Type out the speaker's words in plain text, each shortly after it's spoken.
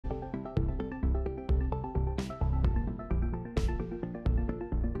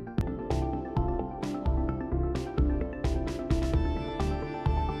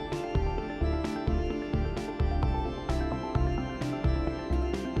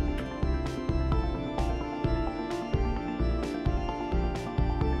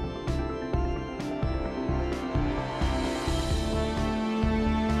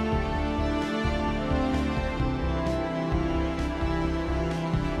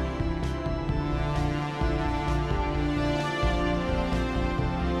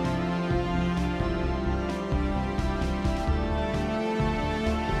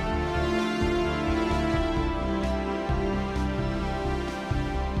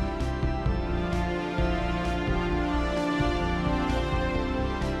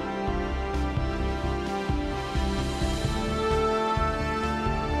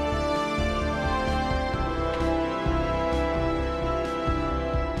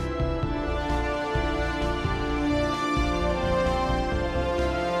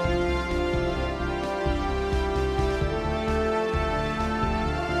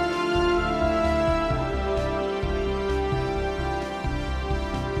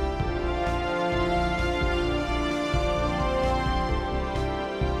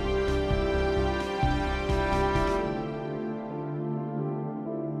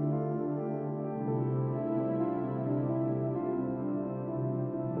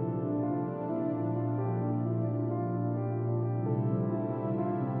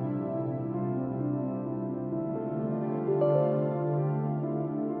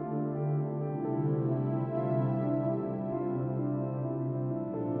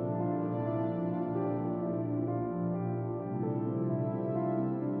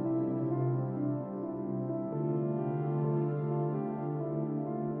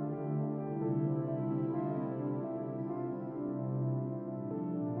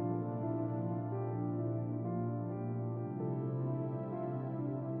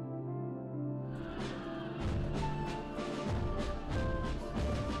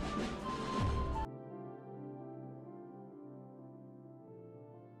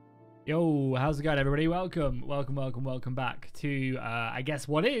Yo, how's it going, everybody? Welcome back to, I guess,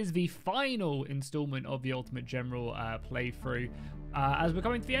 what is the final installment of the Ultimate General playthrough. As we're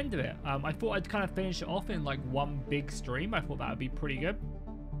coming to the end of it, I thought I'd kind of finish it off in like one big stream. I thought that would be pretty good,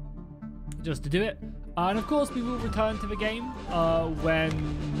 just to do it. And of course, we will return to the game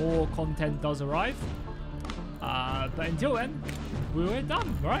when more content does arrive. But until then, we're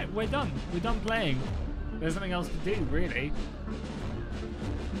done, right? We're done. We're done playing. There's nothing else to do, really.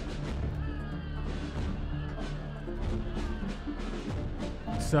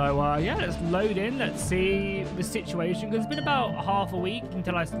 So, yeah, let's load in. Let's see the situation. Because it's been about half a week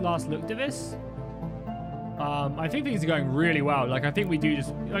until I last looked at this. I think things are going really well. Like, I think we do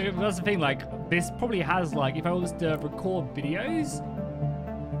just... Like, that's the thing. Like, this probably has, like... If I was to record videos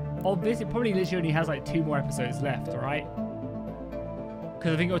of this, it probably literally only has, like, 2 more episodes left, all right?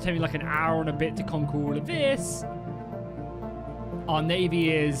 Because I think it'll take me, like, an hour and a bit to conquer all of this. Our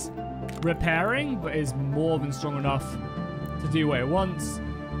Navy is repairing, but is more than strong enough to do what it wants.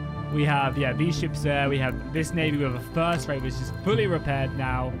 We have, yeah, these ships there. We have this Navy with a first rate, which is fully repaired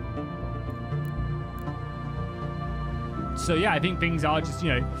now. So, yeah, I think things are just,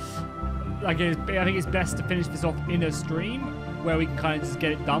 you know, like, I think it's best to finish this off in a stream where we can kind of just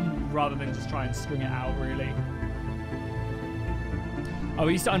get it done rather than just try and string it out, really. Oh,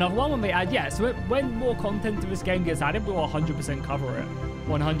 we start another one when we add, yeah, so when more content to this game gets added, we'll 100% cover it.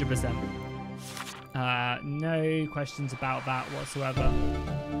 100%. No questions about that whatsoever.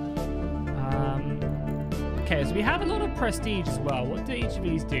 Okay, so we have a lot of prestige as well. What do each of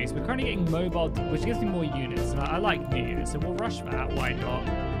these do? So we're currently getting mobile, which gives me more units. And I like new units, so we'll rush that. Why not?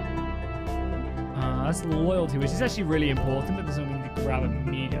 That's loyalty, which is actually really important, but there's something to grab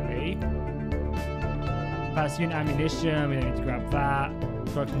immediately. Fast unit ammunition, we don't need to grab that.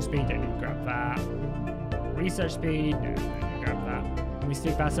 Production speed, don't need to grab that. Research speed, no, don't need to grab that. And we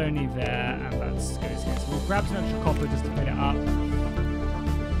stick that's only there, and that's goes here. So we'll grab some extra copper just to fill it up.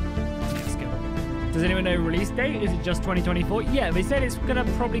 Does anyone know release date? Is it just 2024? Yeah, they said it's going to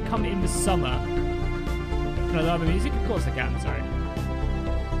probably come in the summer. Can I love the music? Of course I can, sorry.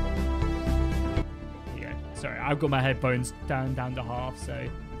 Yeah, sorry, I've got my headphones down to half, so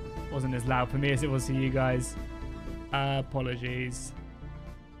it wasn't as loud for me as it was to you guys. Apologies.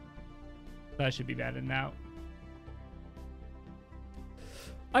 That should be better now.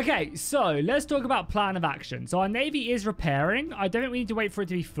 Okay, so let's talk about plan of action. So our Navy is repairing. I don't think we need to wait for it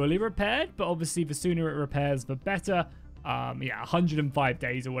to be fully repaired, but obviously the sooner it repairs, the better. Yeah, 105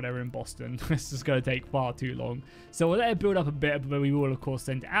 days or whatever in Boston. It's just going to take far too long. So we'll let it build up a bit, but we will, of course,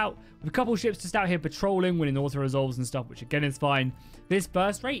 send it out. With a couple ships just out here patrolling, winning auto-resolves and stuff, which again is fine. This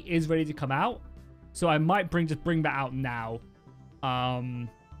burst rate is ready to come out. So I might just bring that out now. I mean,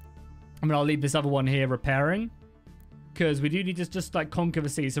 I'll leave this other one here repairing, because we do need to just like conquer the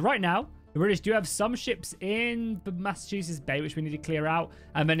sea. So right now, the British do have some ships in the Massachusetts Bay, which we need to clear out.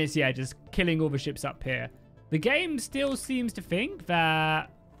 And then it's, yeah, just killing all the ships up here. The game still seems to think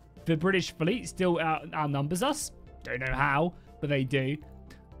that the British fleet still outnumbers us. Don't know how, but they do.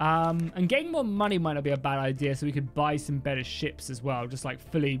 And getting more money might not be a bad idea, so we could buy some better ships as well, just like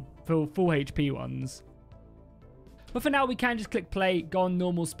full HP ones. But for now, we can just click play, go on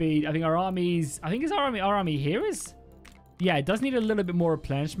normal speed. I think our armies, our army here is... Yeah, it does need a little bit more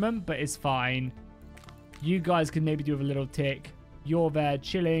replenishment, but it's fine. You guys can maybe do with a little tick. You're there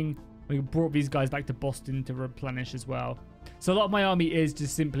chilling. We brought these guys back to Boston to replenish as well. So a lot of my army is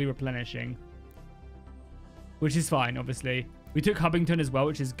just simply replenishing, which is fine, obviously. We took Hubbington as well,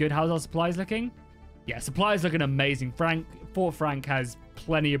 which is good. How's our supplies looking? Yeah, supplies looking amazing. Fort Frank has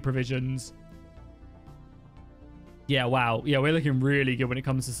plenty of provisions. Yeah, wow. Yeah, we're looking really good when it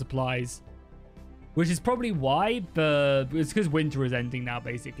comes to supplies. Which is probably why, it's because winter is ending now,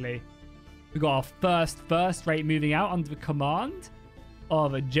 basically. We got our first rate moving out under the command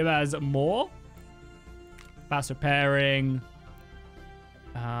of Jibaz Moore. Fast repairing.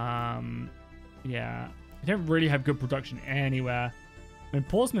 Yeah. We don't really have good production anywhere. I mean,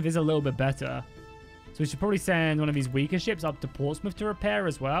 Portsmouth is a little bit better. So we should probably send one of these weaker ships up to Portsmouth to repair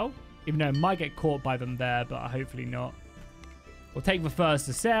as well. Even though it might get caught by them there, but hopefully not. We'll take the first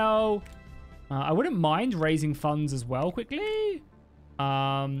to sell. I wouldn't mind raising funds as well quickly.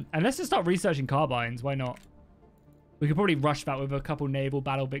 And let's just start researching carbines. Why not? We could probably rush that with a couple naval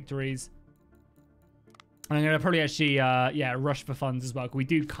battle victories. And I'm going to probably actually, yeah, rush for funds as well. Because we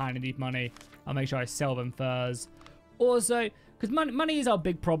do kind of need money. I'll make sure I sell them first. Also, because money is our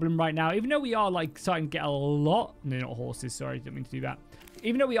big problem right now. Even though we are, like, starting to get a lot. No, not horses. Sorry, didn't mean to do that.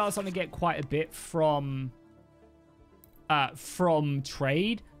 Even though we are starting to get quite a bit from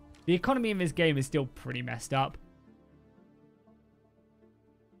trade, the economy in this game is still pretty messed up.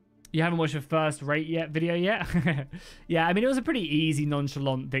 You haven't watched the first rate yet video yet? Yeah, I mean, it was a pretty easy,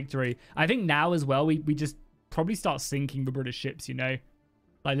 nonchalant victory. I think now as well, we just probably start sinking the British ships, you know?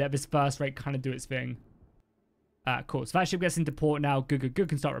 Like, let this first rate kind of do its thing. Cool. So that ship gets into port now. Good.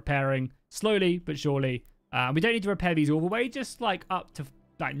 Can start repairing. Slowly, but surely. We don't need to repair these all the way. Just, like, up to,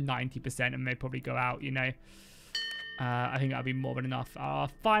 like, 90%. And they probably go out, you know? I think that'll be more than enough.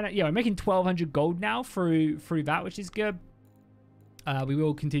 Fine. Yeah, we're making 1,200 gold now through that, which is good. We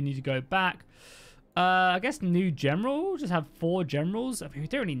will continue to go back. I guess new general. Just have 4 generals. I mean, we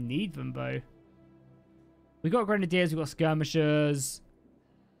don't really need them, though. We got grenadiers. We got skirmishers.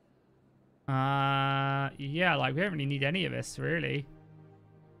 Yeah, like, we don't really need any of this, really.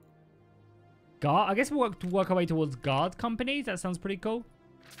 Guard. I guess we'll work our way towards guard companies. That sounds pretty cool.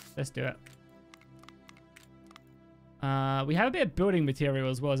 Let's do it. We have a bit of building material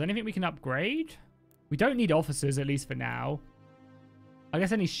as well. Is there anything we can upgrade? We don't need officers, at least for now. I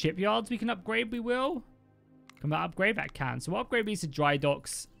guess any shipyards we can upgrade, we will. Can we upgrade? That can. So we'll upgrade these to dry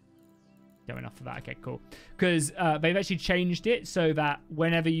docks. Don't enough for that. Okay, cool. Because they've actually changed it so that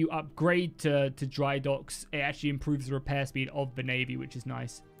whenever you upgrade to dry docks, it actually improves the repair speed of the Navy, which is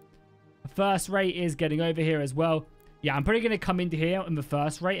nice. The first rate is getting over here as well. Yeah, I'm probably going to come into here in the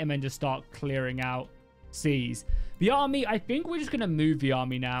first rate and then just start clearing out seas. The army, I think we're just going to move the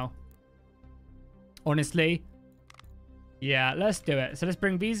army now. Honestly. Yeah, let's do it. So let's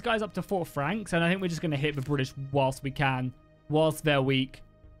bring these guys up to Fort Franks. And I think we're just going to hit the British whilst we can. Whilst they're weak.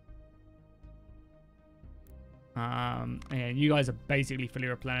 And you guys are basically fully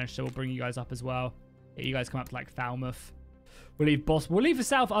replenished. So we'll bring you guys up as well. Yeah, you guys come up to like Falmouth. We'll leave We'll leave the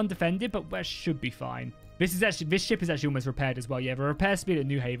south undefended, but that should be fine. This ship is actually almost repaired as well. Yeah, the repair speed at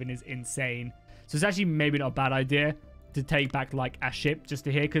New Haven is insane. So it's actually maybe not a bad idea to take back like a ship just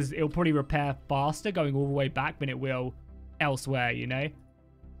to here, because it'll probably repair faster going all the way back than it will elsewhere, you know?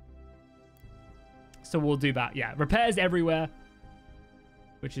 So we'll do that. Yeah, repairs everywhere,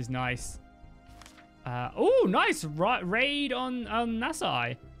 which is nice. Oh, nice raid on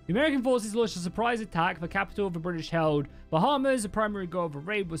Nassau. The American forces launched a surprise attack. The capital of the British held Bahamas. The primary goal of the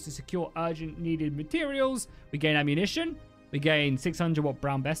raid was to secure urgent needed materials. We gain ammunition. We gain 600 watt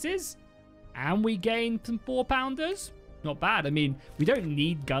Brown Besses. And we gain some 4-pounders. Not bad. I mean, we don't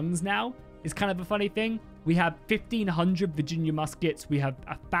need guns now. It's kind of a funny thing. We have 1,500 Virginia muskets. We have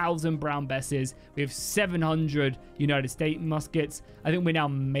 1,000 Brown Besses. We have 700 United States muskets. I think we're now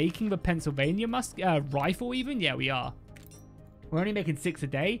making the Pennsylvania rifle even. Yeah, we are. We're only making 6 a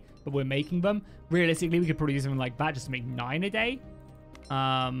day, but we're making them. Realistically, we could probably do something like that just to make 9 a day.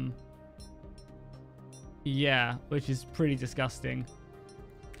 Yeah, which is pretty disgusting.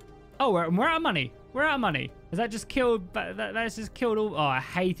 Oh, we're out of money. We're out of money. Has that just killed? That's just killed all. Oh, I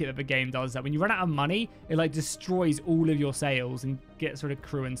hate it that the game does that. When you run out of money, it like destroys all of your sales and gets rid of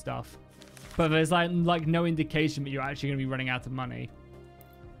crew and stuff. But there's like no indication that you're actually going to be running out of money.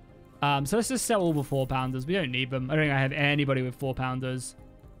 So let's just sell all the 4-pounders. We don't need them. I don't think I have anybody with 4-pounders.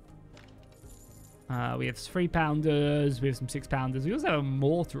 We have 3-pounders. We have some 6-pounders. We also have a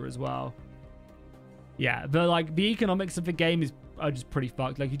mortar as well. Yeah, the economics of the game are just pretty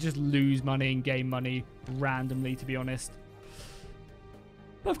fucked. Like, you just lose money and gain money randomly, to be honest.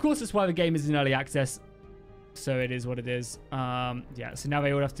 But of course, that's why the game is in early access. So it is what it is. Yeah, so now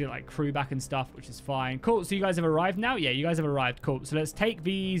they all have to like crew back and stuff, which is fine. Cool. So you guys have arrived now? Yeah, you guys have arrived. Cool. So let's take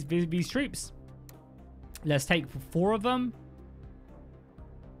these troops. Let's take 4 of them.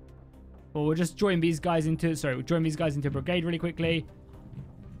 Or we'll just join these guys into... Sorry, we'll join these guys into a brigade really quickly.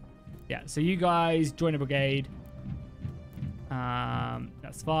 Yeah, so you guys join a brigade.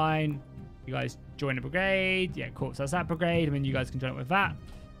 That's fine. You guys join a brigade. Yeah, cool. So that's that brigade. And then you guys can join up with that.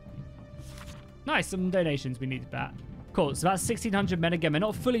 Nice, some donations. We needed that. Cool, so that's 1,600 men again. They're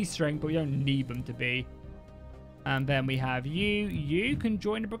not fully strength, but we don't need them to be. And then we have you. You can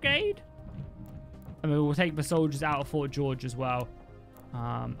join the brigade. And we'll take the soldiers out of Fort George as well.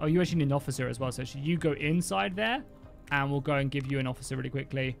 Oh, you actually need an officer as well. So actually you go inside there. And we'll go and give you an officer really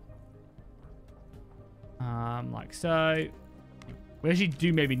quickly. Like so. We actually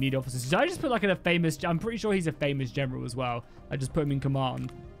do maybe need officers. So I just put like a famous... I'm pretty sure he's a famous general as well. I just put him in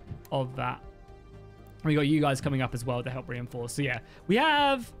command of that. We got you guys coming up as well to help reinforce. So yeah, we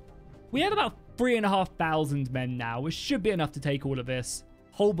have about 3,500 men now, which should be enough to take all of this,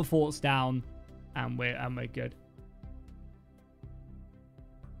 hold the forts down, and we're good.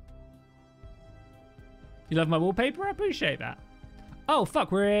 You love my wallpaper? I appreciate that. Oh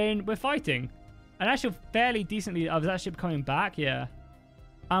fuck, we're fighting, and actually fairly decently. Oh, is that ship coming back? Yeah.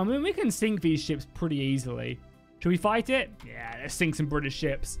 I mean, we can sink these ships pretty easily. Should we fight it? Yeah, let's sink some British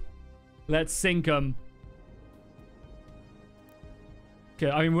ships. Let's sink them.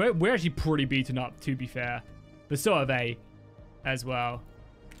 Okay, I mean, we're actually pretty beaten up, to be fair. But so are they as well.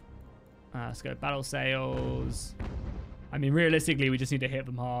 Let's go battle sails. I mean, realistically, we just need to hit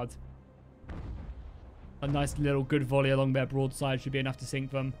them hard. A nice little good volley along their broadside should be enough to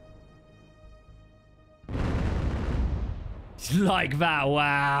sink them. Like that,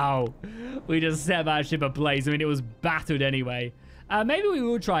 wow. We just set that ship ablaze. I mean, it was battered anyway. Maybe we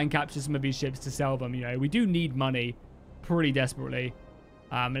will try and capture some of these ships to sell them, you know. We do need money pretty desperately.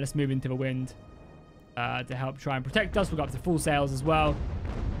 And let's move into the wind to help try and protect us. We'll go up to full sails as well.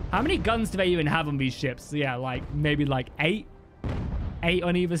 How many guns do they even have on these ships? Yeah, like maybe like 8? 8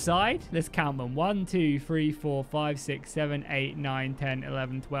 on either side? Let's count them. 1, 2, 3, 4, 5, 6, 7, 8, 9, 10,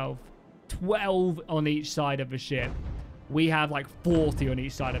 11, 12. 12 on each side of the ship. We have like 40 on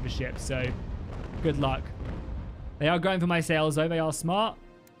each side of the ship, so good luck. They are going for my sails, though. They are smart.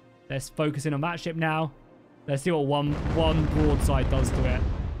 Let's focus in on that ship now. Let's see what one broadside does to it.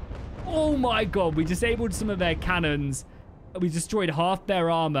 Oh my god, we disabled some of their cannons. We destroyed half their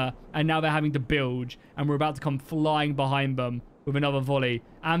armor, and now they're having to bilge, and we're about to come flying behind them with another volley.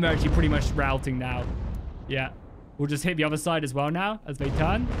 And they're actually pretty much routing now. Yeah. We'll just hit the other side as well now as they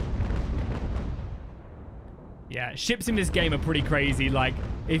turn. Yeah, ships in this game are pretty crazy. Like,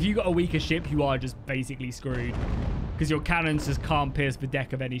 if you got a weaker ship, you are just basically screwed. Because your cannons just can't pierce the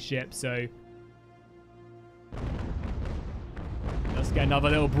deck of any ship, so... Let's get another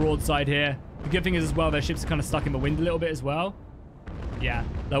little broadside here. The good thing is as well, their ships are kind of stuck in the wind a little bit as well. Yeah,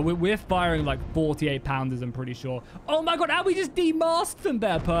 like we're firing like 48 pounders, I'm pretty sure. Oh my god, how we just demasked them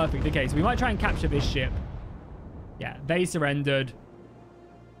there. Perfect. Okay, so we might try and capture this ship. Yeah, they surrendered.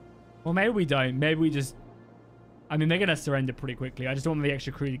 Or maybe we don't. Maybe we just... I mean, they're going to surrender pretty quickly. I just don't want the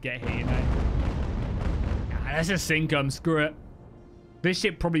extra crew to get here, you know. Yeah, let's just sink them. Screw it. This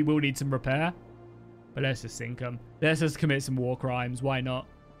ship probably will need some repair. But let's just sink them. Let's just commit some war crimes. Why not?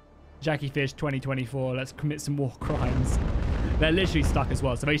 Jackie Fish 2024. Let's commit some war crimes. They're literally stuck as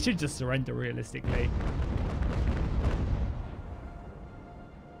well. So they should just surrender realistically.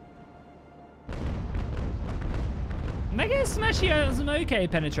 Mega Smashy has an okay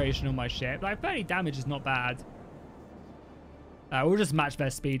penetration on my ship. Like, 30 damage is not bad. We'll just match their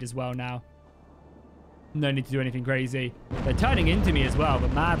speed as well now. No need to do anything crazy. They're turning into me as well, the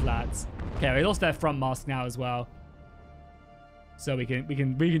mad lads. Okay, we lost their front mast now as well. So we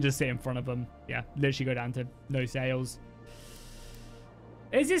can just sit in front of them. Yeah, literally go down to no sails.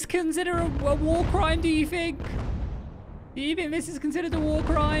 Is this considered a war crime, do you think? Do you think this is considered a war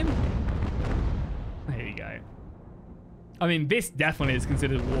crime? Here you go. I mean, this definitely is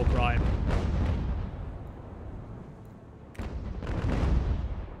considered a war crime.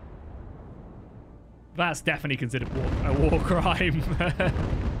 That's definitely considered a war crime.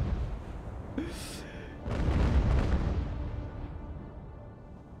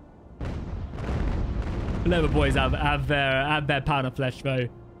 Leather boys have their pound of flesh though.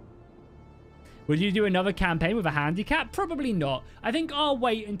 Would you do another campaign with a handicap? Probably not. I think I'll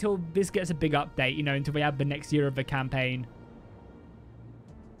wait until this gets a big update, you know, until we have the next year of the campaign.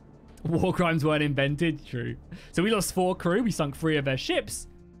 War crimes weren't invented. True. So we lost 4 crew. We sunk 3 of their ships.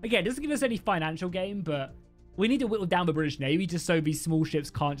 Again, it doesn't give us any financial gain, but we need to whittle down the British Navy just so these small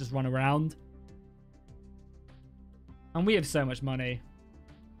ships can't just run around. And we have so much money.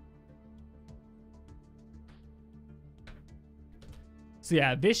 So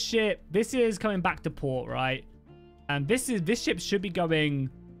yeah, this is coming back to port, right? And this ship should be going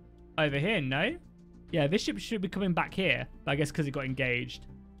over here, no? Yeah, this ship should be coming back here. But I guess because it got engaged.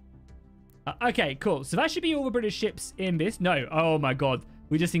 Okay, cool. So that should be all the British ships in this. No. Oh my god.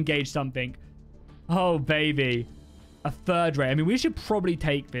 We just engaged something. Oh, baby. A 3rd rate. I mean, we should probably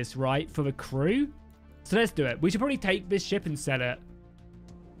take this, right? For the crew. So let's do it. We should probably take this ship and sell it.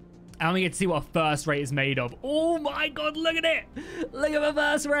 And we get to see what a 1st rate is made of. Oh my god, look at it. Look at the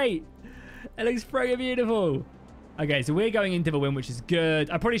 1st rate. It looks pretty beautiful. Okay, so we're going into the wind, which is good.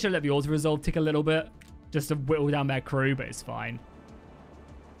 I probably should let the auto-resolve tick a little bit. Just to whittle down their crew, but it's fine.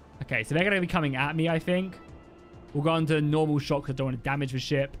 Okay, so they're going to be coming at me, I think. We'll go on to normal shock because I don't want to damage the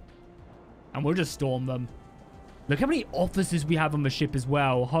ship. And we'll just storm them. Look how many officers we have on the ship as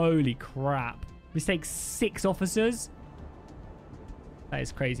well. Holy crap. This takes 6 officers. That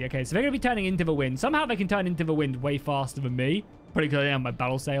is crazy. Okay, so they're going to be turning into the wind. Somehow they can turn into the wind way faster than me. Probably because I didn't have my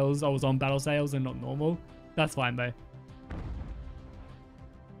battle sails. I was on battle sails and not normal. That's fine, though.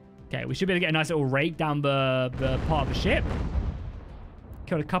 Okay, we should be able to get a nice little rake down the part of the ship.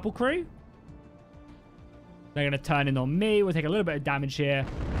 Killed a couple crew. They're going to turn in on me. We'll take a little bit of damage here.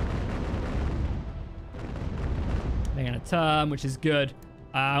 They're going to turn, which is good.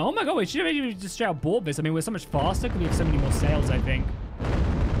 Oh my god, we should have maybe just straight out board this. I mean, we're so much faster because we have so many more sails, I think.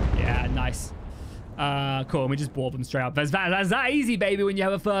 Nice. Cool. And we just bought them straight up. That's that easy, baby, when you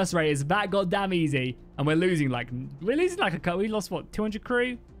have a first rate. It's that goddamn easy. And we're losing like a cut. We lost, what, 200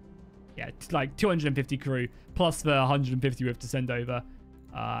 crew? Yeah, like 250 crew. Plus the 150 we have to send over.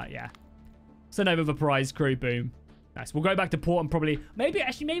 Yeah. Send over the prize crew. Boom. Nice. We'll go back to port and probably... Maybe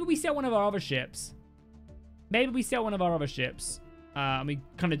we sell one of our other ships. And we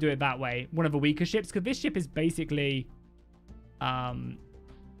kind of do it that way. One of the weaker ships. Because this ship is basically...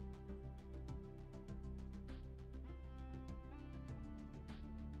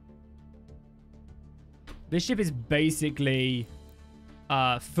 This ship is basically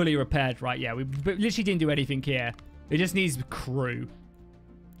fully repaired, right? Yeah, we literally didn't do anything here. It just needs crew.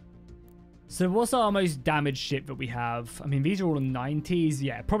 So what's our most damaged ship that we have? I mean, these are all in 90s.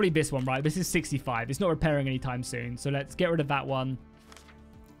 Yeah, probably this one, right? This is 65. It's not repairing anytime soon. So let's get rid of that one.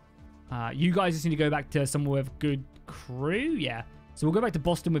 You guys just need to go back to somewhere with good crew. Yeah. So we'll go back to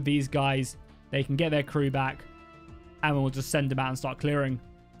Boston with these guys. They can get their crew back. And we'll just send them out and start clearing.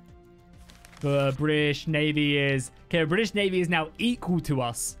 The British Navy is... Okay, the British Navy is now equal to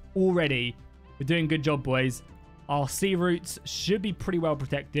us already. We're doing a good job, boys. Our sea routes should be pretty well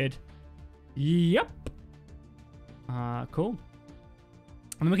protected. Yep. Cool.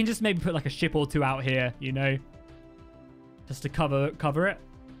 I mean, we can just maybe put like a ship or two out here, you know, just to cover it.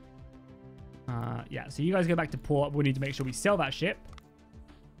 Yeah, so you guys go back to port. We need to make sure we sell that ship.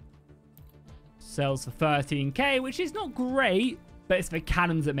 Sells for 13k, which is not great. But it's the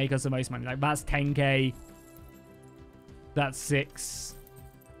cannons that make us the most money. Like, that's 10k. That's 6.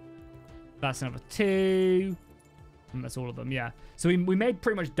 That's another 2. And that's all of them, yeah. So we made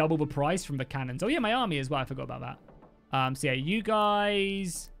pretty much double the price from the cannons. Oh, yeah, my army as well. I forgot about that. So, yeah, you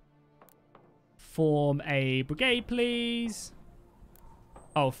guys form a brigade, please.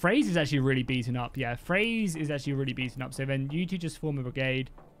 Oh, Phrase is actually really beaten up. Yeah, Phrase is actually really beaten up. So then you two just form a brigade.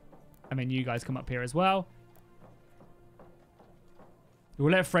 And then you guys come up here as well.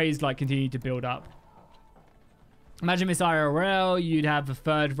 We'll let Phrase like continue to build up. Imagine this IRL, you'd have a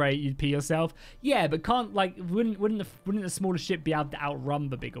third rate, you'd pee yourself. Yeah, but can't like wouldn't the smaller ship be able to outrun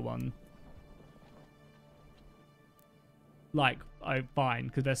the bigger one? Like, oh fine,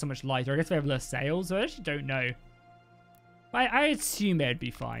 because they're so much lighter. I guess they have less sails, so I actually don't know. I assume they'd be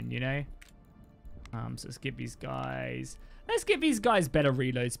fine, you know? So let's give these guys... Let's give these guys better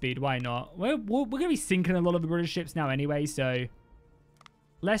reload speed, why not? We're gonna be sinking a lot of the British ships now anyway, so...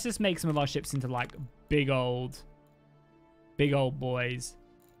 Let's just make some of our ships into, like, big old boys.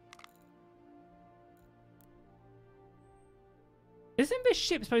 Isn't this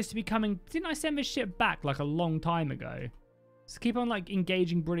ship supposed to be coming... Didn't I send this ship back, like, a long time ago? Just keep on, like,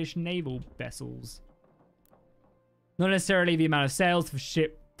 engaging British naval vessels. Not necessarily the amount of sails for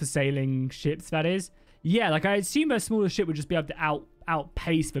sailing ships, that is. Yeah, like, I assume a smaller ship would just be able to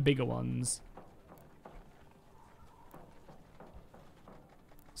outpace the bigger ones.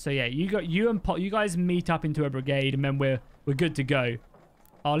 So yeah, you guys meet up into a brigade, and then we're good to go.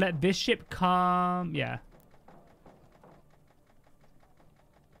 I'll let this ship come. Yeah.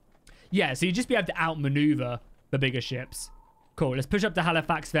 Yeah, so you just be able to outmaneuver the bigger ships. Cool. Let's push up to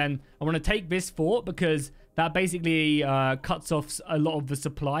Halifax then. I want to take this fort because that basically cuts off a lot of the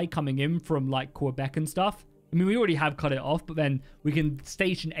supply coming in from like Quebec and stuff. I mean, we already have cut it off, but then we can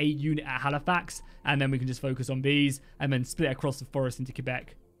station a unit at Halifax, and then we can just focus on these, and then split across the forest into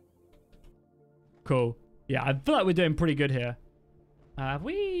Quebec. Cool. Yeah, I feel like we're doing pretty good here. Have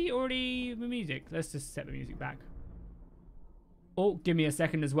we already... The music. Let's just set the music back. Oh, give me a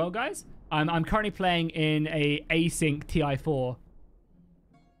second as well, guys. I'm currently playing in a async TI4.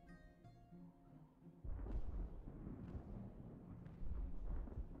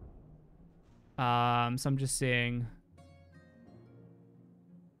 So I'm just seeing...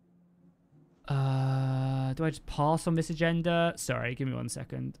 do I just pass on this agenda? Sorry, give me 1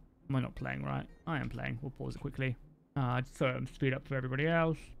 second. Am I not playing right? I am playing. We'll pause it quickly. Just so I'm speed up for everybody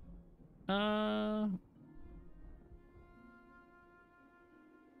else.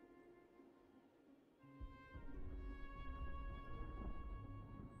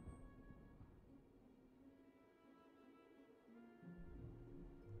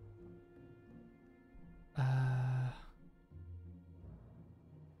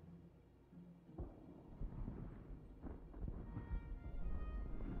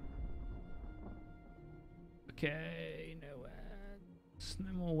 Okay, no ends,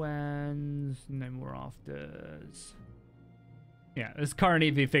 no more wins, no more afters. Yeah, it's currently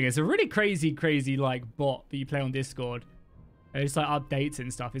the thing. It's a really crazy like bot that you play on Discord. It's like updates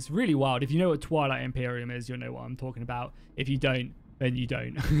and stuff. It's really wild. If you know what Twilight Imperium is, you'll know what I'm talking about. If you don't, then you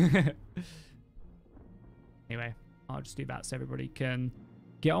don't. Anyway, I'll just do that so everybody can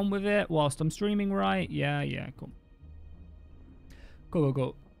get on with it whilst I'm streaming, right? Yeah, cool.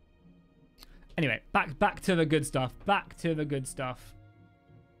 Cool. Anyway, back to the good stuff. Back to the good stuff.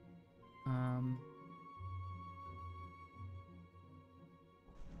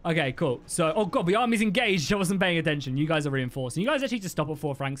 Okay, cool. So, oh god, the army's engaged. I wasn't paying attention. You guys are reinforcing. You guys actually just stop at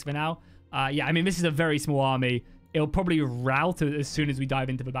 4 francs for now. Yeah, I mean, this is a very small army. It'll probably rout as soon as we dive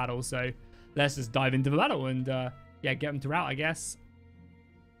into the battle. So, let's just dive into the battle and, yeah, get them to rout, I guess.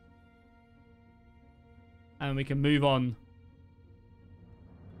 And we can move on.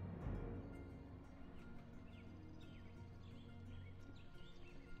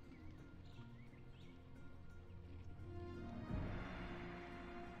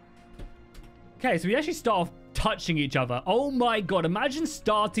 Okay, so we actually start off touching each other. Oh my god, imagine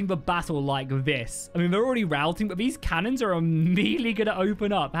starting the battle like this. I mean, they're already routing, but these cannons are immediately going to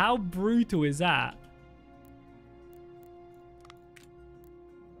open up. How brutal is that?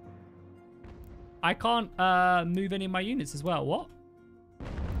 I can't move any of my units as well. What?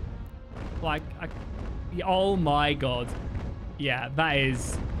 Like, oh my god. Yeah, that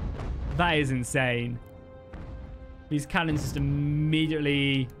is insane. These cannons just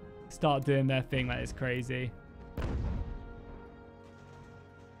immediately start doing their thing. That is crazy.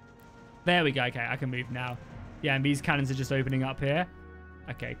 There we go. Okay, I can move now. Yeah, and these cannons are just opening up here.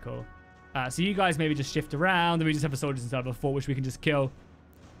 Okay, cool. So you guys maybe just shift around, and we just have the soldiers inside of the fort, which we can just kill.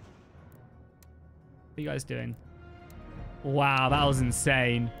 What are you guys doing? Wow, that was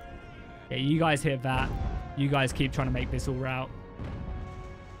insane. Yeah, you guys hit that. You guys keep trying to make this all rout.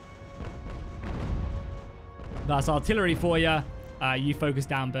 That's artillery for you. You focus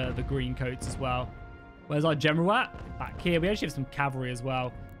down the green coats as well. Where's our general at? Back here. We actually have some cavalry as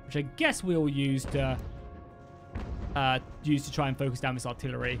well, which I guess we'll use to try and focus down this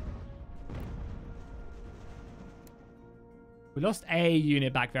artillery. We lost a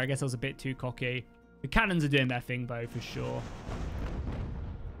unit back there. I guess I was a bit too cocky. The cannons are doing their thing, though, for sure.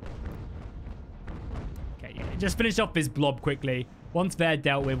 Okay, yeah. Just finish off this blob quickly. Once they're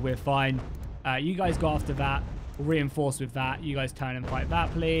dealt with, we're fine. You guys go after that. We'll reinforce with that. You guys turn and fight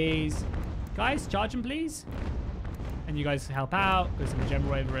that, please. Guys, charge them, please. And you guys help out. There's some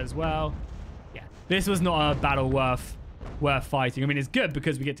general over as well. Yeah, this was not a battle worth fighting. I mean, it's good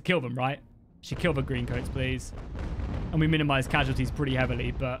because we get to kill them, right? Should kill the green coats, please. And we minimize casualties pretty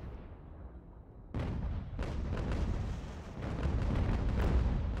heavily, but...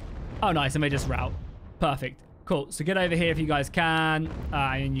 Oh, nice. And they just rout. Perfect. Cool. So get over here if you guys can.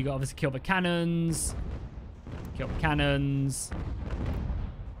 And you got obviously kill the cannons. Kill the cannons.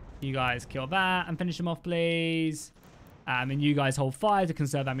 You guys kill that and finish them off, please. And you guys hold fire to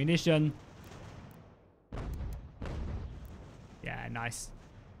conserve ammunition. Yeah, nice.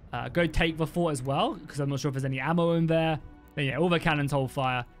 Go take the fort as well, because I'm not sure if there's any ammo in there. Then yeah, all the cannons hold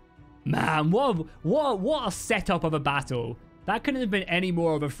fire. Man, what a setup of a battle. That couldn't have been any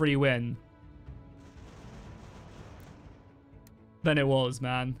more of a free win than it was,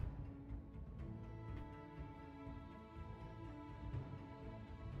 man.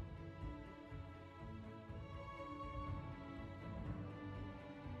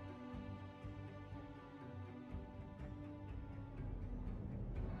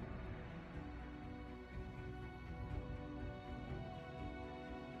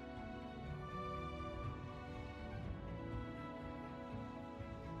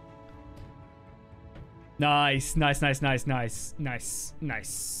 Nice.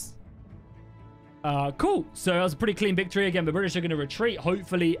 Cool. So that was a pretty clean victory. Again, the British are going to retreat,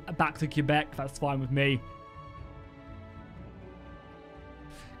 hopefully back to Quebec. That's fine with me.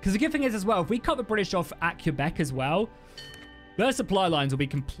 Because the good thing is as well, if we cut the British off at Quebec as well, their supply lines will be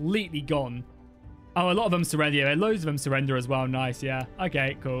completely gone. Oh, a lot of them surrender. Yeah, loads of them surrender as well. Nice, yeah.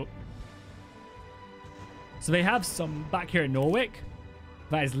 Okay, cool. So they have some back here in Norwich.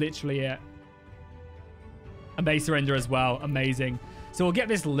 That is literally it. And they surrender as well. Amazing. So we'll get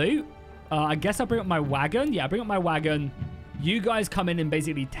this loot. I guess I'll bring up my wagon. Yeah, bring up my wagon. You guys come in and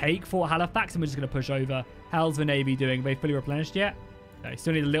basically take Fort Halifax, and we're just going to push over. How's the Navy doing? Are they fully replenished yet? No,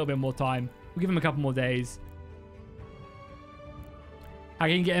 still need a little bit more time. We'll give them a couple more days. How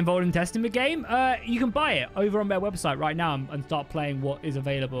can you get involved in testing the game? You can buy it over on their website right now and start playing what is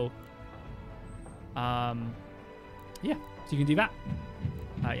available. Yeah, so you can do that.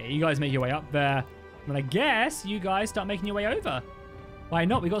 Yeah, you guys make your way up there. And I guess you guys start making your way over. Why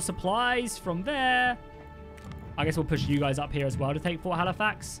not? We got supplies from there. I guess we'll push you guys up here as well to take Fort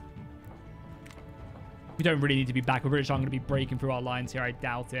Halifax. We don't really need to be back. We're British aren't going to be breaking through our lines here. I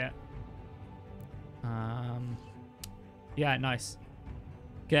doubt it. Yeah, nice.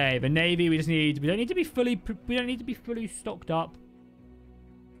 Okay, the Navy. We don't need to be fully stocked up.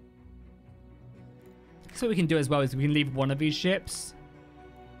 So what we can do as well is we can leave one of these ships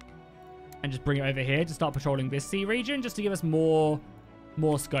and just bring it over here to start patrolling this sea region, just to give us more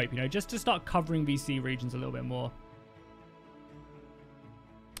scope, you know, just to start covering these sea regions a little bit more.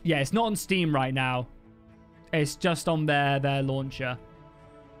 Yeah, it's not on Steam right now. It's just on their launcher.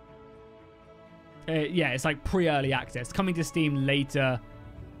 Yeah, it's like pre-early access. Coming to Steam later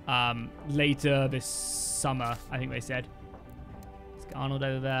this summer, I think they said. Let's get Arnold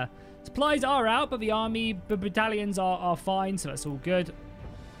over there. Supplies are out, but the battalions are fine, so that's all good.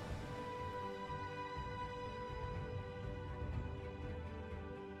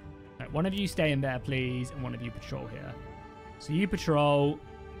 Right, one of you stay in there, please, and one of you patrol here. So you patrol,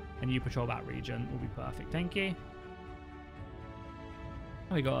 and you patrol that region. Will be perfect. Thank you.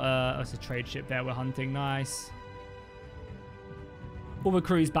 Oh, we got us a trade ship there. We're hunting. Nice. All the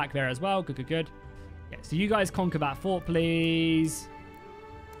crew's back there as well. Good, good, good. Yeah, so you guys conquer that fort, please.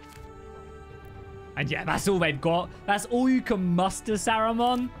 And yeah, that's all they've got. That's all you can muster,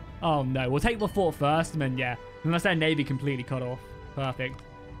 Saruman. Oh, no. We'll take the fort first, and then, yeah. Unless their navy completely cut off. Perfect.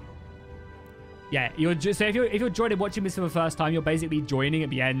 Yeah, you're just, so if you're joining watching this for the first time, you're basically joining at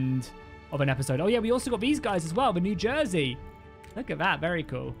the end of an episode. Oh, yeah, we also got these guys as well. The New Jersey. Look at that. Very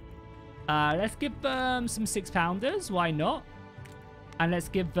cool. Let's give them some 6-pounders. Why not? And let's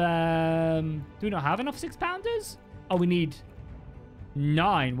give them... Do we not have enough 6-pounders? Oh, we need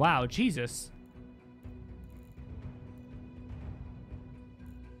 9. Wow, Jesus.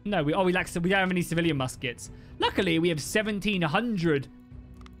 No, we don't have any civilian muskets. Luckily, we have 1,700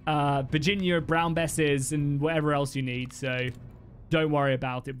 Virginia Brown Besses and whatever else you need. So don't worry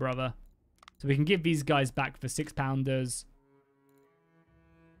about it, brother. So we can give these guys back for 6-pounders.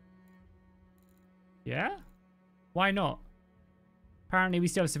 Yeah? Why not? Apparently, we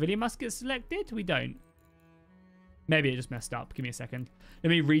still have civilian muskets selected. We don't. Maybe it just messed up. Give me a second. Let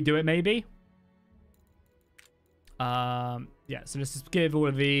me redo it, maybe. Yeah, so let's just give all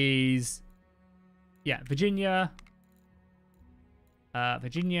of these. Yeah, Virginia.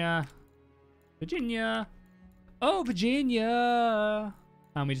 Virginia. Oh, Virginia.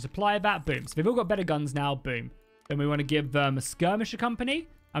 And we just apply that. Boom. So they've all got better guns now. Boom. Then we want to give them a skirmisher company.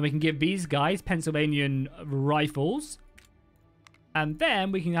 And we can give these guys Pennsylvanian rifles. And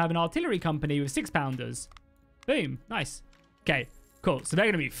then we can have an artillery company with 6-pounders. Boom. Nice. Okay, cool. So they're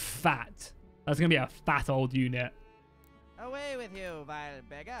going to be fat. That's going to be a fat old unit. Away with you, vile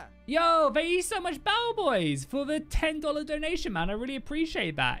beggar. Yo, thank you so much, Battle Boys, for the $10 donation, man. I really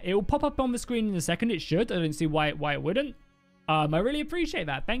appreciate that. It will pop up on the screen in a second. It should. I don't see why it wouldn't. I really appreciate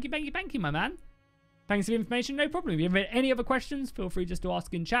that. Thank you, my man. Thanks for the information. No problem. If you have any other questions, feel free just to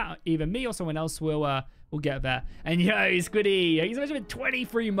ask in chat. Either me or someone else will get there. And yo, Squiddy, he's only been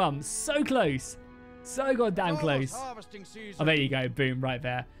 23 months. So close. So goddamn close. Oh, there you go. Boom, right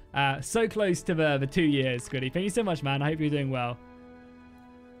there. So close to the 2 years, Squiddy. Thank you so much, man. I hope you're doing well.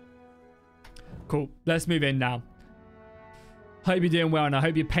 Cool. Let's move in now. Hope you're doing well, and I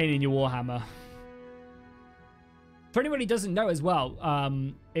hope you're painting your Warhammer. For anyone who doesn't know as well,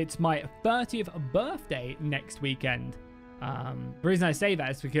 it's my 30th birthday next weekend. The reason I say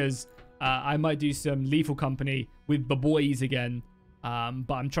that is because I might do some Lethal Company with the boys again. But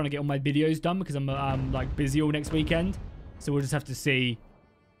I'm trying to get all my videos done because I'm like busy all next weekend. So we'll just have to see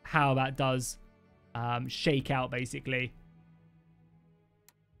how that does shake out, basically.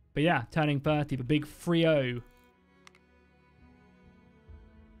 But yeah, turning 30, the big 3-0.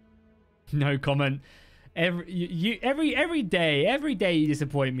 No comment. Every day you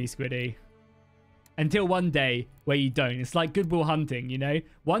disappoint me, Squiddy. Until one day where you don't. It's like Good Will Hunting, you know?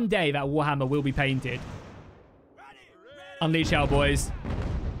 One day that Warhammer will be painted. Unleash hell, boys.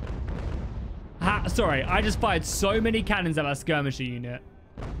 Sorry, I just fired so many cannons at that skirmisher unit.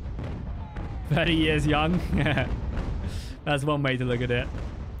 30 years young. That's one way to look at it.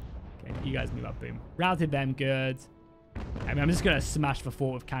 Okay, you guys move up. Boom. Routed them. Good. I mean, I'm just going to smash the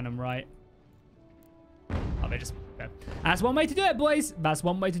fort with cannon, right? Oh, they just... Okay. That's one way to do it, boys. That's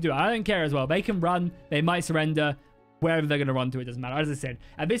one way to do it. I don't care as well. They can run. They might surrender. Wherever they're going to run to, it doesn't matter. As I said,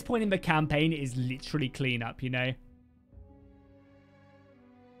 at this point in the campaign, it is literally clean up, you know?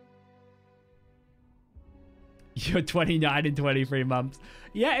 You're 29 in 23 months.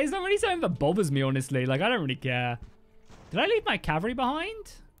 Yeah, it's not really something that bothers me, honestly. Like, I don't really care. Did I leave my cavalry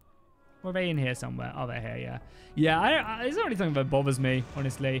behind? Or are they in here somewhere? Oh, they're here, yeah. Yeah, it's not really something that bothers me,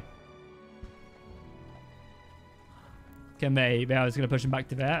 honestly. Can they? I was going to push them back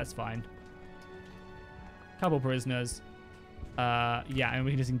to there. That's fine. Couple prisoners. Yeah, and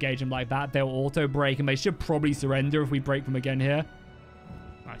we can just engage them like that. They'll auto break, and they should probably surrender if we break them again here.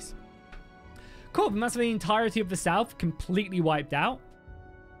 Nice. Cool, and that's the entirety of the south completely wiped out.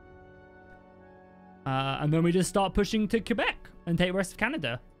 And then we just start pushing to Quebec and take the rest of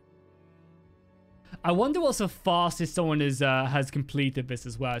Canada. I wonder what's the fastest someone has completed this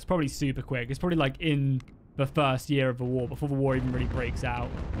as well. It's probably super quick. It's probably like in the first year of the war, before the war even really breaks out.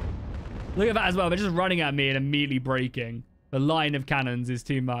 Look at that as well. They're just running at me and immediately breaking. The line of cannons is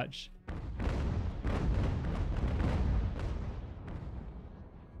too much.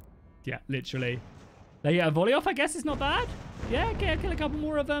 Yeah, literally. They get a volley off, I guess it's not bad. Yeah, kill a couple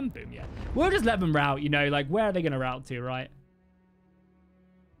more of them. Boom, yeah. We'll just let them route, you know, like where are they going to route to, right?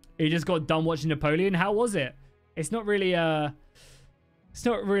 You just got done watching Napoleon. How was it? It's not really a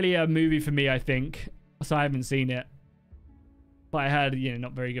movie for me, I think. So I haven't seen it. But I heard, you know,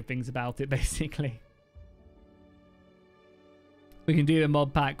 not very good things about it, basically. We can do the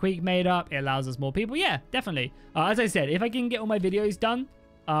mod pack quick made up. It allows us more people. Yeah, definitely. As I said, if I can get all my videos done,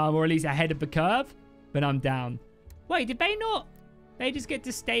 or at least ahead of the curve, then I'm down. Wait, did they not? They just get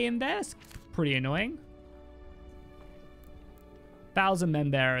to stay in there? It's pretty annoying. 1,000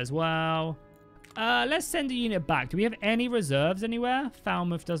 men there as well. Let's send a unit back. Do we have any reserves anywhere?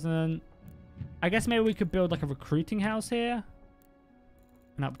 Falmouth doesn't. I guess maybe we could build like a recruiting house here.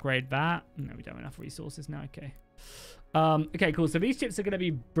 And upgrade that. No, we don't have enough resources now. Okay. Okay, cool. So these ships are going to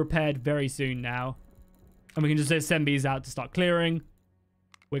be prepared very soon now. And we can just send these out to start clearing.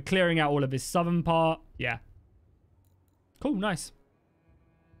 We're clearing out all of this southern part. Yeah. Cool, nice.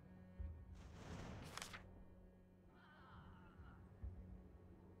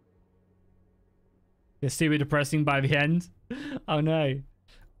 You're super depressing by the end. Oh no.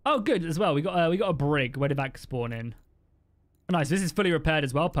 Oh, good as well. We got a brig. Where did that spawn in? Oh, nice. This is fully repaired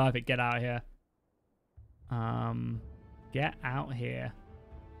as well. Perfect. Get out of here. Get out here.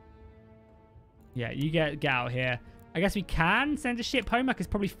 Yeah, you get out here. I guess we can send a ship home. Like, it's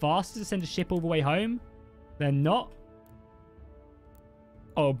probably faster to send a ship all the way home than not.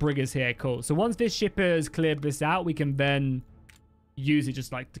 Oh, brig is here. Cool. So once this ship has cleared this out, we can then use it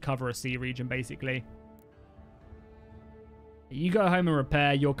just like to cover a sea region, basically. You go home and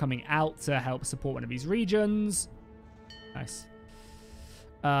repair. You're coming out to help support one of these regions. Nice.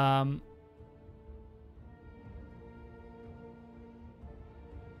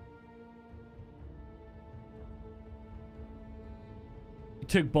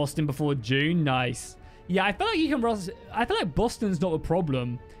 Took Boston before June. Nice. Yeah, I feel like you can. I feel like Boston's not a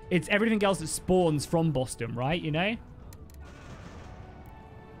problem. It's everything else that spawns from Boston, right? You know.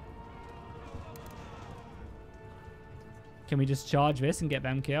 Can we just charge this and get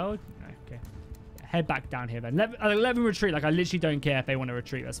them killed? No, okay. Head back down here then. Let them retreat. Like, I literally don't care if they want to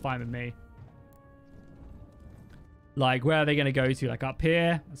retreat. That's fine with me. Like, where are they going to go to? Like, up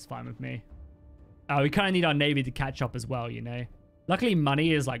here? That's fine with me. Oh, we kind of need our navy to catch up as well, you know. Luckily,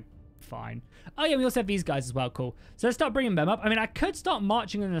 money is, like, fine. Oh, yeah, we also have these guys as well. Cool. So let's start bringing them up. I mean, I could start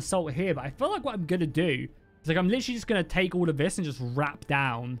marching an assault here, but I feel like what I'm going to do is, like, I'm literally just going to take all of this and just wrap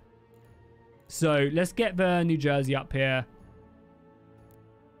down. So let's get the New Jersey up here.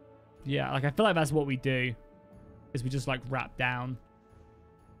 Yeah, like, I feel like that's what we do. Is we just, like, wrap down.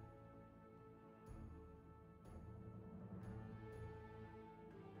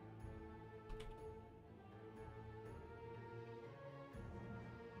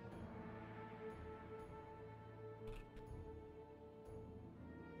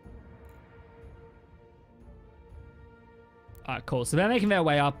 Alright, cool. So they're making their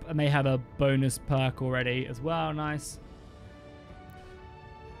way up, and they have a bonus perk already as well. Nice.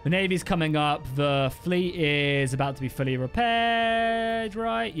 The Navy's coming up. The fleet is about to be fully repaired,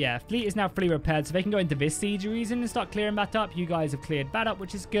 right? Yeah, fleet is now fully repaired, so they can go into this siege region and start clearing that up. You guys have cleared that up,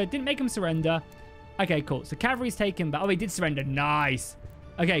 which is good. Didn't make them surrender. Okay, cool. So cavalry's taken back. Oh, they did surrender. Nice.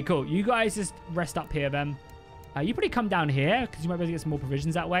 Okay, cool. You guys just rest up here then. You probably come down here, because you might be able to get some more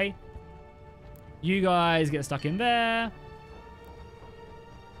provisions that way. You guys get stuck in there.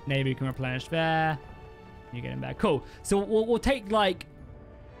 Navy can replenish there. You get in there. Cool. So we'll take, like,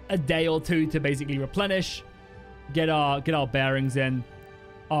 a day or two to basically replenish, get our bearings in.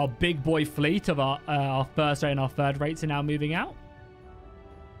 Our big boy fleet of our first rate and our third rates are now moving out.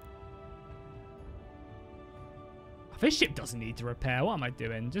 This ship doesn't need to repair. What am I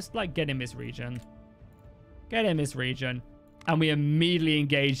doing? Just like get in this region. Get in this region. And we immediately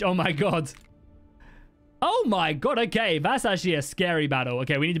engaged. Oh my god. Oh my god. Okay, that's actually a scary battle.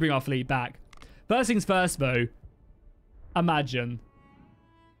 Okay, we need to bring our fleet back. First things first though. Imagine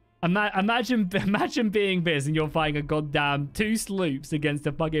being this and you're fighting a goddamn 2 sloops against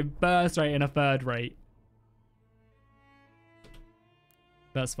a fucking first rate and a third rate.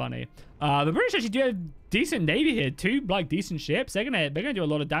 That's funny. The British actually do have decent navy here. 2 like decent ships. They're gonna do a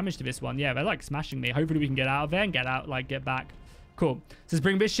lot of damage to this one. Yeah, they're like smashing me. Hopefully we can get out of there and get back. Cool. So let's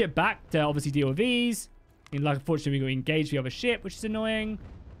bring this ship back to obviously deal with these. And like, unfortunately, we got engaged the other ship, which is annoying.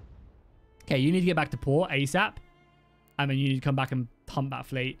 Okay, you need to get back to port ASAP. And then you need to come back and hunt that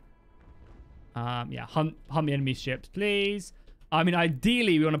fleet. Yeah, hunt the enemy ships, please. I mean,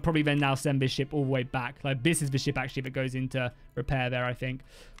 ideally, we want to probably then now send this ship all the way back. Like, this is the ship, actually, that goes into repair there, I think.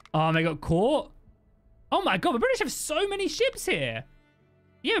 They got caught. Oh, my God. The British have so many ships here.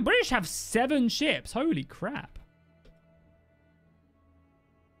 Yeah, the British have 7 ships. Holy crap.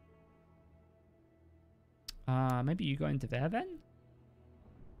 Maybe you go into there, then?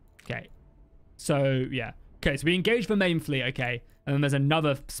 Okay. So, yeah. Okay, so we engage the main fleet, okay. And then there's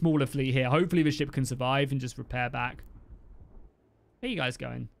another smaller fleet here. Hopefully, the ship can survive and just repair back. Where are you guys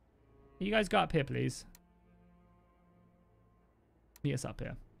going? You guys go up here, please. Meet us up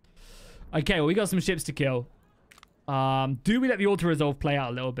here. Okay, well, we got some ships to kill. Do we let the auto-resolve play out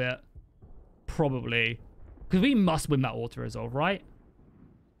a little bit? Probably. Because we must win that auto-resolve, right?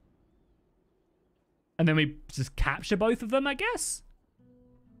 And then we just capture both of them, I guess?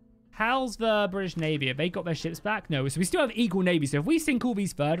 How's the British Navy? Have they got their ships back? No, so we still have equal Navy. So if we sink all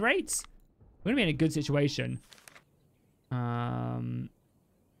these third rates, we're going to be in a good situation. An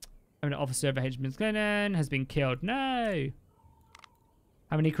officer of HMS Glennon has been killed. No.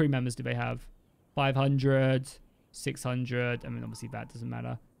 How many crew members do they have? 500, 600. I mean, obviously that doesn't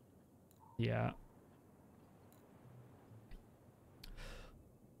matter. Yeah.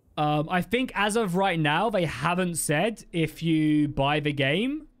 I think as of right now, they haven't said if you buy the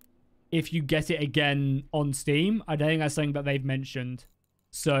game, if you get it again on Steam. I don't think that's something that they've mentioned.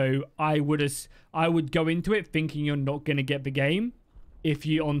 So I would go into it thinking you're not going to get the game if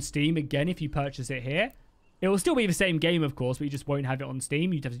you on Steam again, if you purchase it here. It will still be the same game, of course, but you just won't have it on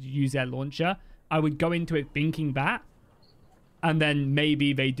Steam. You'd have to use their launcher. I would go into it thinking that. And then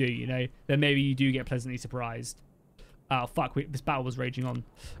maybe they do, you know. Then maybe you do get pleasantly surprised. Oh, fuck. This battle was raging on.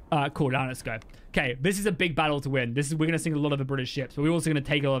 Cool. Now let's go. Okay, this is a big battle to win. We're going to sink a lot of the British ships, but we're also going to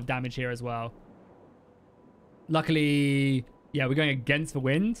take a lot of damage here as well. Luckily, yeah, we're going against the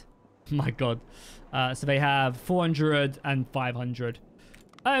wind. My God. So they have 400 and 500.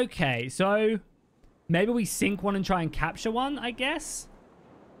 Okay, so maybe we sink one and try and capture one, I guess.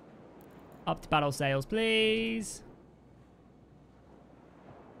 Up to battle sails, please.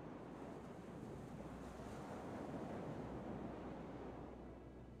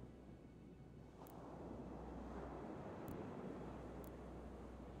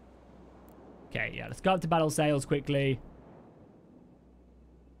 Okay, yeah, let's go up to battle sails quickly.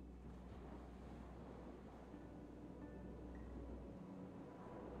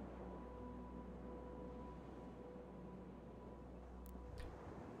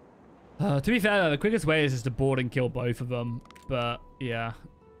 To be fair, the quickest way is just to board and kill both of them. But, yeah.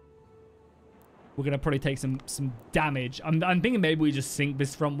 We're going to probably take some damage. I'm thinking maybe we just sink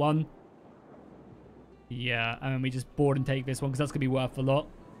this front one. Yeah, and then we just board and take this one because that's going to be worth a lot.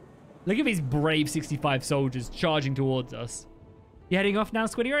 Look at these brave 65 soldiers charging towards us. You heading off now,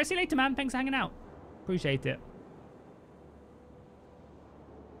 Squiddy? Alright, see you later, man. Thanks for hanging out. Appreciate it.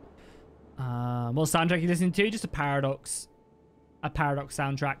 What soundtrack you listening to? Just a Paradox. A Paradox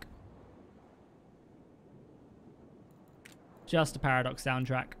soundtrack. Just a Paradox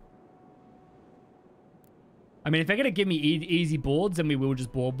soundtrack. I mean, if they're going to give me easy boards, then we will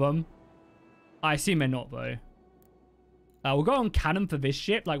just board them. I assume they're not, though. We'll go on cannon for this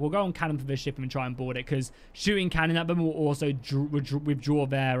ship. Like, we'll go on cannon for this ship and try and board it. Because shooting cannon at them will also withdraw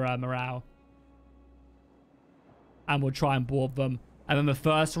their morale. And we'll try and board them. And then the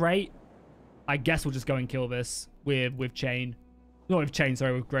first rate, I guess we'll just go and kill this with chain. Not with chain,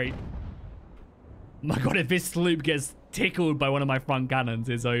 sorry, with great. My God, if this sloop gets tickled by one of my front cannons,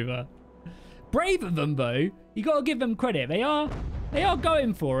 it's over. Brave of them, though. You got to give them credit. They are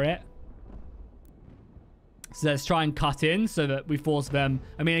going for it. So let's try and cut in so that we force them.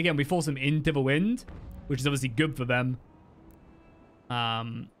 I mean, again, we force them into the wind, which is obviously good for them.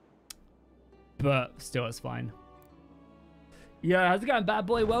 But still, it's fine. Yeah, how's it going, bad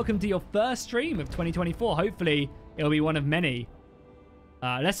boy? Welcome to your first stream of 2024. Hopefully, it'll be one of many.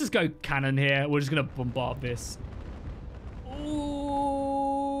 Let's just go cannon here. We're just going to bombard this.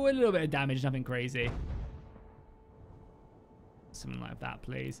 Ooh, a little bit of damage, nothing crazy. Something like that,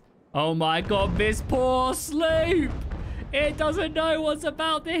 please. Oh my God, this poor sloop! It doesn't know what's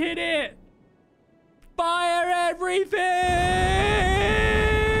about to hit it! Fire everything!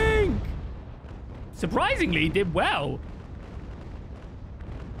 Surprisingly, it did well.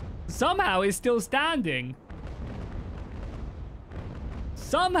 Somehow it's still standing.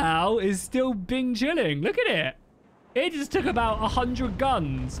 Somehow is still being chilling. Look at it. It just took about 100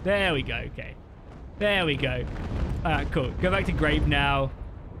 guns. There we go, okay. There we go. Cool. Go back to Grape now.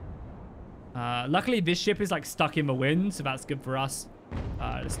 Luckily, this ship is like stuck in the wind, so that's good for us.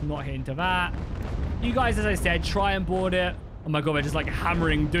 Let's not hit into that. You guys, as I said, try and board it. Oh my god, we're just like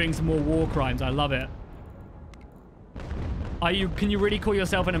hammering, doing some more war crimes. I love it. Can you really call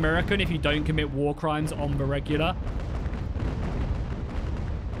yourself an American if you don't commit war crimes on the regular?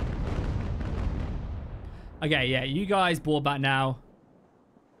 Okay, yeah, you guys board that now.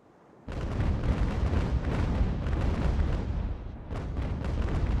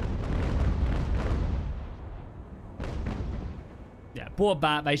 Yeah, board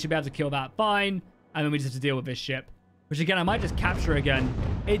that. They should be able to kill that fine. And then we just have to deal with this ship. Which again, I might just capture again.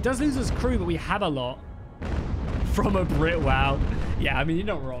 It does lose us crew, but we have a lot. From a Brit, wow. Yeah, I mean, you're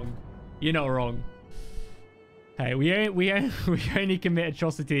not wrong. You're not wrong. Hey, we only commit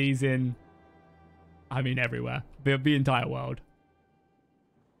atrocities in, I mean, everywhere. The entire world.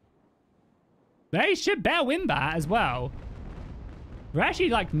 They should better win that as well. We're actually,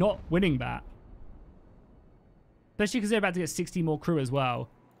 like, not winning that. Especially because they're about to get 60 more crew as well.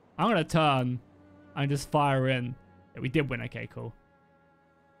 I'm going to turn and just fire in. Yeah, we did win. Okay, cool.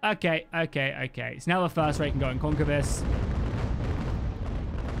 Okay. So now the first rate can go and conquer this.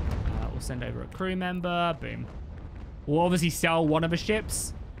 We'll send over a crew member. Boom. We'll obviously sell one of the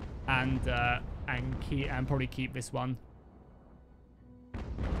ships and probably keep this one.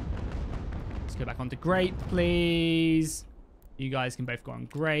 Let's go back onto Grape, please. You guys can both go on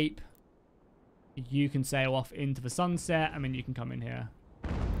Grape. You can sail off into the sunset, and then you can come in here.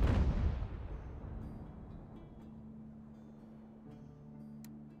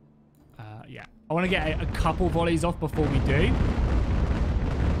 Yeah. I want to get a couple volleys off before we do.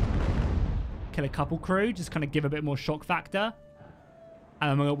 Kill a couple crew, just kind of give a bit more shock factor.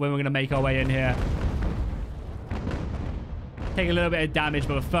 And then we're going to make our way in here. Take a little bit of damage,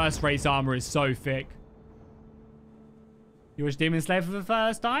 but the first race armor is so thick. You watched Demon Slayer for the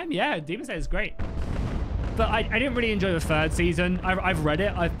first time? Yeah, Demon Slayer is great. But I didn't really enjoy the third season. I've read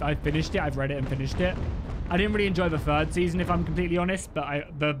it. I've finished it. I've read it and finished it. I didn't really enjoy the third season, if I'm completely honest. But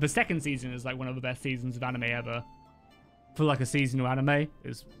the second season is like one of the best seasons of anime ever. For like a seasonal anime. It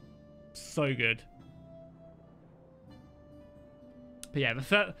was so good. But yeah,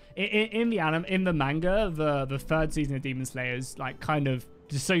 in the manga, the third season of Demon Slayer is like kind of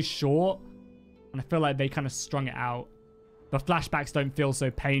just so short. And I feel like they kind of strung it out. The flashbacks don't feel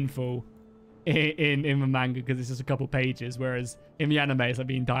so painful in the manga because it's just a couple pages, whereas in the anime it's like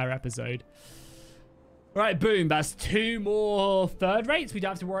the entire episode. Right, boom, that's 2 more third rates we don't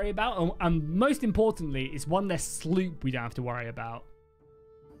have to worry about, and most importantly, it's 1 less sloop we don't have to worry about.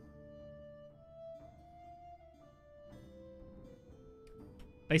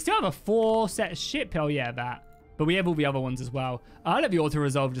 They still have a 4-set ship, hell yeah, that. But we have all the other ones as well. I'll let the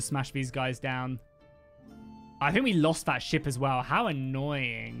auto-resolve just smash these guys down. I think we lost that ship as well. How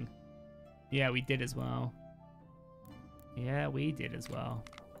annoying. Yeah, we did as well. Yeah, we did as well.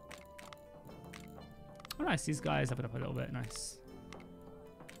 Oh, nice. These guys have it up a little bit. Nice.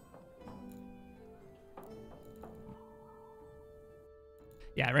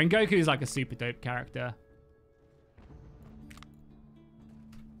 Yeah, Rengoku is like a super dope character.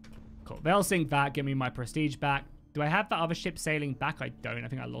 Cool. They'll sink that. Give me my prestige back. Do I have that other ship sailing back? I don't. I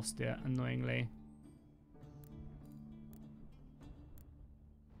think I lost it, annoyingly.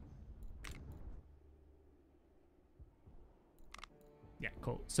 Yeah,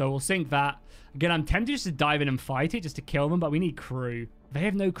 cool. So we'll sink that. Again, I'm tempted just to dive in and fight it just to kill them, but we need crew. They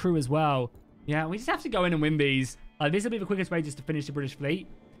have no crew as well. Yeah, we just have to go in and win these. This will be the quickest way just to finish the British fleet.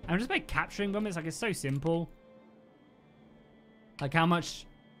 And just by capturing them, it's so simple. Like how much...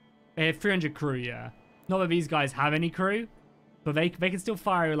 They have 300 crew, yeah. Not that these guys have any crew, but they can still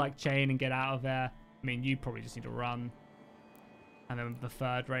fire like chain and get out of there. I mean, you probably just need to run. And then the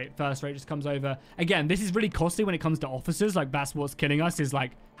first rate just comes over. Again, this is really costly when it comes to officers. Like, that's what's killing us, is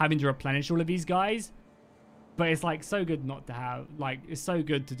like having to replenish all of these guys. But it's like so good not to have. Like, it's so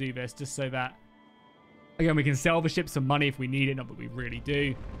good to do this just so that, again, we can sell the ship some money if we need it. Not that we really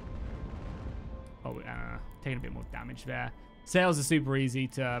do. Oh, taking a bit more damage there. Sails are super easy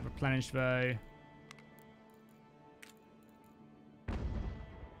to replenish though.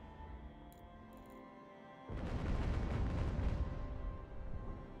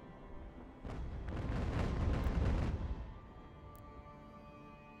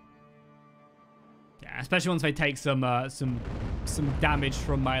 Yeah, especially once they take some damage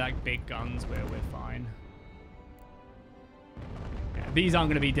from my like big guns, we're fine. Yeah, these aren't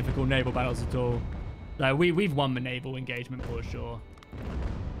going to be difficult naval battles at all. Like we've won the naval engagement for sure.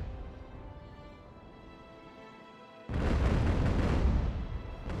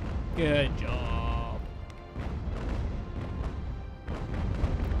 Good job.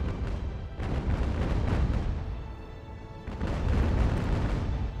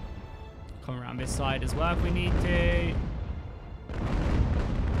 this side as well if we need to.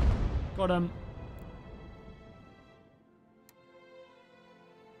 Got him.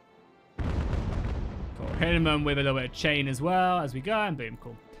 Cool. Hitting them with a little bit of chain as well as we go, and boom,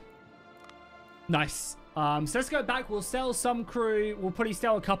 cool. Nice. So let's go back. We'll sell some crew. We'll probably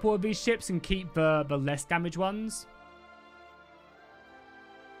sell a couple of these ships and keep the less damaged ones.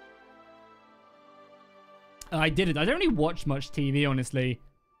 I didn't. I don't really watch much TV, honestly.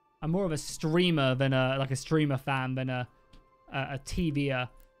 I'm more of a streamer than a streamer fan than a TV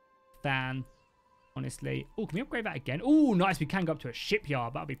fan, honestly. Oh, can we upgrade that again? Oh, nice. We can go up to a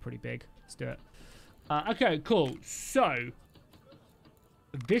shipyard. That'll be pretty big. Let's do it. Okay, cool. So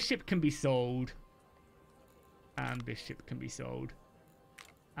this ship can be sold. And this ship can be sold.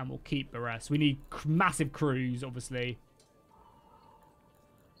 And we'll keep the rest. We need massive crews, obviously.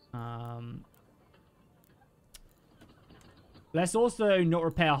 Let's also not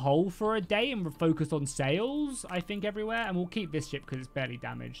repair hull for a day and we're focused on sails, I think, everywhere. And we'll keep this ship because it's barely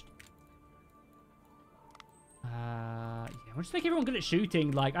damaged. Yeah, we'll just make everyone good at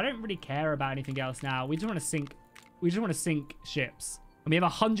shooting. Like, I don't really care about anything else now. We just want to sink. We just want to sink ships. And we have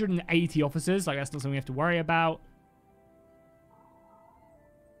 180 officers. Like, that's not something we have to worry about.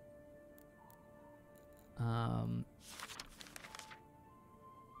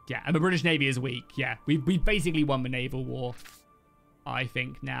 Yeah, and the British Navy is weak. Yeah, we basically won the naval war, I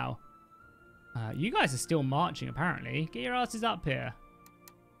think, now. You guys are still marching, apparently. Get your asses up here.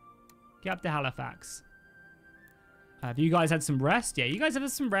 Get up to Halifax. Have you guys had some rest? Yeah, you guys have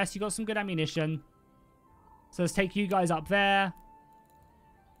had some rest. You got some good ammunition. So let's take you guys up there.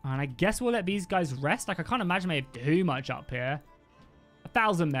 And I guess we'll let these guys rest. Like, I can't imagine they have too much up here.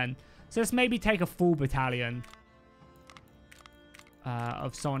 1,000 men. So let's maybe take a full battalion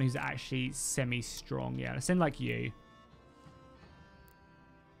of someone who's actually semi-strong. Yeah, let's send, like, you.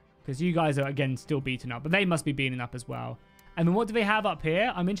 Because you guys are, again, still beaten up. But they must be beaten up as well. And then what do they have up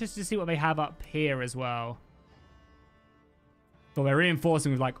here? I'm interested to see what they have up here as well. Well, they're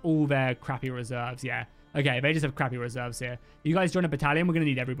reinforcing with, like, all their crappy reserves. Yeah. Okay, they just have crappy reserves here. You guys join a battalion. We're going to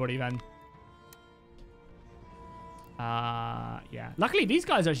need everybody then. Yeah. Luckily, these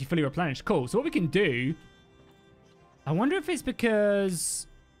guys are actually fully replenished. Cool. So what we can do... I wonder if it's because...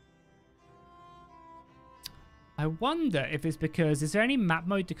 Is there any map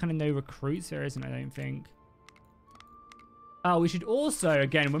mode to kind of know recruits? There isn't, I don't think. Oh, we should also,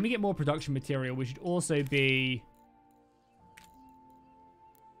 again, when we get more production material, we should also be...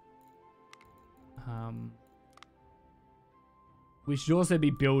 we should also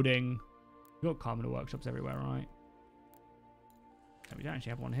be building... We've got Carpenter workshops everywhere, right? No, we don't actually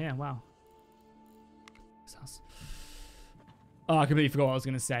have one here. Wow. Oh, I completely forgot what I was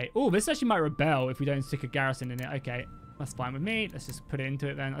going to say. Oh, this actually might rebel if we don't stick a garrison in it. Okay, that's fine with me. Let's just put it into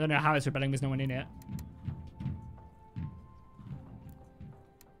it then. I don't know how it's rebelling. There's no one in it.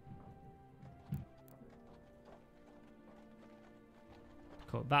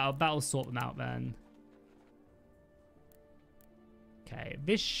 Cool. That'll sort them out then. Okay,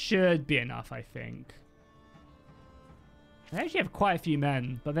 this should be enough, I think. They actually have quite a few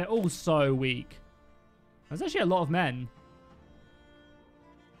men, but they're all so weak. There's actually a lot of men.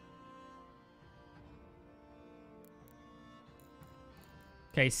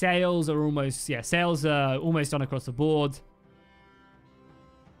 Okay, sales are almost... Yeah, sales are almost done across the board.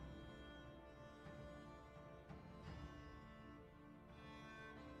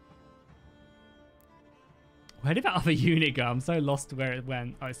 Where did that other unit go? I'm so lost to where it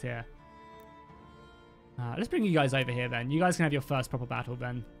went. Oh, it's here. Let's bring you guys over here then. You guys can have your first proper battle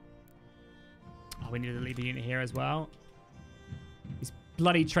then. Oh, we need to leave a unit here as well. These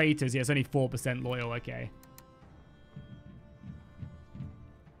bloody traitors. Yeah, it's only 4% loyal. Okay.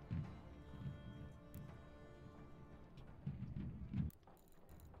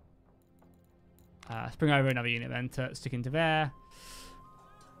 Let's bring over another unit then to stick into there.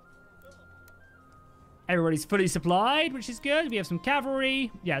 Everybody's fully supplied, which is good. We have some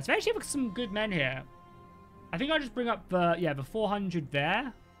cavalry. Yeah, it's actually some good men here. I think I'll just bring up the 400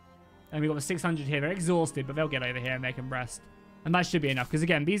 there. And we've got the 600 here. They're exhausted, but they'll get over here and make them rest. And that should be enough. Because,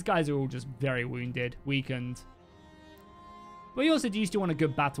 again, these guys are all just very wounded, weakened. But you also do still want a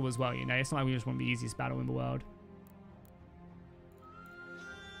good battle as well, you know. It's not like we just want the easiest battle in the world.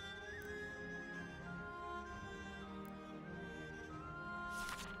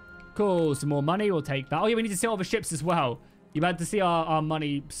 Cool, some more money. We'll take that. Oh, yeah, we need to sell all the ships as well. You've had to see our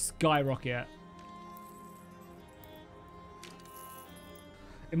money skyrocket.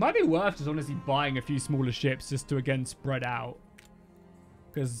 It might be worth just honestly buying a few smaller ships just to, again, spread out.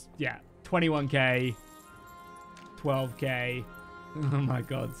 Because, yeah, 21k, 12k. Oh my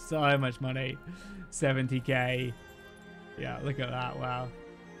god, so much money. 70k. Yeah, look at that. Wow.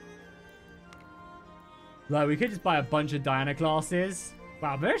 Like, we could just buy a bunch of Diana classes.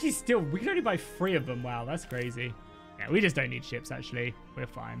 Wow, but actually still, we can only buy 3 of them. Wow, that's crazy. Yeah, we just don't need ships, actually. We're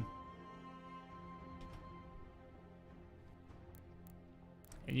fine.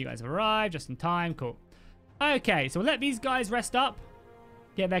 And you guys have arrived just in time. Cool. Okay, so we'll let these guys rest up.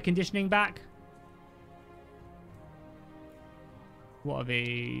 Get their conditioning back. What are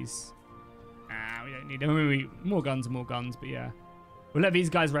these? Ah, we don't need them. I mean, more guns, but yeah. We'll let these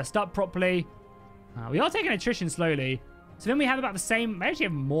guys rest up properly. We are taking attrition slowly. So then we have about the same... We actually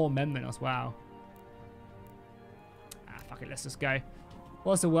have more men than us. Wow. Ah, fuck it. Let's just go.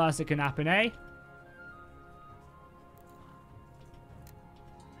 What's the worst that can happen, eh?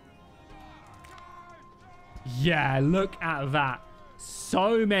 Yeah, look at that.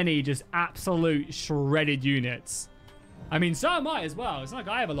 So many just absolute shredded units. I mean, so am I as well. It's not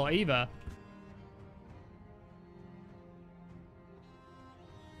like I have a lot either.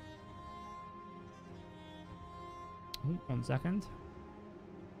 Ooh, 1 second.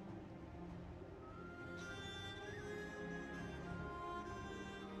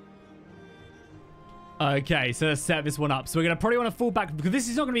 Okay, so let's set this one up. So we're going to probably want to fall back because this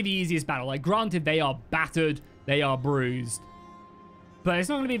is not going to be the easiest battle. Like, granted, they are battered. They are bruised. But it's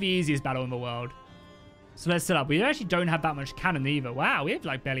not going to be the easiest battle in the world. So let's set up. We actually don't have that much cannon either. Wow, we have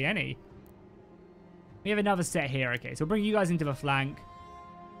like barely any. We have another set here. Okay, so we'll bring you guys into the flank.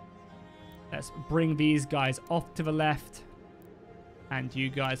 Let's bring these guys off to the left. And you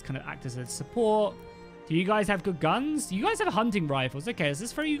guys kind of act as a support. Do you guys have good guns? You guys have hunting rifles. Okay,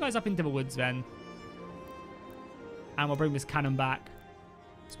 let's throw you guys up into the woods then. And we'll bring this cannon back.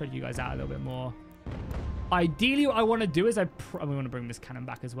 Spread you guys out a little bit more. Ideally, what I want to do is we want to bring this cannon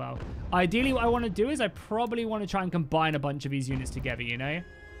back as well. Ideally, what I want to do is I probably want to try and combine a bunch of these units together, you know?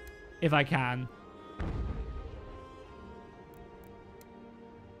 If I can.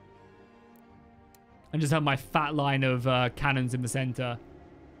 And just have my fat line of cannons in the center.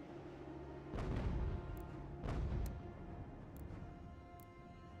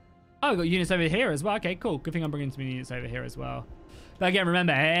 Oh, I've got units over here as well. Okay, cool. Good thing I'm bringing some units over here as well. But again,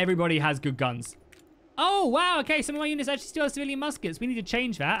 remember, everybody has good guns. Oh, wow. Okay, some of my units actually still have civilian muskets. We need to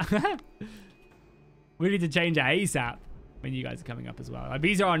change that. We need to change that ASAP when you guys are coming up as well.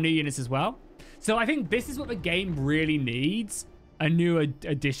 These are our new units as well. So I think this is what the game really needs a new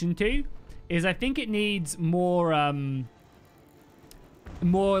addition to. Is I think it needs more like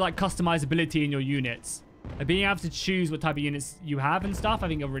customizability in your units. Like being able to choose what type of units you have and stuff, I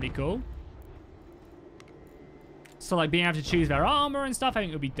think are really cool. So like being able to choose their armor and stuff, I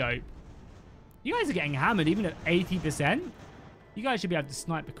think would be dope. You guys are getting hammered even at 80%. You guys should be able to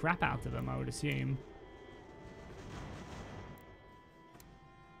snipe the crap out of them, I would assume.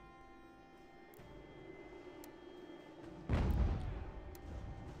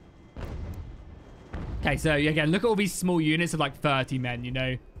 Okay, so again, look at all these small units of like 30 men, you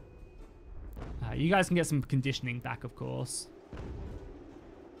know. You guys can get some conditioning back, of course.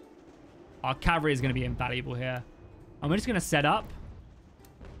 Our cavalry is going to be invaluable here. And we're just going to set up.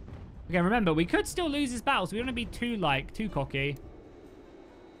 Again, remember, we could still lose this battle, so we don't want to be too cocky.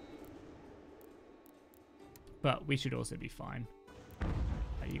 But we should also be fine.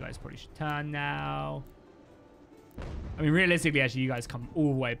 You guys probably should turn now. I mean, realistically, actually, you guys come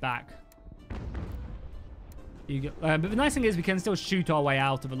all the way back. But the nice thing is we can still shoot our way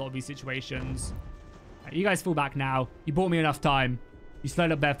out of a lot of these situations. You guys fall back now. You bought me enough time. You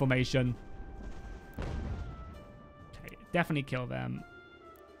slowed up their formation. Okay, definitely kill them.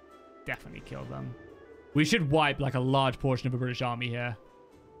 Definitely kill them. We should wipe like a large portion of the British army here.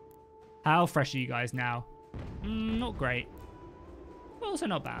 How fresh are you guys now? Not great. But also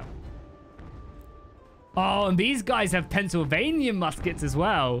not bad. Oh, and these guys have Pennsylvania muskets as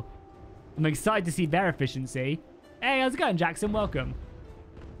well. I'm excited to see their efficiency. Hey, how's it going, Jackson? Welcome.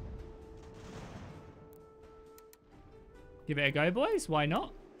 Give it a go, boys. Why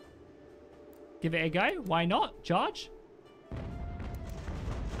not? Give it a go. Why not? Charge.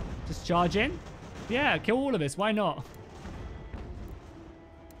 Just charge in. Yeah, kill all of this. Why not?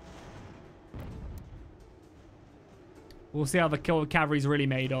 We'll see how the cavalry's really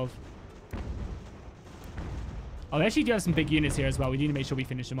made of. Oh, they actually do have some big units here as well. We need to make sure we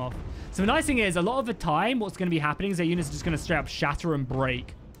finish them off. So the nice thing is, a lot of the time, what's going to be happening is their units are just going to straight up shatter and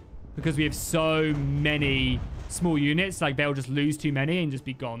break. Because we have so many small units. Like, they'll just lose too many and just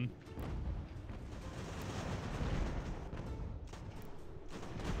be gone.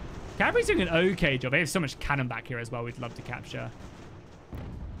 Cavalry's doing an okay job. They have so much cannon back here as well we'd love to capture.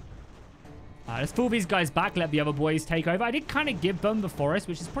 Let's pull these guys back, let the other boys take over. I did kind of give them the forest,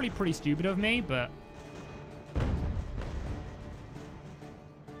 which is probably pretty stupid of me, but...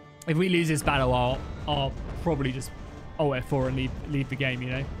 if we lose this battle, I'll probably just F4 and leave the game, you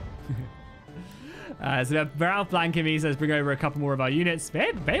know? So they're outflanking me, so let's bring over a couple more of our units.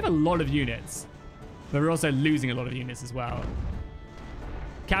 They have a lot of units, but we're also losing a lot of units as well.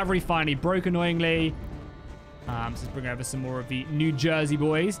 Cavalry finally broke, annoyingly. So let's bring over some more of the New Jersey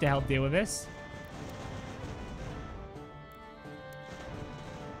boys to help deal with this.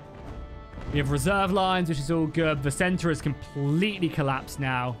 We have reserve lines, which is all good. The center has completely collapsed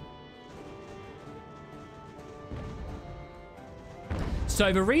now.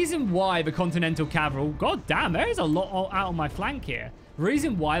 So the reason why the Continental Cavalry... God damn, there is a lot out on my flank here. The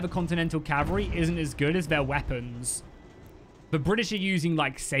reason why the Continental Cavalry isn't as good as their weapons. The British are using,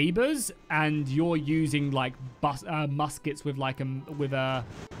 like, sabers, and you're using, like, muskets with, like, with a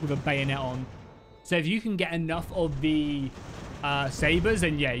bayonet on. So if you can get enough of the... sabers,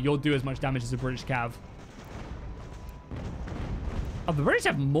 and yeah, you'll do as much damage as the British Cav. Oh, the British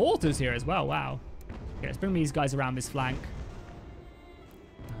have mortars here as well. Wow. Okay, let's bring these guys around this flank.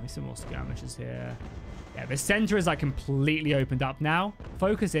 Some more skirmishers here. Yeah, the center is like completely opened up now.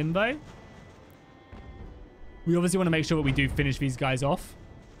 Focus in though. We obviously want to make sure that we do finish these guys off.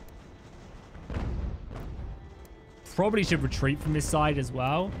 Probably should retreat from this side as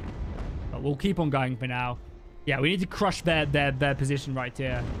well, but we'll keep on going for now. Yeah, we need to crush their position right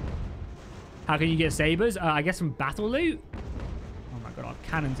here. How can you get sabers? I guess from battle loot? Oh my god, our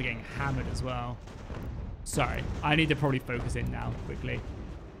cannons are getting hammered as well. Sorry, I need to probably focus in now, quickly.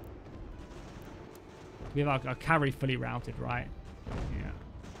 We have our cavalry fully routed, right? Yeah.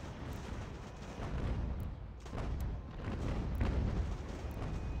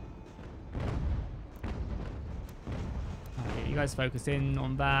 Okay, you guys focus in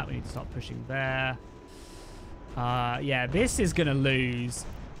on that. We need to start pushing there. Yeah, this is going to lose.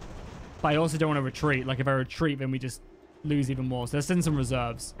 But I also don't want to retreat. Like, if I retreat, then we just lose even more. So let's send some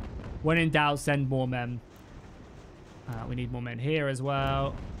reserves. When in doubt, send more men. We need more men here as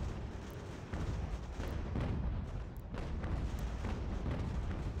well.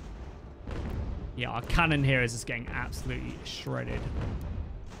 Yeah, our cannon here is just getting absolutely shredded.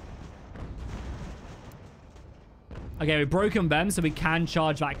 Okay, we've broken them, so we can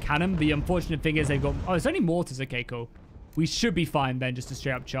charge that cannon. The unfortunate thing is they've got... oh, it's only mortars. Okay, cool. We should be fine then, just to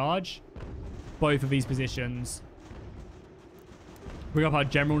straight up charge both of these positions. Bring up our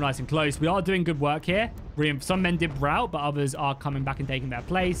general nice and close. We are doing good work here. Some men did rout, but others are coming back and taking their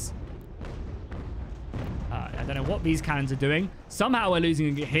place. I don't know what these cannons are doing. Somehow we're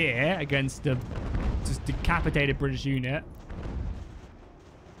losing here against the just decapitated British unit.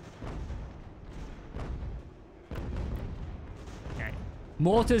 Okay.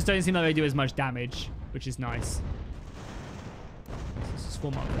 Mortars don't seem like they do as much damage, which is nice. Let's just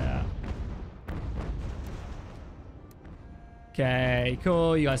form up there. Okay,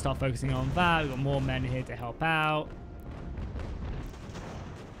 cool. You guys start focusing on that. We've got more men here to help out.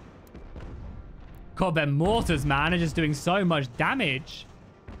 God, their mortars, man, are just doing so much damage.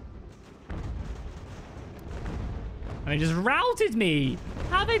 I mean, just routed me.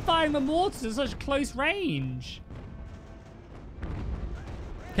 How are they firing the mortars at such close range?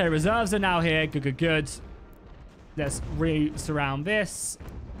 Okay, reserves are now here. Good, good, good. Let's re-surround this.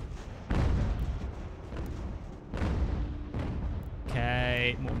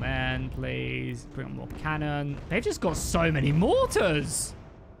 Okay, more men, please. Bring on more cannon. They've just got so many mortars.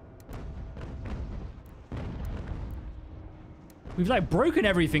 We've, like, broken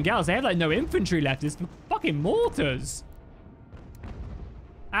everything else. They have, like, no infantry left. It's fucking mortars.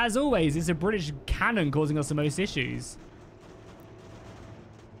 As always, it's a British cannon causing us the most issues.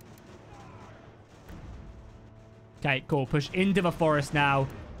 Okay, cool. Push into the forest now.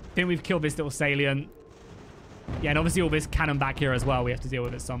 I think we've killed this little salient. Yeah, and obviously all this cannon back here as well we have to deal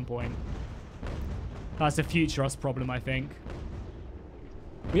with at some point. That's a future us problem, I think.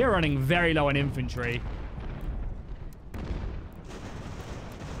 We are running very low on infantry.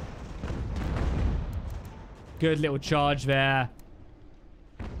 Good little charge there.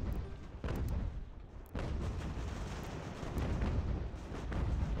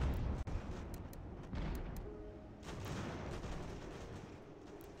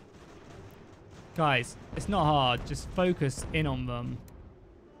 Guys, it's not hard. Just focus in on them.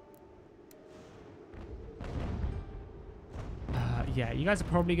 Yeah, you guys are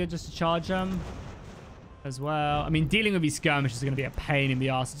probably good just to charge them as well. I mean, dealing with these skirmishes is going to be a pain in the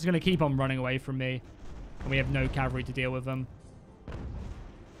ass. It's going to keep on running away from me. And we have no cavalry to deal with them.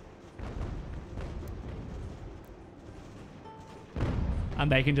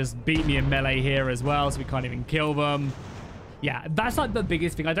 And they can just beat me in melee here as well, so we can't even kill them. Yeah, that's like the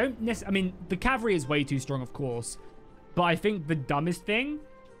biggest thing. I mean, the cavalry is way too strong, of course. But I think the dumbest thing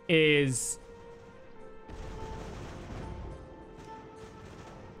is...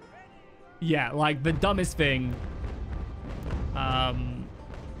 Yeah, like the dumbest thing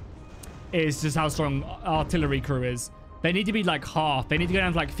is just how strong artillery crew is. They need to be like half. They need to go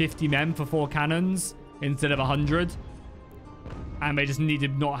down to like 50 men for 4 cannons instead of 100. And they just need to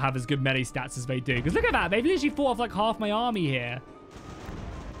not have as good melee stats as they do. Because look at that. They've literally fought off like half my army here.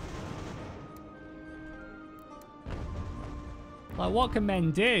 Like, what can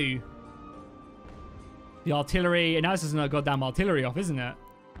men do? The artillery. And now this is no goddamn artillery off, isn't it?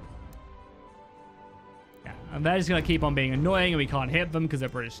 Yeah. And they're just going to keep on being annoying. And we can't hit them because they're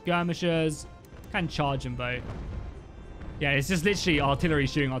British skirmishers. Can't charge them, though. Yeah, it's just literally artillery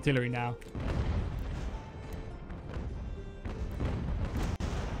shooting artillery now.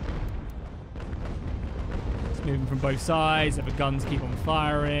 Moving from both sides, and the guns keep on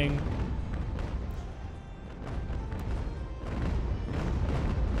firing.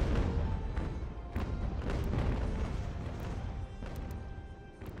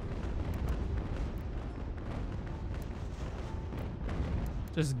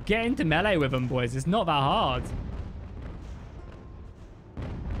 Just get into melee with them, boys. It's not that hard.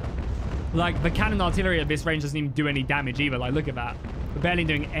 Like, the cannon artillery at this range doesn't even do any damage either. Like, look at that. We're barely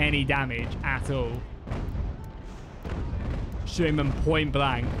doing any damage at all. Shooting them point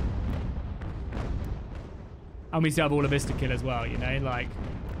blank. And we still have all of this to kill as well, you know? Like...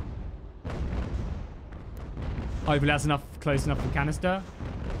 hopefully that's enough, close enough for canister.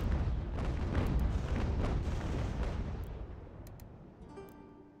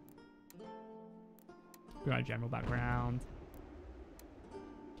 Right, general background.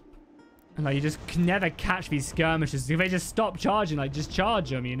 And like, you just can never catch these skirmishers. If they just stop charging, like, just charge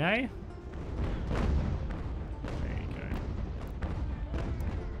them, you know? There you go.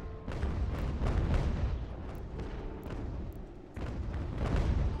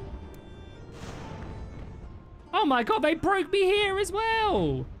 Oh my god, they broke me here as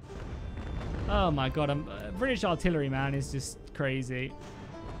well! Oh my god, British artillery, man, is just crazy.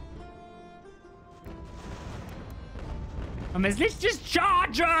 And let's just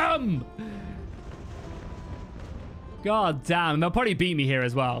charge them! God damn, they'll probably beat me here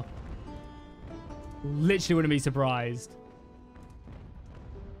as well. Literally wouldn't be surprised.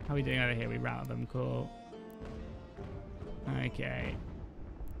 How are we doing over here? We routed them, cool. Okay.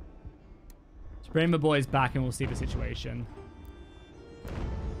 Let's bring the boys back and we'll see the situation.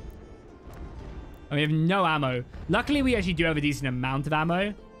 And we have no ammo. Luckily, we actually do have a decent amount of ammo.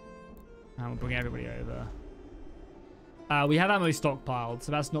 And we'll bring everybody over. We have ammo stockpiled,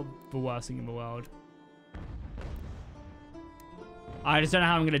 so that's not the worst thing in the world. I just don't know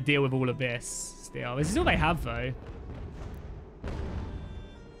how I'm going to deal with all of this still. This is all they have, though.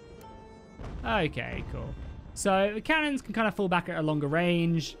 Okay, cool. So the cannons can kind of fall back at a longer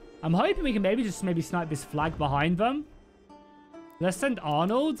range. I'm hoping we can maybe snipe this flag behind them. Let's send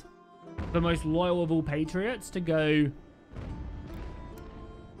Arnold, the most loyal of all patriots, to go...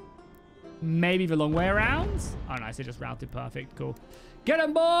 maybe the long way around. Oh, nice. They just routed perfect. Cool. Get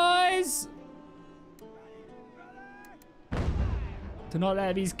them, boys! Do not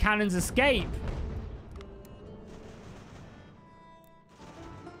let these cannons escape.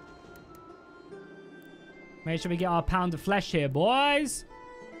 Make sure we get our pound of flesh here, boys.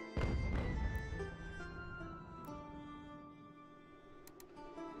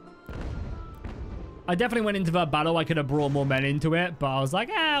 I definitely went into that battle. I could have brought more men into it, but I was like,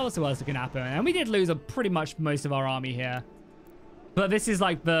 what's the worst that can happen? And we did lose pretty much most of our army here. But this is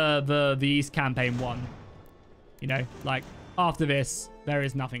like the East campaign one. You know, like after this, there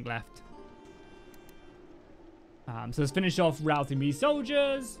is nothing left. So let's finish off routing these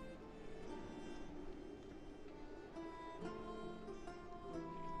soldiers.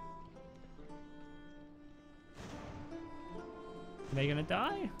 Are they gonna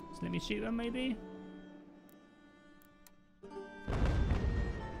die? Just let me shoot them, maybe.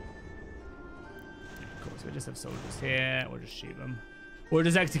 Cool, so we just have soldiers here. We'll just shoot them. We'll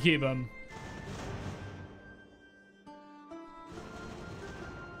just execute them.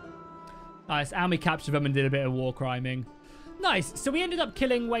 Nice, and we captured them and did a bit of war criming. Nice, so we ended up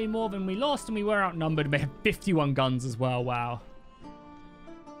killing way more than we lost, and we were outnumbered. We had 51 guns as well, wow.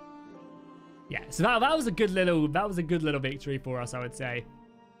 Yeah, so that was a good little victory for us, I would say.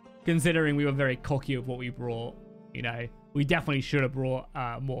 Considering we were very cocky of what we brought, you know. We definitely should have brought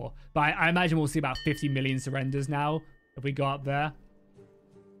more. But I imagine we'll see about 50 million surrenders now if we go up there.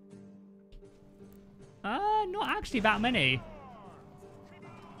 Not actually that many.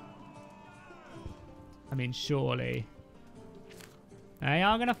 I mean, surely. They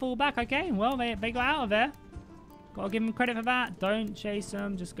are going to fall back. Okay, well, they got out of there. Got to give them credit for that. Don't chase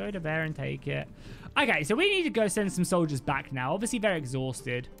them. Just go to there and take it. Okay, so we need to go send some soldiers back now. Obviously, they're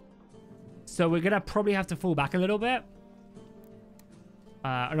exhausted. So we're going to probably have to fall back a little bit.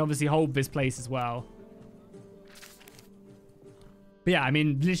 And obviously hold this place as well. But yeah, I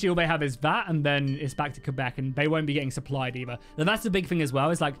mean, literally all they have is that, and then it's back to Quebec, and they won't be getting supplied either. And that's the big thing as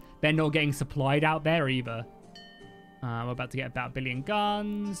well, is like, they're not getting supplied out there either. We're about to get about 1 billion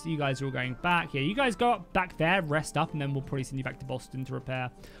guns. You guys are all going back. Yeah, you guys go up back there, rest up, and then we'll probably send you back to Boston to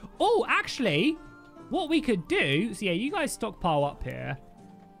repair. Oh, actually, what we could do... So yeah, you guys stockpile up here.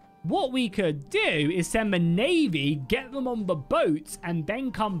 What we could do is send the Navy, get them on the boats, and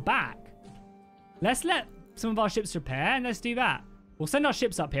then come back. Let's let some of our ships repair, and let's do that. We'll send our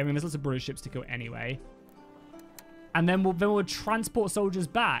ships up here. I mean, there's lots of British ships to go anyway. And then we'll transport soldiers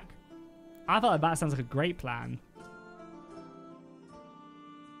back. I thought that sounds like a great plan.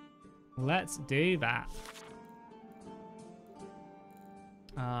 Let's do that.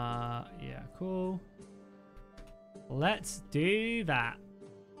 Yeah, cool. Let's do that.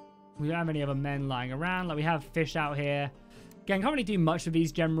 We don't have any other men lying around. Like, we have fish out here. Again, can't really do much with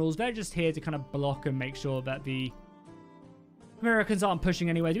these generals. They're just here to kind of block and make sure that the Americans aren't pushing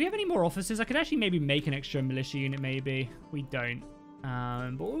anywhere. Do we have any more officers? I could actually maybe make an extra militia unit, maybe. We don't.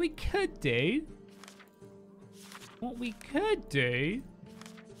 But what we could do... What we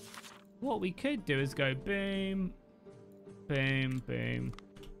could do is go boom, boom, boom.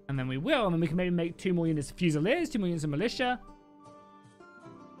 And then we will. And then we can maybe make 2 more units of Fusiliers, 2 more units of militia.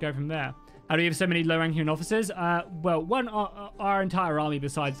 Go from there. How do we have so many low-ranking officers? Well, our entire army,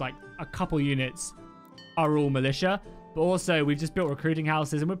 besides like a couple units, are all militia. But also, we've just built recruiting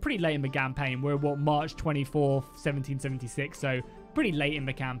houses, and we're pretty late in the campaign. We're, what, March 24th, 1776. So, pretty late in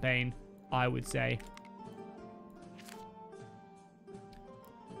the campaign, I would say.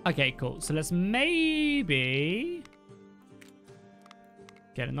 Okay, cool. So, let's maybe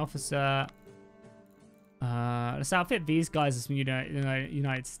get an officer. Let's outfit these guys as some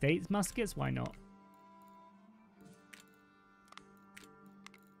United States muskets. Why not?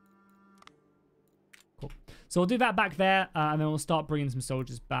 Cool. So we'll do that back there, and then we'll start bringing some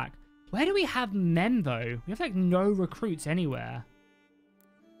soldiers back. Where do we have men, though? We have, like, no recruits anywhere.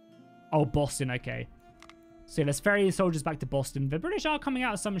 Oh, Boston. Okay. So let's ferry the soldiers back to Boston. The British are coming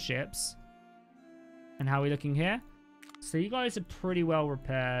out of some ships. And how are we looking here? So you guys are pretty well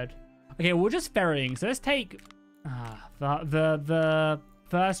repaired. Okay, we're just ferrying. So let's take... the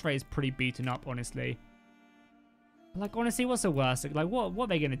first rate is pretty beaten up, honestly. Like, honestly, what's the worst? Like, what are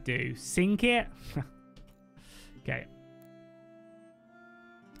they going to do? Sink it? Okay.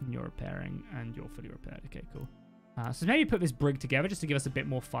 And you're repairing, and you're fully repaired. Okay, cool. So maybe put this brig together just to give us a bit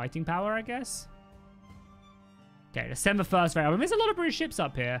more fighting power, I guess. Okay, let's send the first rate. I mean, there's a lot of British ships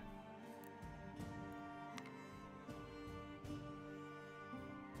up here.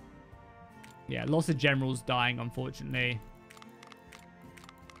 Yeah, lots of generals dying, unfortunately.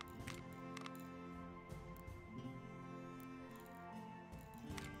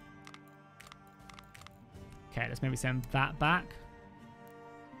 Okay, let's maybe send that back.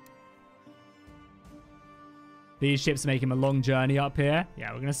 These ships are making a long journey up here.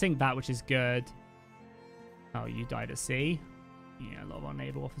 Yeah, we're going to sink that, which is good. Oh, you died at sea. Yeah, a lot of our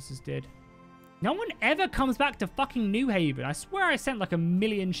naval officers did. No one ever comes back to fucking New Haven. I swear I sent like 1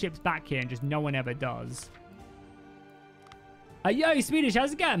 million ships back here and just no one ever does. Yo, Swedish,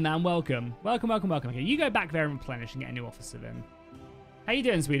 how's it going, man? Welcome. Welcome, welcome, welcome. Okay, you go back there and replenish and get a new officer then. How you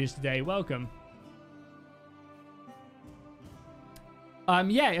doing, Swedish, today? Welcome.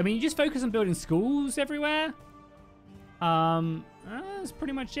 Yeah, I mean, you just focus on building schools everywhere. That's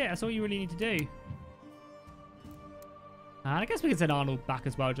pretty much it. That's all you really need to do. And I guess we can send Arnold back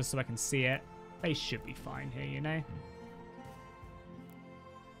as well, just so I can see it. They should be fine here, you know.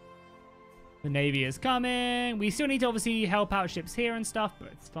 The Navy is coming. We still need to obviously help out ships here and stuff, but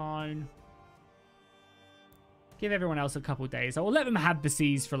it's fine. Give everyone else a couple days. I'll let them have the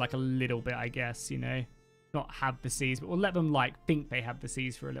seas for like a little bit, I guess, you know. Not have the seas, but we'll let them like think they have the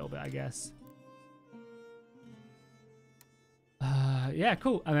seas for a little bit, I guess. Yeah,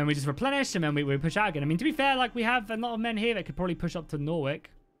 cool. And then we just replenish, and then we push out again. I mean, to be fair, like, we have a lot of men here that could probably push up to Norwich.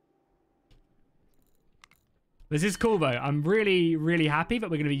 This is cool, though. I'm really, really happy that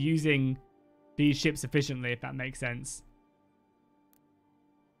we're going to be using these ships efficiently, if that makes sense.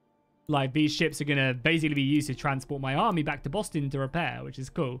 Like, these ships are going to basically be used to transport my army back to Boston to repair, which is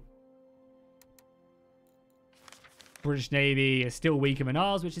cool. British Navy is still weaker than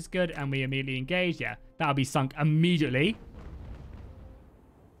ours, which is good. And we immediately engage. Yeah, that'll be sunk immediately.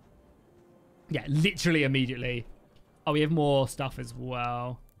 Yeah, literally immediately. Oh, we have more stuff as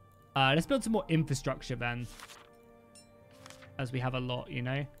well. Let's build some more infrastructure then. As we have a lot, you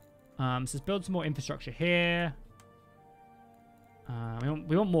know. So let's build some more infrastructure here.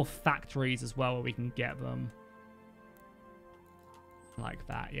 We want more factories as well where we can get them. Like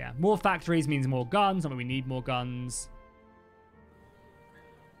that, yeah. More factories means more guns. I mean, we need more guns.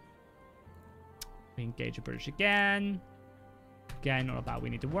 We engage the British again. Again, not about we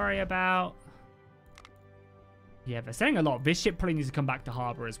need to worry about. Yeah, they're saying a lot. This ship probably needs to come back to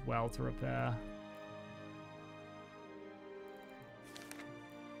harbor as well to repair.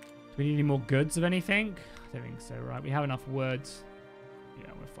 Do we need any more goods of anything? I don't think so, right? We have enough wood. Yeah,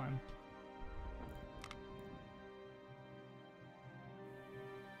 we're fine.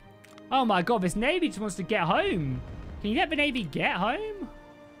 Oh my god, this Navy just wants to get home. Can you let the Navy get home?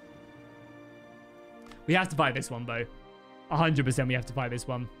 We have to buy this one, though. 100% we have to buy this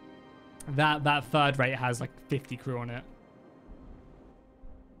one. That third rate has like 50 crew on it.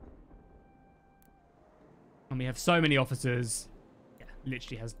 And we have so many officers. Yeah,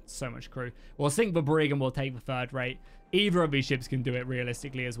 literally has so much crew. We'll sink the brig and we'll take the third rate. Either of these ships can do it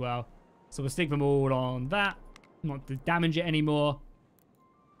realistically as well. So we'll stick them all on that. Not to damage it anymore.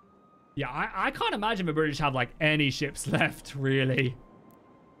 Yeah, I can't imagine the British have, like, any ships left, really.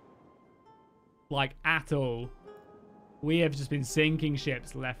 Like, at all. We have just been sinking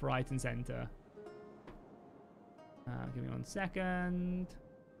ships left, right, and center. Give me 1 second.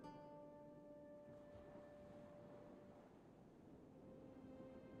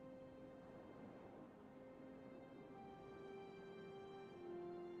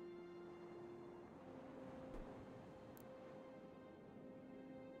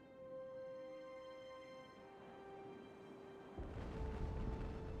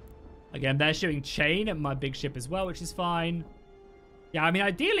 Again, they're shooting chain at my big ship as well, which is fine. Yeah, I mean,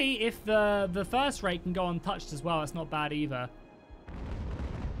 ideally, if the first rate can go untouched as well, that's not bad either.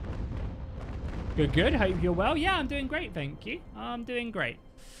 Good, good. Hope you're well. Yeah, I'm doing great, thank you. I'm doing great.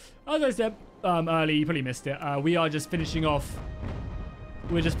 As I said earlier, you probably missed it. We are just finishing off...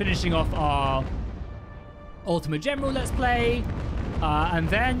 We're just finishing off our Ultimate General Let's Play. And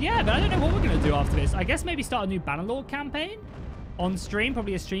then, yeah, but I don't know what we're going to do after this. I guess maybe start a new Bannerlord campaign on stream.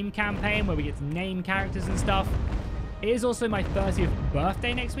 Probably a stream campaign where we get to name characters and stuff. It is also my 30th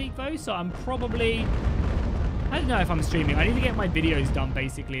birthday next week, though, so I'm probably... I don't know if I'm streaming. I need to get my videos done,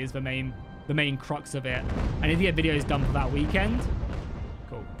 basically, is the main crux of it. I need to get videos done for that weekend.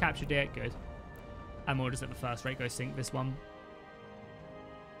 Cool. Captured it. Good. And we'll just let the first rate go sink this one.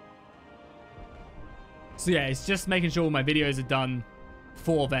 So, yeah, it's just making sure all my videos are done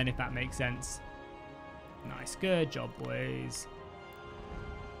for then, if that makes sense. Nice. Good job, boys.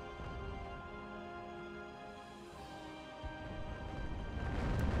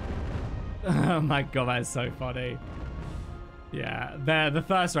 Oh my god, that is so funny. Yeah, the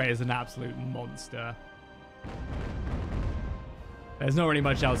first rate is an absolute monster. There's not really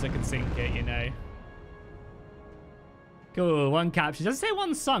much else that can sink it, you know. Cool, 1 capture. It doesn't say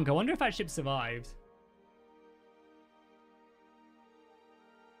 1 sunk. I wonder if that ship survived.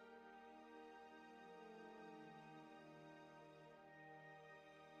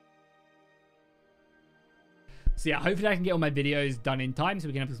 So yeah, hopefully I can get all my videos done in time so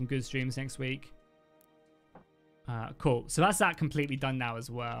we can have some good streams next week. Cool. So that's that completely done now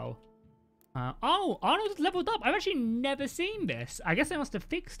as well. Oh, Arnold leveled up. I've actually never seen this. I guess I must have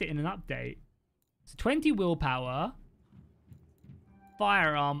fixed it in an update. So 20 willpower.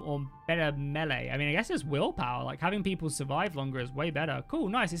 Firearm or better melee. I mean, I guess it's willpower. Like having people survive longer is way better. Cool,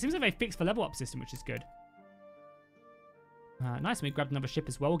 nice. It seems like they fixed the level up system, which is good. Nice. We grabbed another ship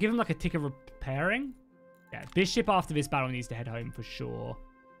as well. We'll give him like a tick of repairing. Yeah, this ship after this battle needs to head home for sure.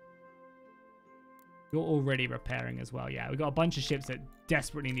 You're already repairing as well. Yeah, we've got a bunch of ships that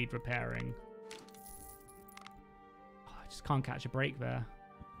desperately need repairing. Oh, I just can't catch a break there.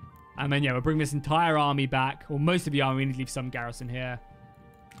 And then, yeah, we'll bring this entire army back. Or most of the army. We need to leave some garrison here.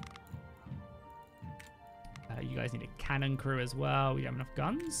 You guys need a cannon crew as well. We have enough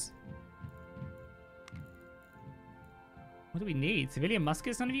guns. What do we need? Civilian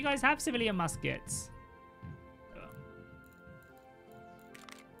muskets? None of you guys have civilian muskets.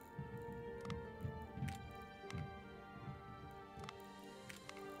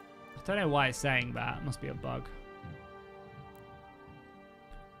 I don't know why it's saying that. It must be a bug.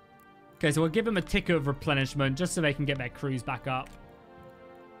 Okay, so we'll give them a tick of replenishment just so they can get their crews back up.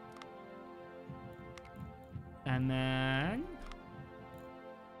 And then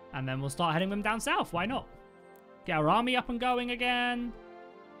we'll start heading them down south. Why not? Get our army up and going again.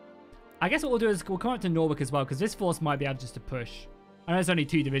 I guess what we'll do is we'll come up to Norwich as well, because this force might be able just to push. I know it's only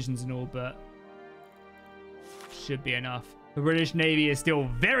 2 divisions and all, but Should be enough. The British Navy is still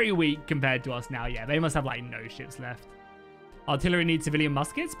very weak compared to us now. Yeah, they must have like no ships left. Artillery needs civilian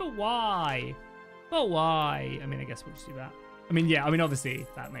muskets, but why? But why? I mean, I guess we'll just do that. I mean, yeah, I mean, obviously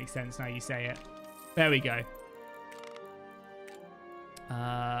that makes sense now you say it. There we go.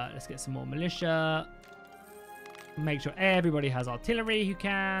 Let's get some more militia. Make sure everybody has artillery who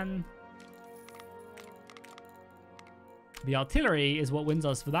can. The artillery is what wins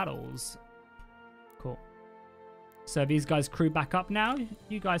us for battles. Cool. So these guys crew back up now.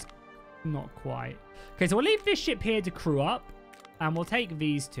 You guys, not quite. Okay, so we'll leave this ship here to crew up. And we'll take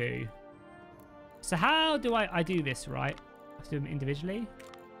these two. So how do I do this, right? I have to do them individually.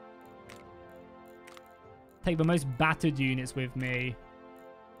 Take the most battered units with me.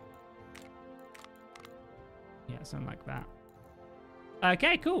 Yeah, something like that.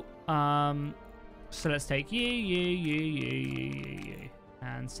 Okay, cool. So let's take you.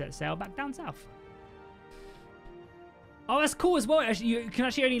 And set sail back down south. Oh, that's cool as well. You can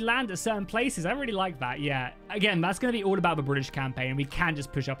actually only land at certain places. I really like that. Yeah. Again, that's going to be all about the British campaign. We can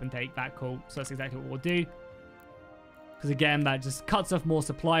just push up and take that. Cool. So that's exactly what we'll do. Because again, that just cuts off more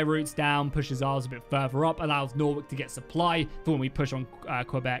supply routes down, pushes ours a bit further up, allows Norfolk to get supply for when we push on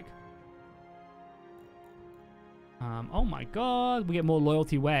Quebec. Oh my god. We get more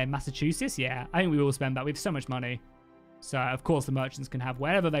loyalty where? Massachusetts? Yeah. I think we will spend that. We have so much money. So, of course, the merchants can have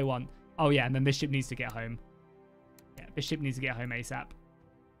whatever they want. Oh, yeah. And then this ship needs to get home. Yeah, this ship needs to get home ASAP.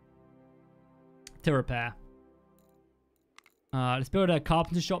 To repair. Let's build a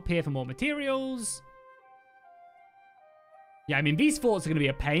carpenter shop here for more materials. Yeah, I mean, these forts are going to be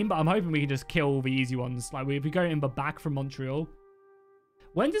a pain, but I'm hoping we can just kill all the easy ones. Like, if we go in the back from Montreal.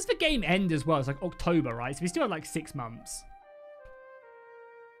 When does the game end as well? It's like October, right? So we still have like 6 months.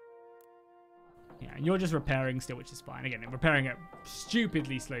 Yeah, and you're just repairing still, which is fine. Again, repairing at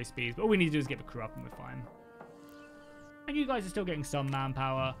stupidly slow speeds, but all we need to do is get the crew up and we're fine. And you guys are still getting some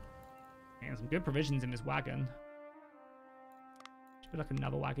manpower. Getting some good provisions in this wagon. Should put like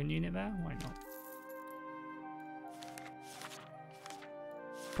another wagon unit there. Why not?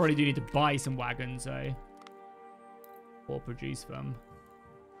 Probably do need to buy some wagons, though. Or produce them.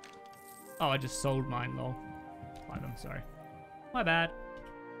 Oh, I just sold mine, lol. Buy them, sorry. My bad.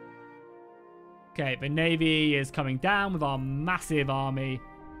 Okay, the Navy is coming down with our massive army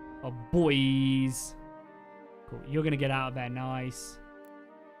of boys. Cool, you're going to get out of there, nice.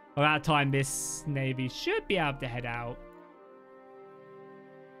 By that time, this Navy should be able to head out.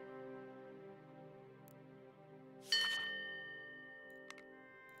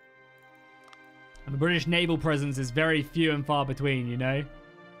 And the British naval presence is very few and far between, you know?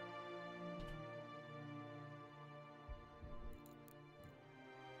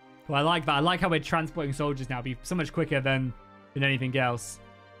 Well, I like that. I like how we're transporting soldiers now. Be so much quicker than anything else.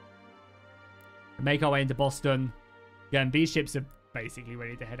 We make our way into Boston. Again, these ships are basically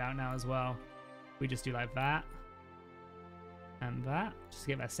ready to head out now as well. We just do like that. And that. Just to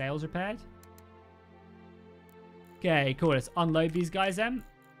get their sails repaired. Okay, cool. Let's unload these guys then.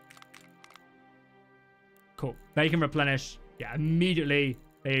 Cool. They can replenish. Yeah, immediately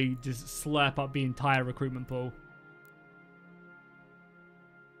they just slurp up the entire recruitment pool.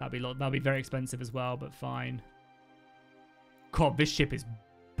 That'll be very expensive as well, but fine. God, this ship is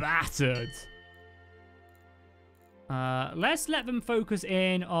battered. Let's let them focus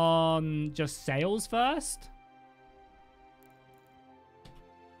in on just sails first.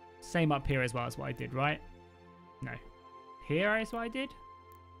 Same up here as well as what I did, right? No. Here is what I did?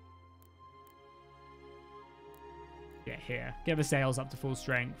 Yeah, here. Get the sails up to full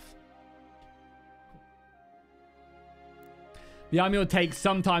strength. The army will take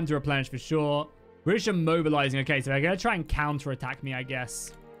some time to replenish for sure. British are mobilizing. Okay, so they're going to try and counterattack me, I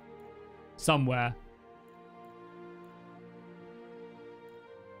guess. Somewhere.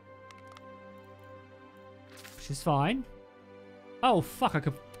 Which is fine. Oh, fuck. I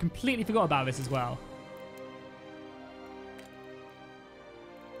completely forgot about this as well.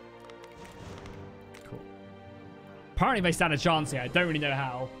 Cool. Apparently they stand a chance here. I don't really know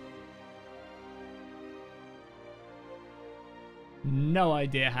how. No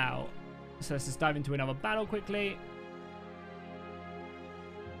idea how. So let's just dive into another battle quickly.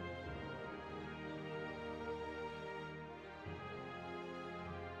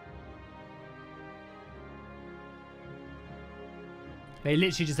 They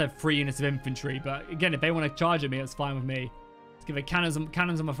literally just have 3 units of infantry, but again, if they want to charge at me, it's fine with me. Let's give it cannons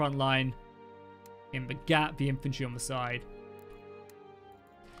on the front line. In the gap, the infantry on the side.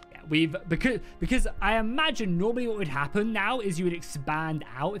 Yeah, because I imagine normally what would happen now is you would expand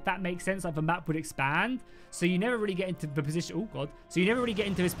out, if that makes sense. Like the map would expand, so you never really get into the position. Oh god, so you never really get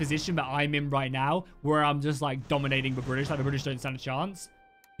into this position that I'm in right now, where I'm just like dominating the British. Like the British don't stand a chance.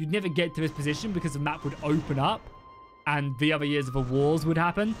 You'd never get to this position because the map would open up, and the other years of the wars would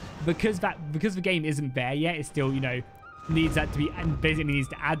happen. Because the game isn't there yet, it still, you know, needs that to be, and basically needs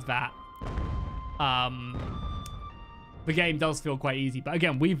to add that. The game does feel quite easy, but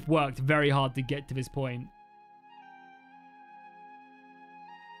again, we've worked very hard to get to this point.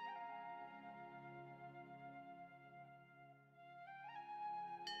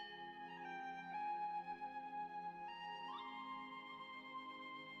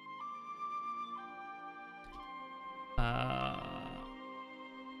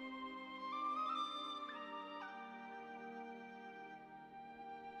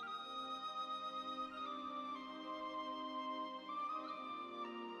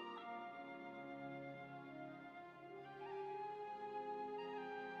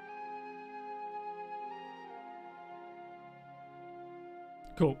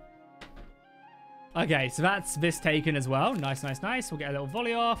 Cool. Okay, so that's this taken as well. Nice, nice, nice. We'll get a little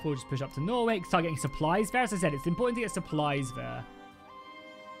volley off. We'll just push up to Norway. Start getting supplies there. As I said, it's important to get supplies there.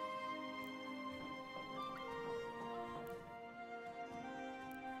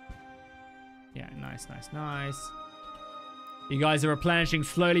 Yeah, nice, nice, nice. You guys are replenishing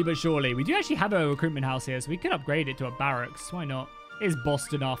slowly but surely. We do actually have a recruitment house here, so we could upgrade it to a barracks. Why not? It is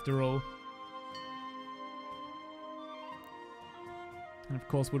Boston after all. And of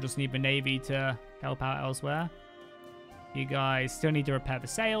course, we'll just need the Navy to help out elsewhere. You guys still need to repair the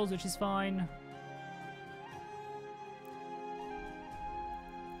sails, which is fine.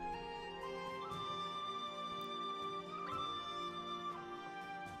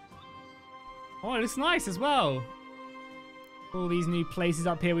 Oh, it looks nice as well. All these new places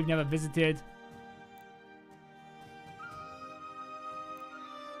up here we've never visited.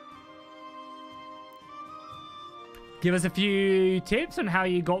 Give us a few tips on how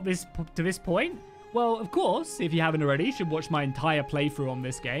you got this to this point. Well, of course, if you haven't already, you should watch my entire playthrough on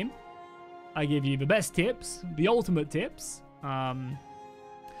this game. I give you the best tips, the ultimate tips. I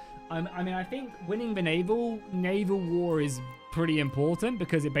mean, I think winning the naval war is pretty important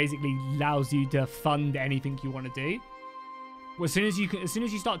because it basically allows you to fund anything you want to do. Well, as soon as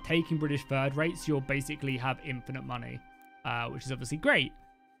you start taking British third rates, you'll basically have infinite money, which is obviously great.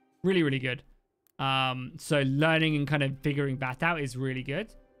 Really, really good. So learning and kind of figuring that out is really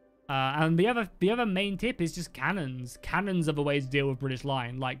good. And the other main tip is just cannons. Cannons are the way to deal with British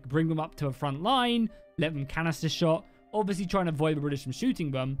line. Like, bring them up to a front line, let them canister shot. Obviously, try and avoid the British from shooting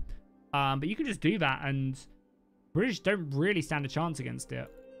them. But you can just do that, and British don't really stand a chance against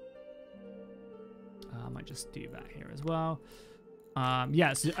it. I might just do that here as well.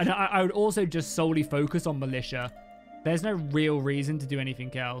 Yes, and I would also just solely focus on militia. There's no real reason to do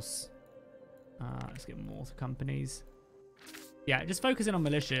anything else. Let's get mortar companies. Yeah, just focusing on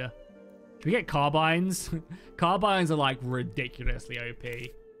militia. Should we get carbines? Carbines are like ridiculously OP.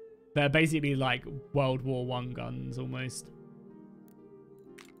 They're basically like World War I guns almost.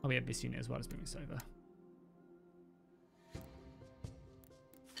 Oh, we have this unit as well. Let's bring this over.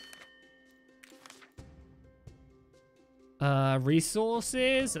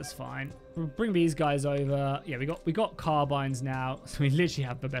 Resources, that's fine. We'll bring these guys over. Yeah, we got carbines now, so we literally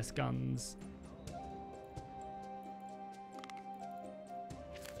have the best guns.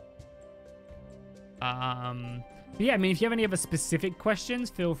 But yeah, I mean, if you have any other specific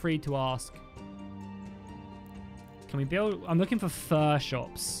questions, feel free to ask. Can we build? I'm looking for fur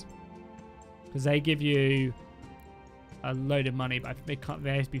shops because they give you a load of money, but I think they can't.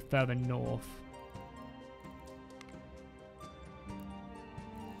 They have to be further north.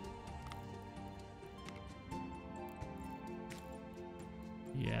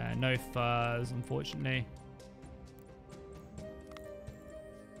 Yeah, no furs, unfortunately.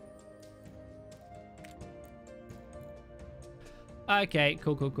 Okay,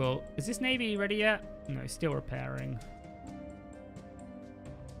 cool, cool, cool. Is this Navy ready yet? No, still repairing.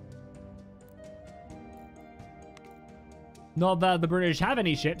 Not that the British have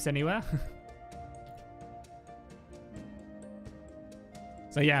any ships anywhere.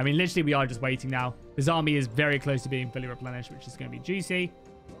 So yeah, I mean, literally we are just waiting now. This army is very close to being fully replenished, which is going to be juicy.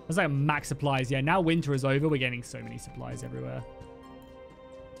 That's like max supplies. Yeah, now winter is over. We're getting so many supplies everywhere.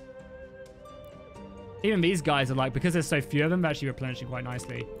 Even these guys are like, because there's so few of them, they're actually replenishing quite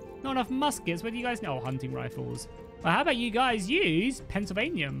nicely. Not enough muskets. What do you guys know? Oh, hunting rifles. Well, how about you guys use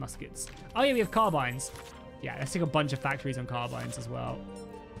Pennsylvania muskets? Oh, yeah, we have carbines. Yeah, let's take a bunch of factories on carbines as well.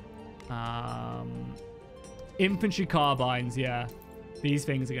 Infantry carbines, yeah. These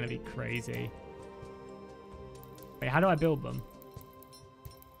things are going to be crazy. Wait, how do I build them?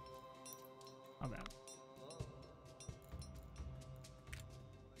 Okay.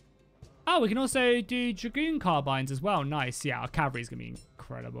 Oh, we can also do Dragoon carbines as well. Nice. Yeah, our cavalry's going to be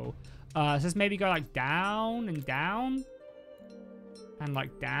incredible. So let's maybe go like down and down. And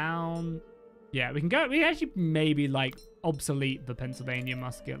like down. Yeah, we can go. We actually maybe like obsolete the Pennsylvania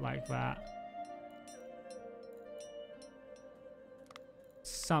musket like that.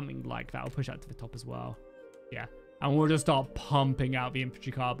 Something like that. I'll push that to the top as well. Yeah. And we'll just start pumping out the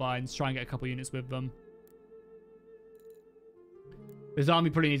infantry carbines. Try and get a couple units with them. This army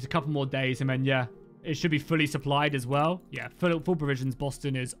probably needs a couple more days. And then, yeah, it should be fully supplied as well. Yeah, full provisions.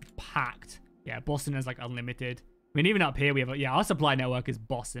 Boston is packed. Yeah, Boston is like unlimited. I mean, even up here, we have... Yeah, our supply network is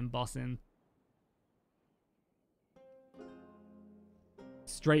Boston.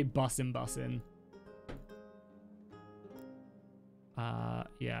 Straight Boston.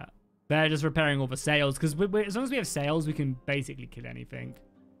 Yeah. They're just repairing all the sails. Because as long as we have sails, we can basically kill anything.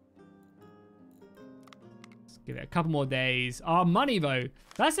 Let's give it a couple more days. Our money, though.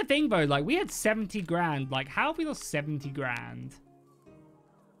 That's the thing, though. Like, we had 70 grand. Like, how have we lost 70 grand?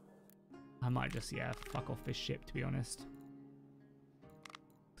 I might just, yeah, fuck off this ship, to be honest.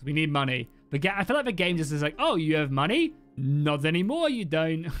 Because we need money. I feel like the game just is like, oh, you have money? Not anymore, you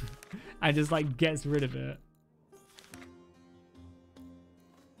don't. And just, like, gets rid of it.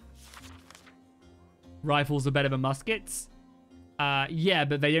 Rifles are better than muskets. Yeah,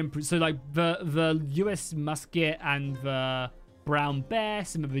 but they don't... So, like, the US musket and the Brown Bear,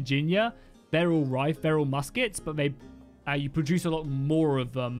 some of Virginia, they're all muskets, but they... you produce a lot more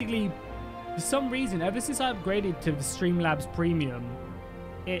of them. Basically, for some reason, ever since I upgraded to the Streamlabs Premium,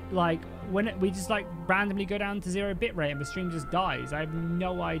 it, like, when we just, like, randomly go down to 0 bitrate and the stream just dies. I have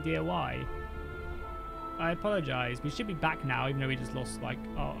no idea why. I apologize. We should be back now, even though we just lost, like,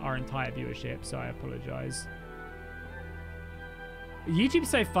 our entire viewership, so I apologize. YouTube's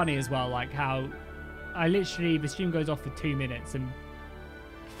so funny as well, like, how the stream goes off for 2 minutes and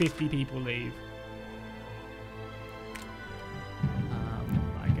 50 people leave.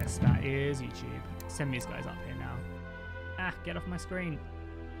 I guess that is YouTube. Send these guys up here now. Ah, get off my screen.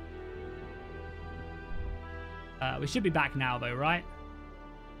 We should be back now, though, right?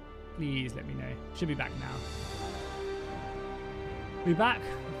 Please let me know. Should be back now. Be back.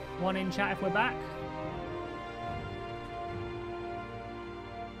 One in chat if we're back.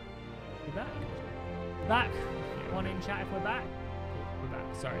 Be back. Back. One in chat if we're back. We're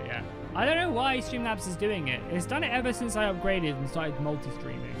back. Sorry, yeah. I don't know why Streamlabs is doing it. It's done it ever since I upgraded and started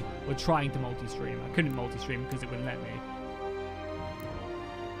multi-streaming. Or trying to multi-stream. I couldn't multi-stream because it wouldn't let me.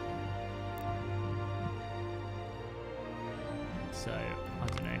 So, I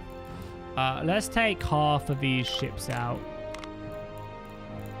don't know. Let's take half of these ships out.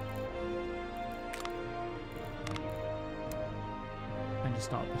 And just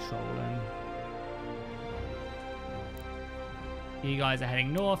start patrolling. You guys are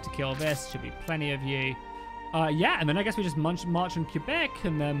heading north to kill this. Should be plenty of you. Yeah, and then I guess we just march on Quebec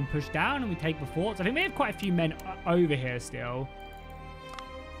and then push down and we take the forts. I think we have quite a few men over here still.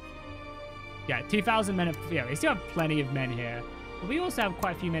 Yeah, 2,000 men. Yeah, we still have plenty of men here. But we also have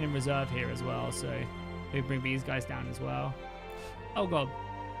quite a few men in reserve here as well, so we bring these guys down as well. Oh, God.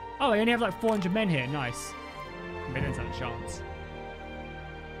 Oh, I only have like 400 men here. Nice. They don't have a chance.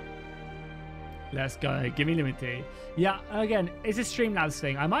 Let's go. Give me Liberty. Yeah, again, it's a Streamlabs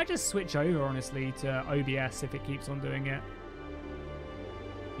thing. I might just switch over, honestly, to OBS if it keeps on doing it.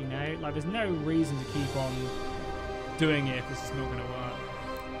 You know, like, there's no reason to keep on doing it if this is not going to work.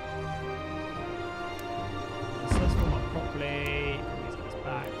 So let's form up properly. These guys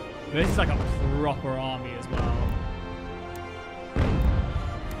back. But this is like a proper army as well.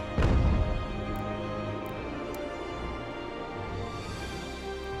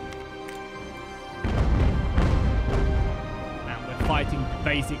 Fighting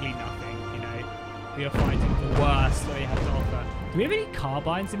basically nothing, you know. We are fighting the worst that we have to offer. Do we have any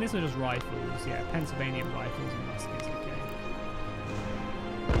carbines in this or just rifles? Yeah, Pennsylvania rifles and muskets, okay.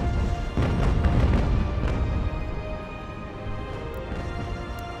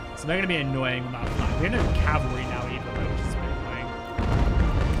 So they're going to be annoying on that flank. We don't have cavalry now either, though, which is a bit annoying.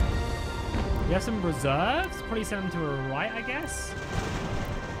 We have some reserves. Probably send them to a right, I guess.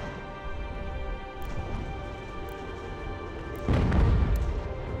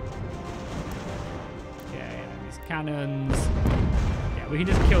 Cannons. Yeah, we can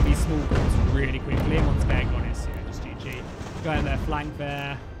just kill these small boats really quickly. Once they're gone, it's, you know, just GG. Go in their flank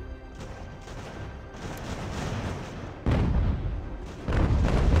there.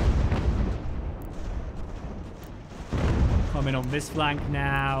 Coming on this flank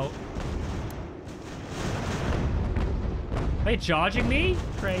now. Are they charging me?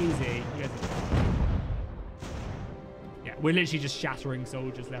 Crazy. You guys... Yeah, we're literally just shattering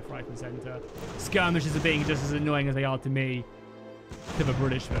soldiers left, right, and center. Skirmishers are being just as annoying as they are to me. To the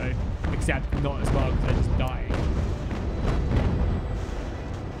British, though. Except not as well, because they're just dying.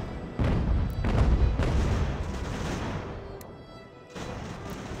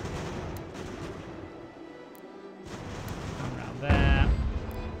 Come around there.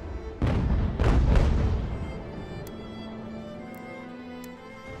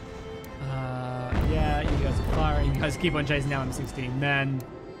 Yeah, you guys are firing. You guys keep on chasing down M16 men.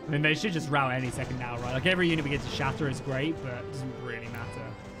 I mean, they should just rout any second now, right? Like, every unit we get to shatter is great, but it doesn't really matter.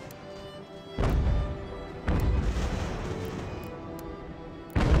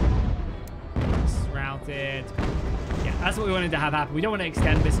 Just routed. Yeah, that's what we wanted to have happen. We don't want to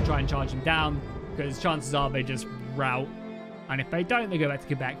extend this and try and charge them down, because chances are they just rout. And if they don't, they go back to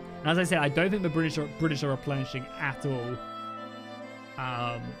Quebec. And as I said, I don't think the British are replenishing at all.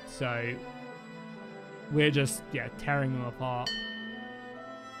 So we're just, yeah, tearing them apart.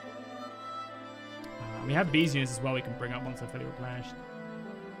 We have these units as well we can bring up once they're fully replenished.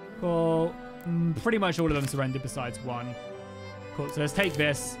 Cool. Pretty much all of them surrendered besides one. Cool. So let's take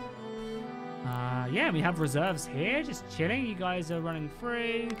this. Yeah, we have reserves here. Just chilling. You guys are running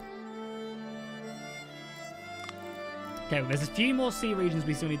through. Okay, well, there's a few more sea regions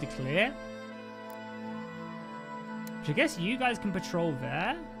we still need to clear. Which I guess you guys can patrol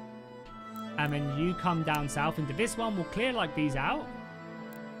there. And then you come down south into this one. We'll clear like these out.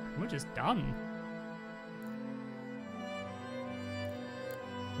 We're just done.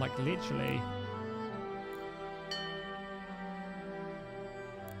 Like, literally.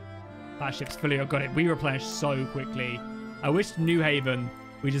 That ship's fully... I got it. We replenished so quickly. I wish New Haven,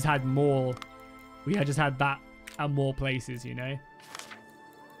 we just had more... We had just had that at more places, you know?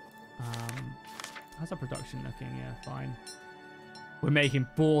 How's our production looking? Yeah, fine. We're making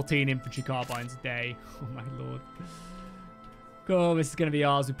 14 infantry carbines a day. Oh, my lord. Cool, this is going to be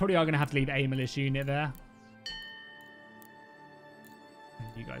ours. We probably are going to have to leave a militia unit there.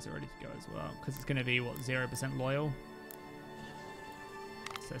 You guys are ready to go as well, because it's going to be, what, 0% loyal?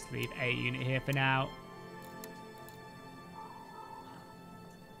 So let's leave a unit here for now.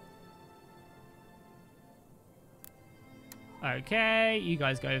 Okay, you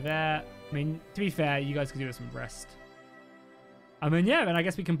guys go there. I mean, to be fair, you guys can do some rest. I mean, yeah, then I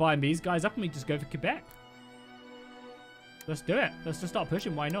guess we combine these guys up and we just go for Quebec. Let's do it. Let's just start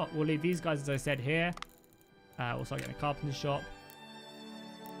pushing. Why not? We'll leave these guys, as I said, here. We'll start getting a carpenter shop.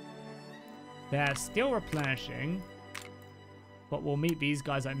 They're still replenishing, but we'll meet these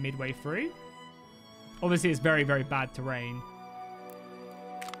guys like midway through. Obviously, it's very, very bad terrain.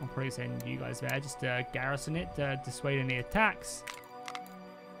 I'll probably send you guys there just to garrison it, to dissuade any attacks.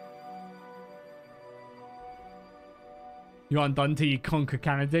 You aren't done till you conquer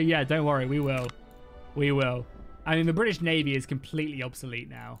Canada? Yeah, don't worry, we will. We will. I mean, the British Navy is completely obsolete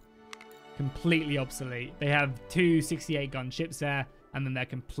now. Completely obsolete. They have 2 68-gun ships there, and then they're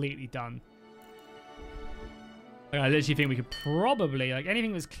completely done. I literally think we could probably, like,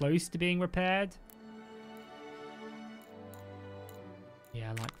 anything that's close to being repaired.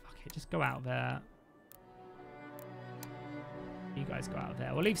 Yeah, like, fuck it, just go out there. You guys go out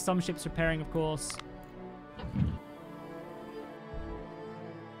there. We'll leave some ships repairing, of course.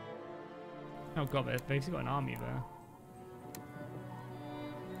 Oh god, they've still got an army there.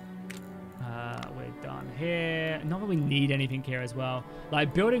 We're done here. Not that we need anything here as well.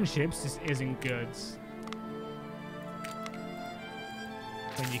 Like, building ships just isn't good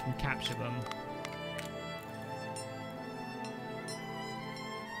when you can capture them.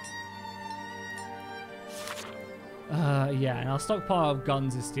 Yeah, and our stockpile of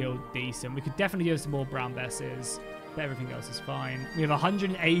guns is still decent. We could definitely give some more brown besses, but everything else is fine. We have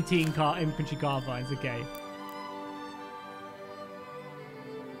 118 infantry carbines. Okay.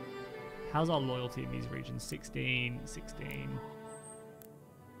 How's our loyalty in these regions? 16, 16.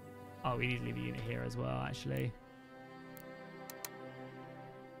 Oh, we need to leave a unit here as well, actually.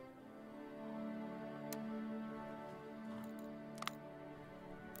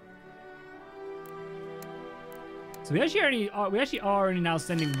 So we actually are only now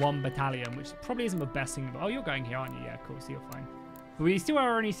sending 1 battalion, which probably isn't the best thing. Oh, you're going here, aren't you? Yeah, cool. So you're fine. But we still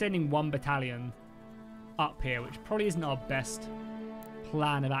are only sending 1 battalion up here, which probably isn't our best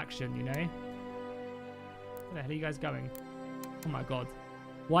plan of action, you know? Where the hell are you guys going? Oh my god.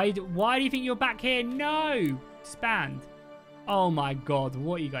 Why do you think you're back here? No! Disband. Oh my god,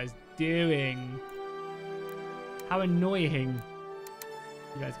 what are you guys doing? How annoying.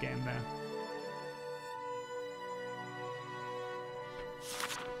 You guys get in there.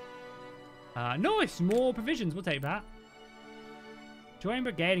 Nice, more provisions. We'll take that. Join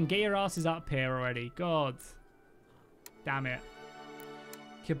brigade and get your asses up here already. God. Damn it.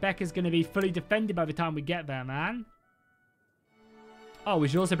 Quebec is going to be fully defended by the time we get there, man. Oh, we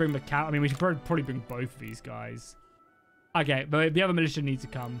should also bring Macau. I mean, we should probably bring both of these guys. Okay, but the other militia needs to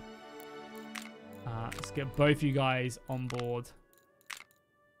come. Let's get both you guys on board.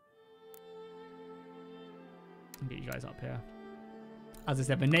 And get you guys up here. As I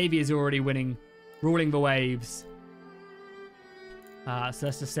said, the Navy is already winning, ruling the waves. So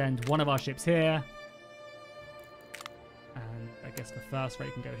let's just send one of our ships here. And I guess the first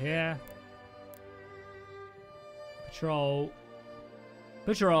rate can go here. Patrol.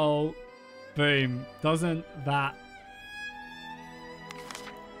 Patrol. Boom. Doesn't that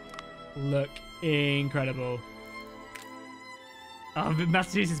look incredible?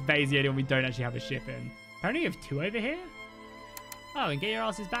 Massachusetts Bay is the only one we don't actually have a ship in. Apparently we have 2 over here? Oh, and get your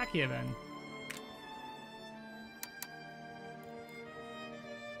asses back here then.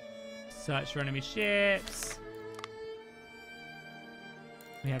 Search for enemy ships.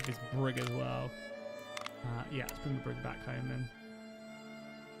 We have this brig as well. Yeah, let's bring the brig back home then.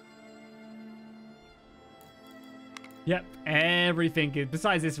 Yep, everything is,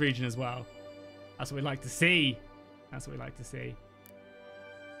 besides this region as well. That's what we like to see. That's what we like to see.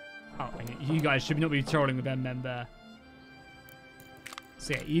 Oh, and you guys should not be trolling with them men there.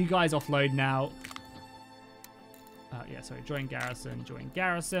 So yeah, you guys offload now. Yeah, sorry, join garrison, join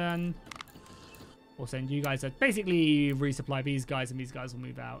garrison. We'll send you guys to basically resupply these guys and these guys will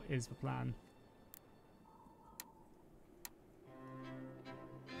move out, is the plan.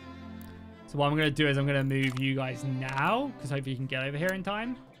 So what I'm going to do is I'm going to move you guys now, because hopefully you can get over here in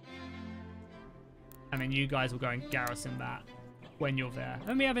time. And then you guys will go and garrison that when you're there.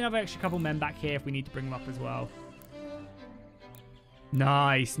 And we have another extra couple men back here if we need to bring them up as well.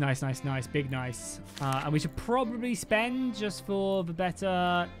 Nice, nice, nice, nice. Big nice. And we should probably spend just for the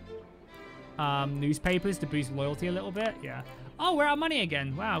better newspapers to boost loyalty a little bit. Yeah. Oh, we're out of money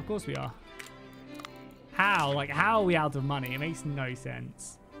again. Wow, of course we are. How? Like, how are we out of money? It makes no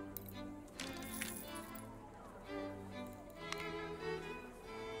sense.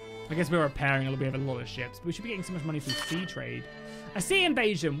 I guess we're repairing a little bit of a lot of ships, but we should be getting so much money through sea trade. A sea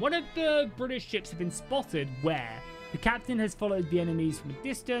invasion. One of the British ships have been spotted where the captain has followed the enemies from a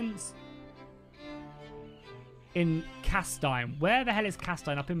distance. In Castine. Where the hell is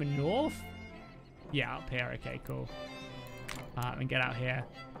Castine? Up in the north? Yeah, up here. Okay, cool. And get out here.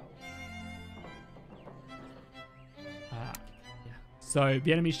 Yeah. So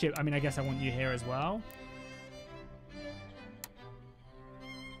the enemy ship, I mean, I guess I want you here as well.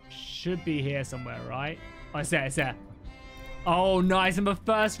 Should be here somewhere, right? Oh, it's there, it's there. Oh, nice. And the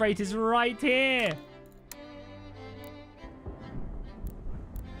first rate is right here.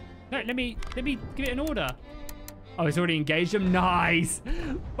 No, let me give it an order. Oh, it's already engaged them. Nice.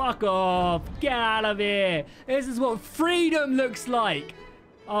 Fuck off. Get out of here. This is what freedom looks like.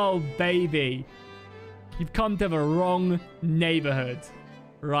 Oh, baby. You've come to the wrong neighborhood.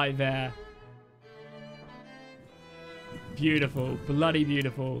 Right there. Beautiful. Bloody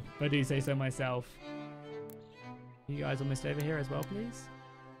beautiful. If I do say so myself. You guys almost over here as well, please.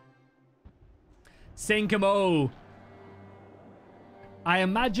 Sink 'em all. I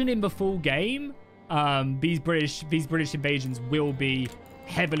imagine in the full game, these British invasions will be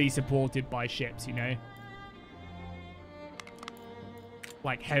heavily supported by ships, you know?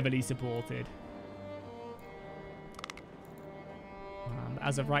 Like, heavily supported.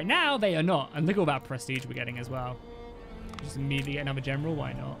 As of right now, they are not. And look at all that prestige we're getting as well. Just immediately get another general,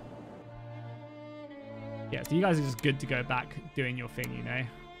 why not? Yeah, so you guys are just good to go back doing your thing, you know?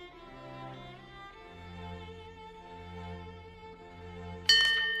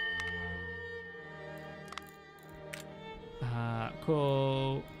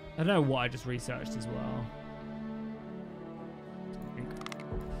 Cool. I don't know what I just researched as well.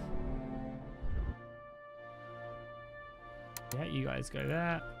 Yeah, you guys go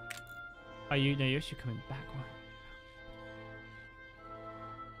there. Oh, you know, you're actually coming back one.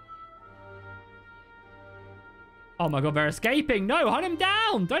 Oh my god, they're escaping. No, hunt them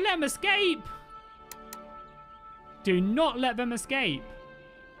down. Don't let them escape. Do not let them escape.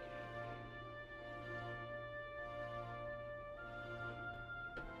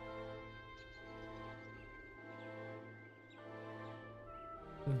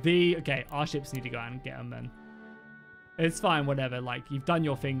 Okay, our ships need to go out and get them then. It's fine, whatever. Like, you've done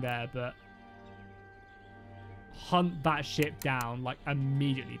your thing there, but hunt that ship down, like,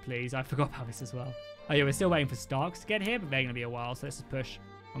 immediately, please. I forgot about this as well. Oh, yeah, we're still waiting for Starks to get here, but they're going to be a while, so let's just push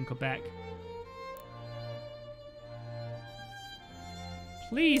on Quebec.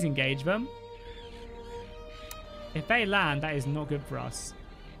 Please engage them. If they land, that is not good for us.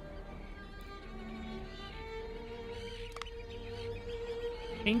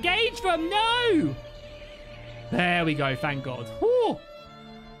 Engage them! No! There we go, thank God. Whew.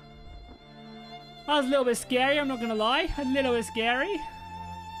 That was a little bit scary, I'm not going to lie. A little bit scary.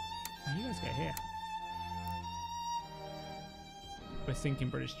 Oh, you guys go here. We're sinking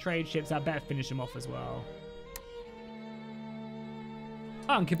British trade ships. I better finish them off as well.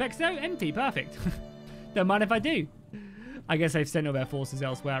 Oh, and Quebec's now empty. Perfect. Don't mind if I do. I guess they've sent all their forces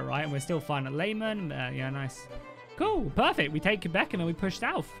elsewhere, right? And we're still fine at Lehman. Yeah, nice. Cool. Perfect. We take Quebec and then we push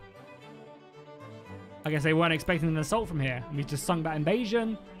south. I guess they weren't expecting an assault from here. We just sunk that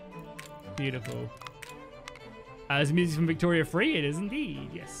invasion. Beautiful. Is music from Victoria free? It is indeed.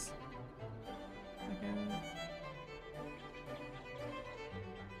 Yes. Okay.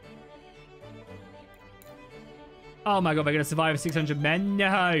 Oh my God, we're gonna survive 600 men?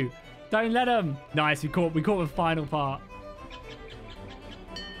 No, don't let them. Nice, we caught the final part.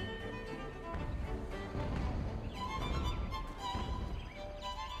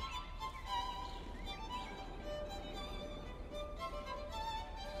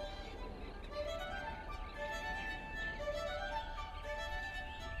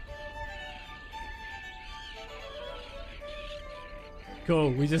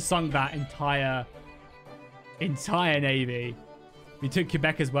 Cool, we just sunk that entire navy. We took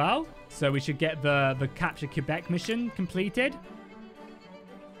Quebec as well, so we should get the capture Quebec mission completed.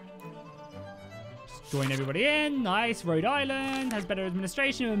 Just join everybody in. Nice. Rhode Island has better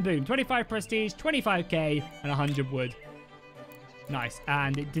administration, and boom, 25 prestige, 25k, and 100 wood. Nice.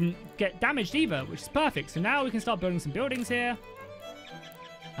 And it didn't get damaged either, which is perfect. So now we can start building some buildings here.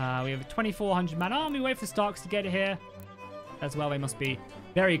 We have a 2,400 man army. Wait for the Starks to get here as well. They must be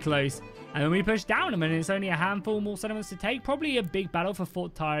very close. And then we push down them, and it's only a handful more settlements to take. Probably a big battle for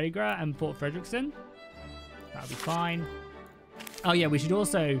Fort Tygra and Fort Frederickson. That'll be fine. Oh yeah, we should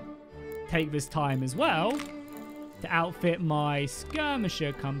also take this time as well to outfit my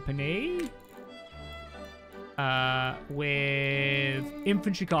skirmisher company with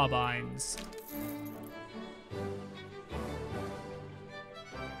infantry carbines.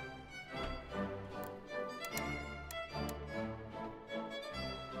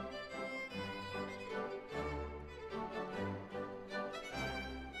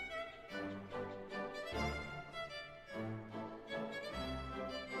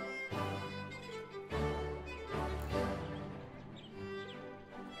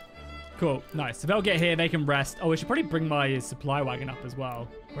 Cool, nice. So they'll get here, they can rest. Oh, we should probably bring my supply wagon up as well.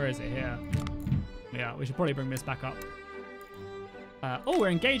 Where is it? Here. Yeah, we should probably bring this back up. Oh, we're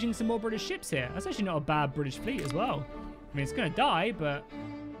engaging some more British ships here. That's actually not a bad British fleet as well. I mean, it's going to die, but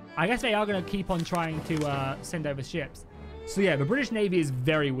I guess they are going to keep on trying to send over ships. So yeah, the British Navy is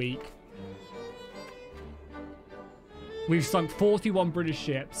very weak. We've sunk 41 British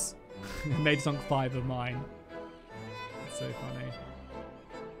ships, and they've sunk 5 of mine. That's so funny.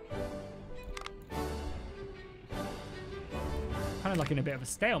 Kind of like in a bit of a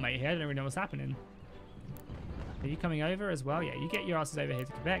stalemate here. I don't really know what's happening. Are you coming over as well? Yeah, you get your asses over here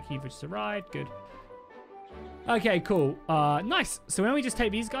to Quebec. You've just arrived. Good. Okay, cool. Nice. So when we just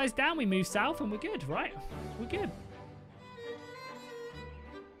take these guys down, we move south and we're good, right? We're good.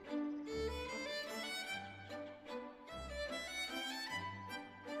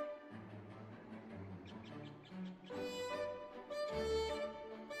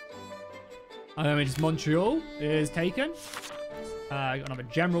 And then just Montreal is taken. Got another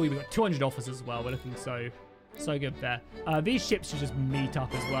general. We've got 200 officers as well. We're looking so good there. These ships should just meet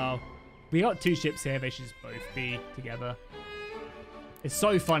up as well. We got 2 ships here. They should just both be together. It's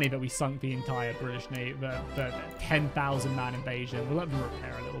so funny that we sunk the entire British Navy, the 10,000 man invasion. We'll let them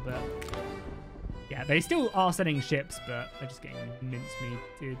repair a little bit. Yeah, they still are sending ships, but they're just getting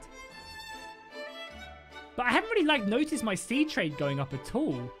mincemeated. But I haven't really noticed my sea trade going up at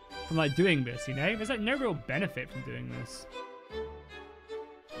all from doing this, you know? There's no real benefit from doing this.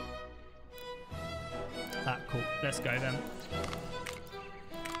 Cool. Let's go then.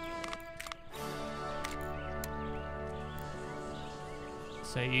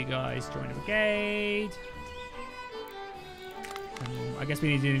 So you guys join the brigade. I guess we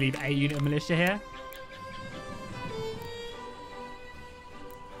need to leave a unit of militia here.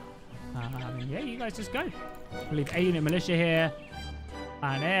 Yeah, you guys just go. We'll leave a unit of militia here.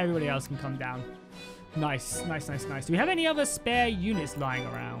 And everybody else can come down. Nice, nice, nice, nice. Do we have any other spare units lying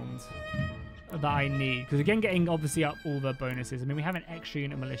around that I need? Because again, getting obviously up all the bonuses. I mean, we have an extra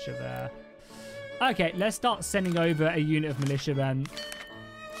unit of militia there. Okay, let's start sending over a unit of militia then.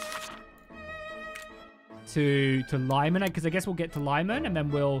 to Lyman, because I guess we'll get to Lyman, and then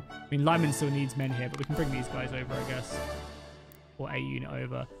we'll... I mean, Lyman still needs men here, but we can bring these guys over, I guess. Or a unit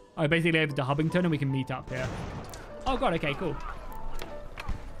over. Oh, basically over to Hubbington, and we can meet up here. Oh, God. Okay, cool.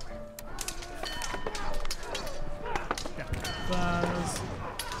 First.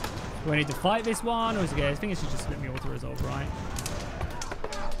 Do I need to fight this one? Or is it okay? I think it should just let me auto-resolve, right?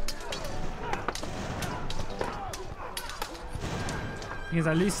 Because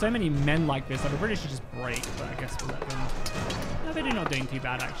I lose so many men like this, like the British should just break, but I guess we'll let them. No, they're not doing too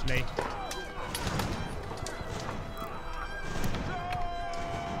bad, actually.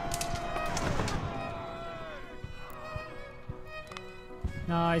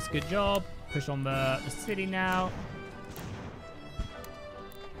 Nice, good job. Push on the city now.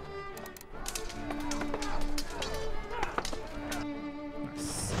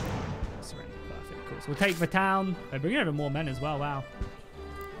 Nice. Surrender, perfect, cool. So we'll take the town. They're bringing over more men as well, wow.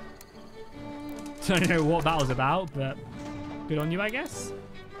 I don't know what that was about, but good on you, I guess.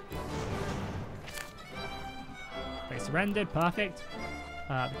 They surrendered, perfect.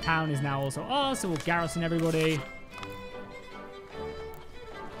 The town is now also ours, so we'll garrison everybody.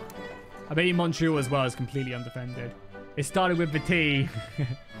 I bet you Montreal as well is completely undefended. It started with the T.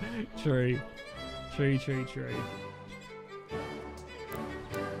 True. True.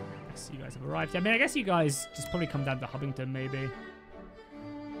 Yes, you guys have arrived. I mean, I guess you guys just probably come down to Hubbington, maybe.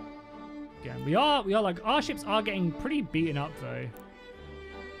 Again, we are like, our ships are getting pretty beaten up, though.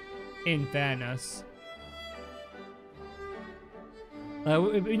 In fairness.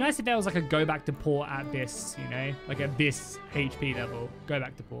 It'd be nice if there was like a go back to port at this, you know? Like at this HP level. Go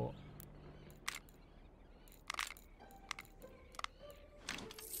back to port.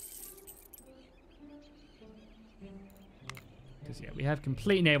 Because, yeah, we have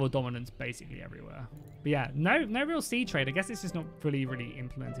complete naval dominance basically everywhere. But yeah, no real sea trade. I guess it's just not fully really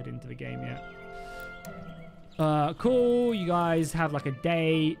implemented into the game yet. Cool. You guys have like a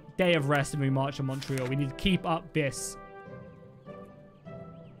day of rest and we march on Montreal. We need to keep up this.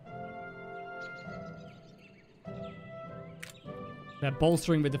 They're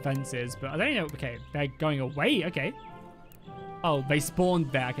bolstering the defenses, but I don't know. Okay, they're going away. Okay. Oh, they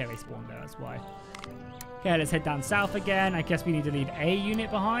spawned there. Okay, they spawned there. That's why. Okay, let's head down south again. I guess we need to leave a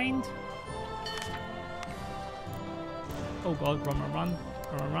unit behind. Oh, God.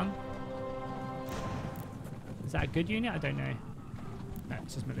 Run. Is that a good unit? I don't know. No,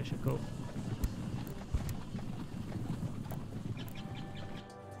 it's just militia. Cool.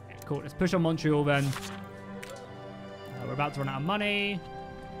 Yeah, cool. Let's push on Montreal then. We're about to run out of money.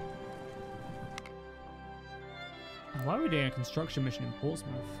 Why are we doing a construction mission in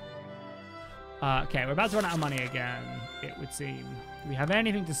Portsmouth? Okay, we're about to run out of money again, it would seem. Do we have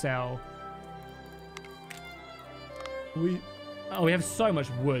anything to sell? We have so much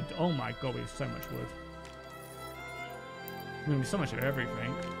wood. Oh my God, we have so much wood. I mean, we have so much of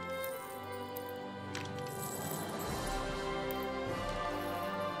everything.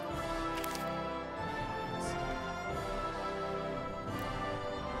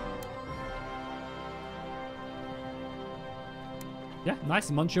 Yeah, nice.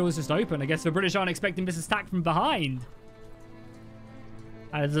 Montreal is just open. I guess the British aren't expecting this attack from behind.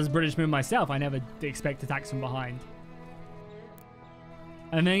 As a British move myself, I never expect attacks from behind.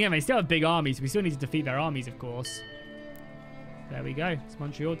 And then again, they still have big armies. We still need to defeat their armies, of course. There we go. It's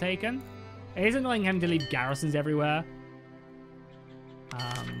Montreal taken. It is annoying having to leave garrisons everywhere.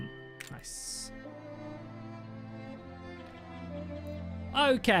 Nice.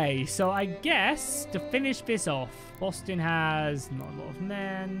 Okay, so I guess to finish this off, Boston has not a lot of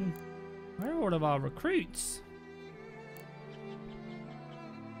men. Where are all of our recruits?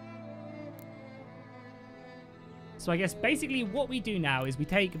 So I guess basically what we do now is we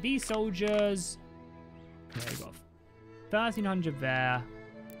take these soldiers. Okay, we've got 1,300 there.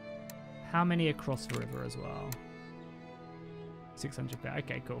 How many across the river as well? 600 there.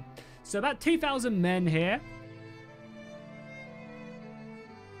 Okay, cool. So about 2,000 men here.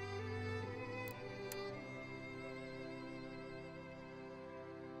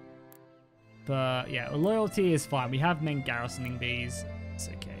 But yeah, loyalty is fine. We have men garrisoning these. It's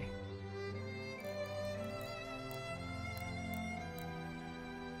okay.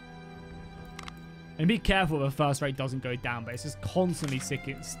 And be careful the first rate doesn't go down, but it's just constantly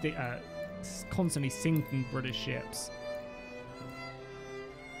sinking British ships.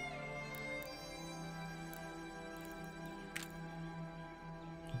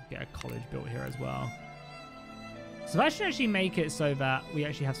 Get a college built here as well. So that should actually make it so that we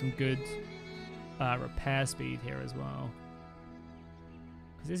actually have some good repair speed here as well.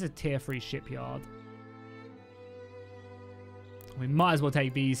 Because this is a tier 3 shipyard. We might as well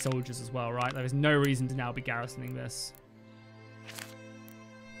take these soldiers as well, right? There is no reason to now be garrisoning this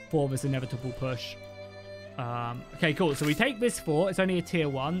for this inevitable push. Okay, cool. So we take this fort. It's only a tier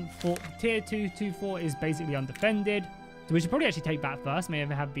 1. Tier 2 fort is basically undefended. So we should probably actually take that first.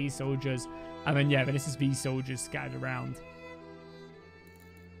 Maybe have these soldiers. And then, yeah, then this is these soldiers scattered around.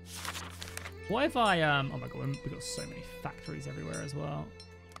 What if I... oh my god, we've got so many factories everywhere as well.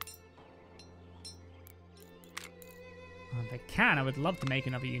 If I can, I would love to make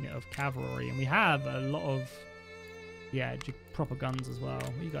another unit of cavalry. And we have a lot of, yeah, proper guns as well.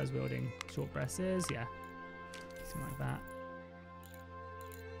 What are you guys wielding? Short breasts? Yeah. Something like that.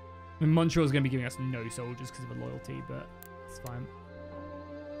 I mean, Montreal's going to be giving us no soldiers because of a loyalty, but it's fine.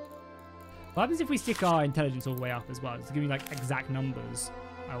 What happens if we stick our intelligence all the way up as well? Does it give me, like, exact numbers?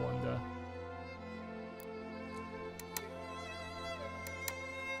 I wonder.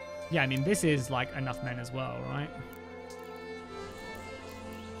 Yeah, I mean, this is, like, enough men as well, right?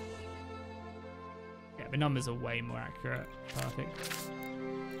 The numbers are way more accurate. Perfect.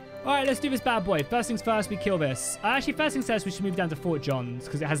 All right, let's do this bad boy. First things first, we kill this. Actually, first things first, we should move down to Fort Johns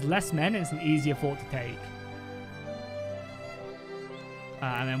because it has less men and it's an easier fort to take.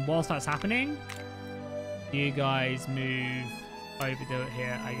 And then whilst that's happening, you guys move over to it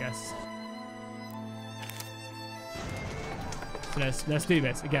here, I guess. So let's do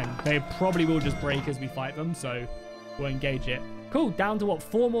this. Again, they probably will just break as we fight them, so we'll engage it. Cool, down to what,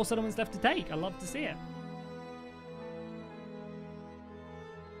 4 more settlements left to take. I love to see it.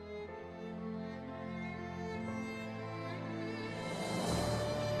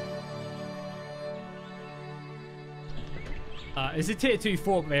 It's a tier 2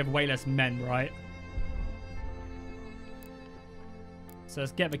 fort, but they have way less men, right? So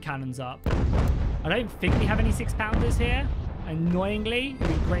let's get the cannons up. I don't think we have any 6-pounders here. Annoyingly, it'd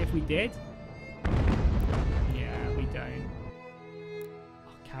be great if we did. Yeah, we don't.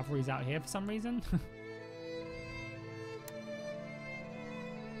 Oh, cavalry's out here for some reason.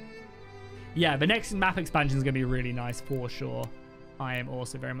 Yeah, the next map expansion is going to be really nice for sure. I am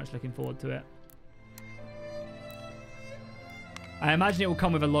also very much looking forward to it. I imagine it will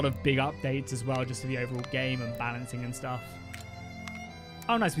come with a lot of big updates as well, just to the overall game and balancing and stuff.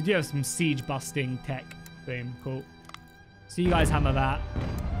 Oh, nice. We do have some siege busting tech. Boom. Cool. So you guys hammer that.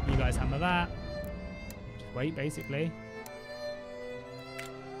 You guys hammer that. Just wait, basically.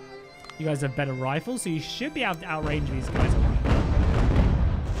 You guys have better rifles, so you should be able to outrange these guys.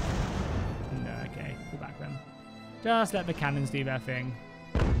 No, okay. Pull back then. Just let the cannons do their thing.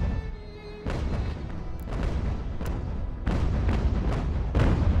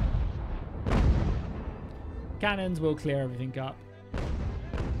 Cannons will clear everything up.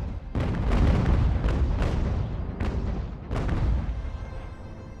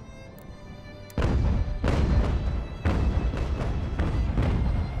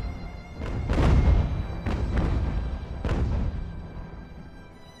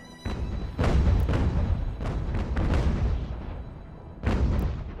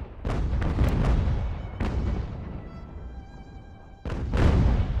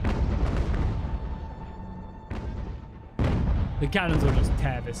 The cannons will just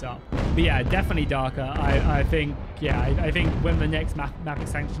tear this up. But yeah, definitely darker. I think, yeah, I think when the next map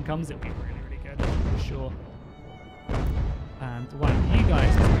expansion comes, it'll be really, really good, for sure. And one of you guys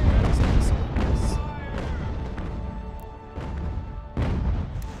is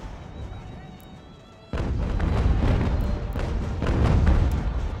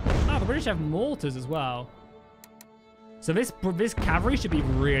oh, the British have mortars as well. So this cavalry should be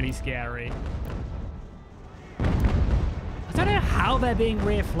really scary. I don't know how they're being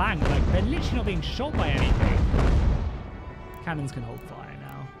rear flanked. Like, they're literally not being shot by anything. Cannons can hold fire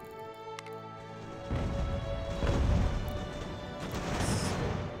now.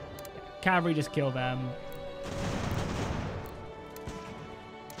 Cavalry just kill them.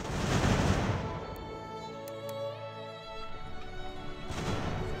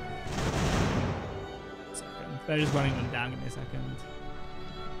 They're just running them down. Give me a second.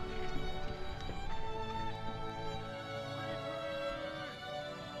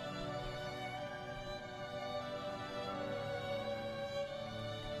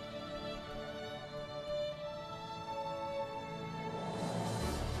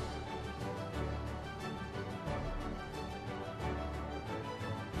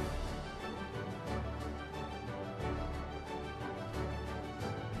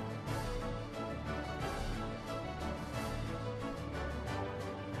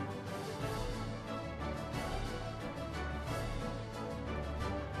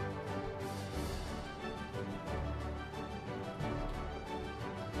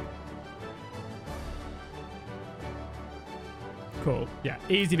 Cool. Yeah,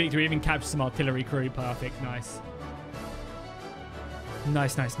 easy victory. Even capture some artillery crew. Perfect. Nice.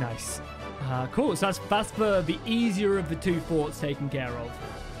 Nice, nice, nice. Cool. So that's for the easier of the two forts taken care of.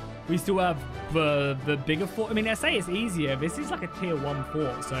 We still have the bigger fort. I mean, I say it's easier. This is like a tier 1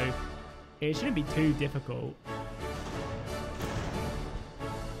 fort, so it shouldn't be too difficult.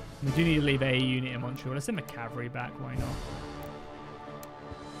 We do need to leave a unit in Montreal. Let's send my cavalry back. Why not?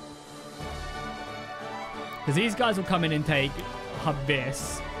 Because these guys will come in and take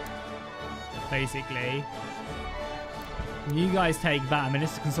this, basically. And you guys take that. I mean,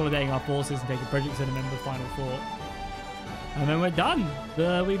 this is consolidating our forces and taking projects and then the final fort. And then we're done.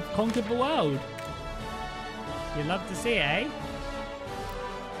 We've conquered the world. You'd love to see, eh?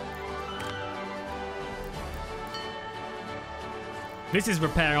 This is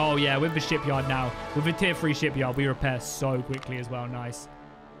repair. Oh, yeah, with the shipyard now. With the tier 3 shipyard, we repair so quickly as well. Nice.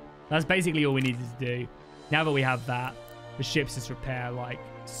 That's basically all we needed to do. Now that we have that, the ships just repair, like,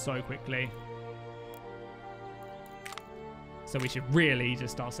 so quickly. So we should really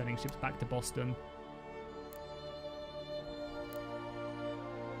just start sending ships back to Boston.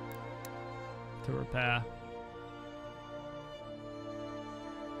 To repair.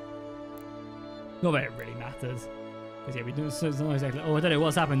 Not that it really matters. Because yeah, we do so it's not exactly. Oh, I don't know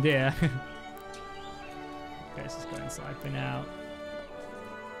what's happened here. Okay, let's just go inside for now.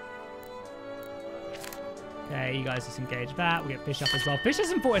 Okay, you guys just engage that. We get Fish up as well. Fish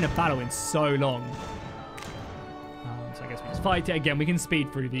hasn't fought in a battle in so long. So I guess we just fight it again. We can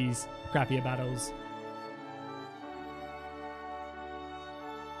speed through these crappier battles.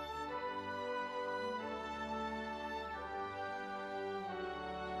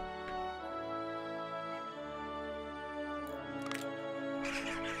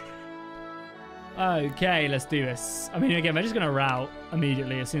 Okay, let's do this. I mean, again, they're just going to rout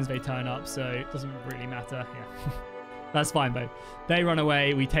immediately as soon as they turn up, so it doesn't really matter. Yeah. That's fine, though. They run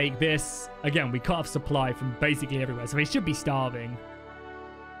away. We take this. Again, we cut off supply from basically everywhere, so they should be starving.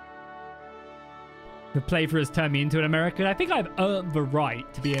 The playthrough has turned me into an American. I think I've earned the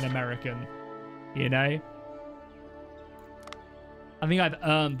right to be an American, you know? I think I've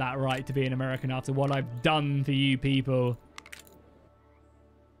earned that right to be an American after what I've done for you people.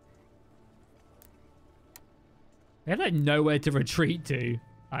 They have like nowhere to retreat to,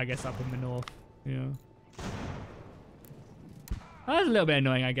 I guess, up in the north. Yeah. That's a little bit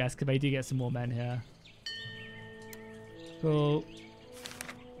annoying, I guess, because they do get some more men here. Cool.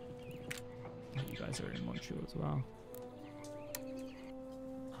 You guys are in Montreal as well.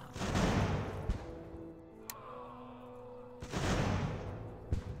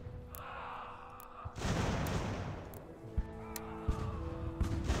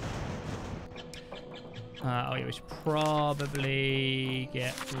 Oh yeah, we should probably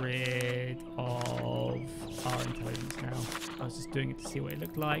get rid of our intelligence now. I was just doing it to see what it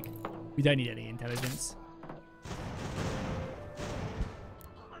looked like. We don't need any intelligence.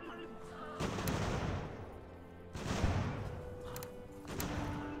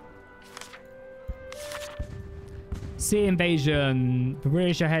 Sea invasion. The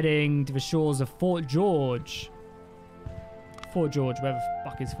British are heading to the shores of Fort George. Fort George, where the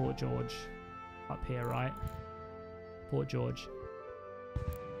fuck is Fort George? Up here, right? Fort George.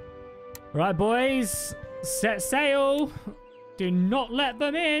 Right, boys. Set sail. Do not let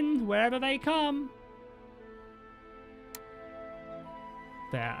them in wherever they come.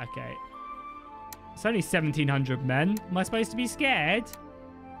 There, okay. It's only 1,700 men. Am I supposed to be scared?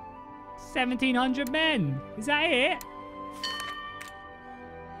 1,700 men. Is that it?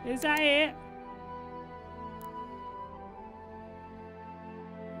 Is that it?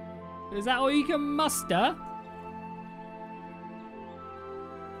 Is that all you can muster?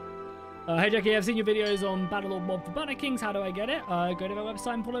 Hey Jackie, I've seen your videos on Battlelord mod for Banner Kings. How do I get it? Go to their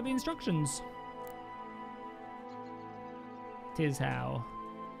website and follow the instructions. Tis how.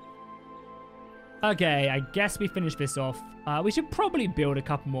 Okay, I guess we finished this off. We should probably build a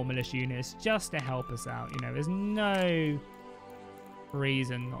couple more militia units just to help us out. You know, there's no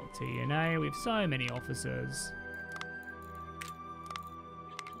reason not to, you know? We have so many officers.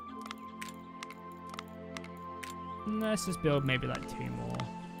 Let's just build maybe like 2 more.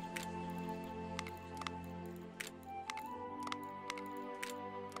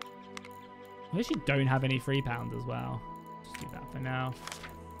 I actually don't have any £3 as well. Just do that for now.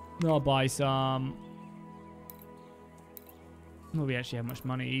 I'll buy some. Not we actually have much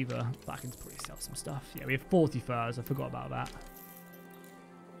money either. But I can probably sell some stuff. Yeah, we have 40 furs. I forgot about that.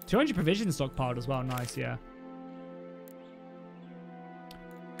 200 provisions stockpiled as well. Nice, yeah.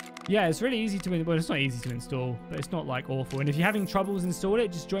 Yeah, it's really easy to... Well, it's not easy to install, but it's not, like, awful. And if you're having troubles installing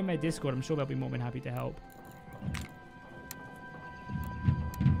it, just join my Discord. I'm sure they'll be more than happy to help.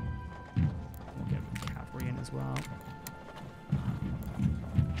 as well.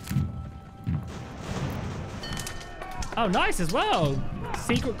 Oh, nice as well.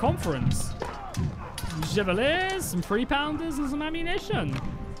 Secret conference. Some Chevaliers, some 3-pounders, and some ammunition.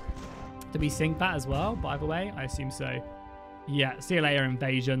 Do we sync that as well, by the way? I assume so. Yeah, see you later,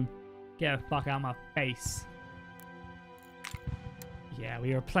 invasion. Get the fuck out of my face. Yeah,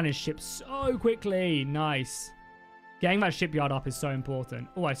 we replenish ships so quickly. Nice. Getting that shipyard up is so important.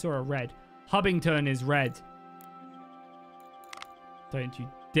 Oh, I saw a red. Hubbington is red. Don't you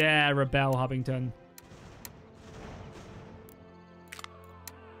dare rebel, Hubbington.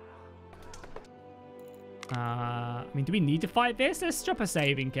 I mean, do we need to fight this? Let's drop a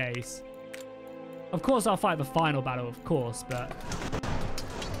save in case. Of course, I'll fight the final battle, of course, but...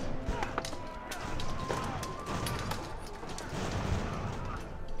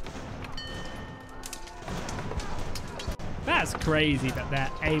 That's crazy that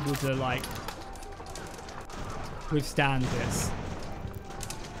they're able to, like, withstand this.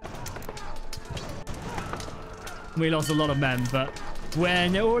 We lost a lot of men, but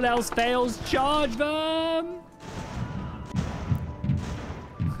when all else fails, charge them!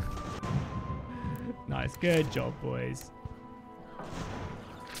 Nice, good job, boys.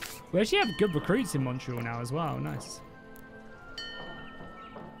 We actually have good recruits in Montreal now as well. Nice.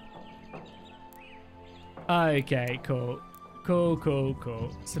 Okay, cool.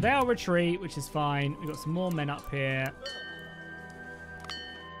 Cool. So they'll retreat, which is fine. We've got some more men up here.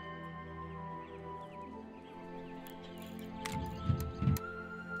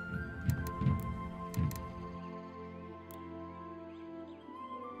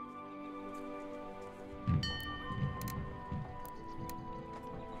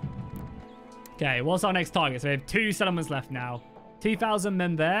 Okay, what's our next target? So we have 2 settlements left now. 2,000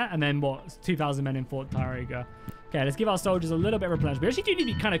 men there, and then what? 2,000 men in Fort Tariga. Okay, let's give our soldiers a little bit of replenishment. We actually do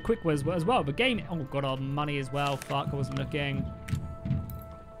need to be kind of quick as well. The game... Oh, got our money as well. Fuck, I wasn't looking.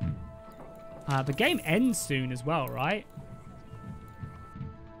 The game ends soon as well, right?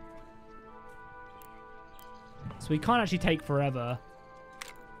 So we can't actually take forever.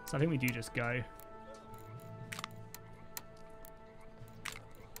 So I think we do just go.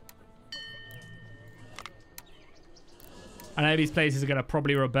 I know these places are going to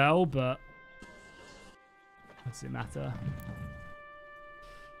probably rebel, but... What does it matter?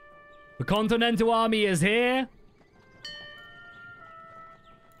 The Continental Army is here.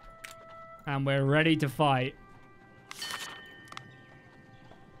 And we're ready to fight.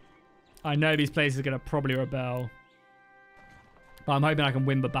 I know these places are going to probably rebel. But I'm hoping I can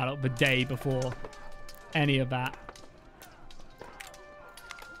win the battle the day before any of that.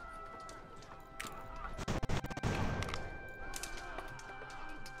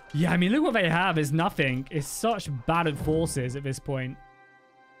 Yeah, I mean, look what they have is nothing. It's such battered forces at this point.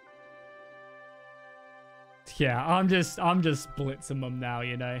 Yeah, I'm just blitzing them now,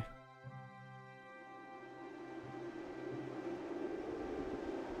 you know.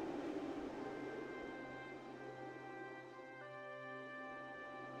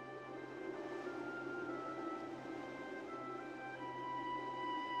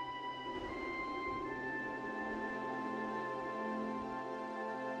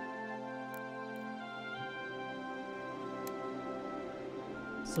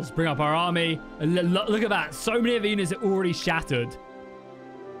 So let's bring up our army. Look at that. So many of the units are already shattered.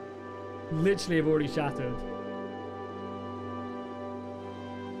 Literally have already shattered.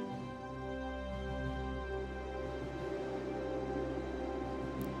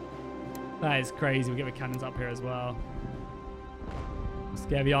 That is crazy. We'll get the cannons up here as well. Let's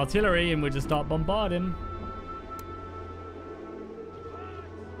get the artillery and we'll just start bombarding.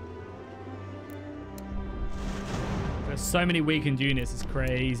 There's so many weakened units, it's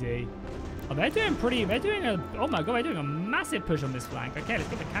crazy. Oh, they're doing oh my god, they're doing a massive push on this flank. Okay, let's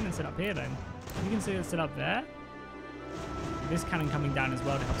get the cannon set up here then. You can see it set up there. This cannon coming down as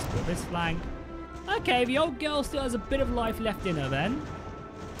well to help support this flank. Okay, the old girl still has a bit of life left in her then.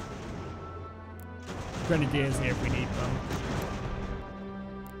 Grenadiers here if we need them.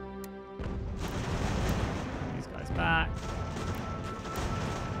 These guys back.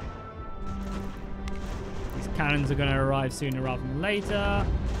 Cannons are going to arrive sooner rather than later.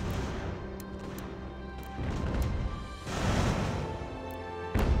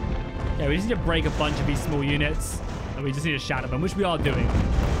 Yeah, we just need to break a bunch of these small units. And we just need to shatter them, which we are doing.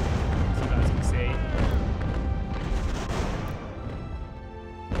 So you guys can see.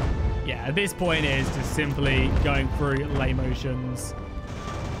 Yeah, at this point it is just simply going through lay motions.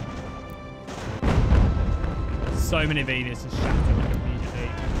 So many of these just shatter like immediately.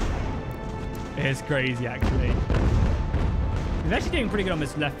 It's crazy, actually. We're actually doing pretty good on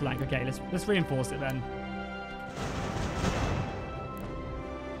this left flank. Okay, let's reinforce it then.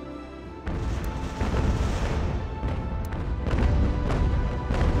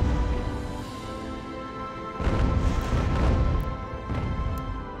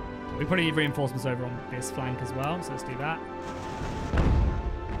 we probably need reinforcements over on this flank as well, so let's do that.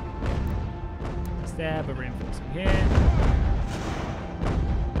 It's there, but reinforcement here.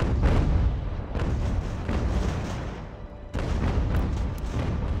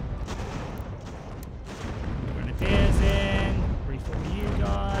 Grenadiers in. Reform you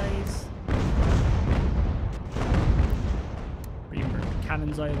guys. Bring the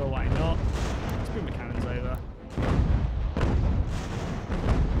cannons over, why not? Let's bring the cannons over.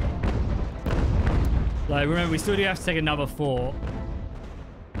 Like, remember, we still do have to take another fort.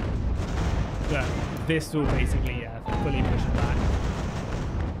 But this will basically, yeah, fully push it back.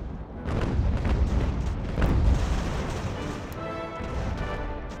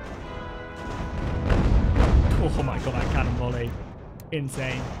 Oh my god, that cannon volley.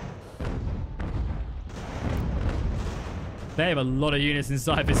 Insane. They have a lot of units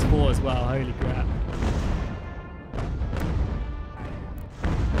inside this fort as well. Holy crap.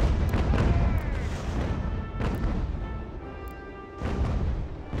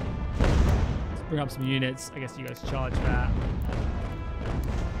 Let's bring up some units. I guess you guys charge that.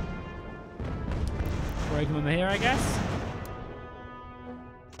 Break them over here, I guess.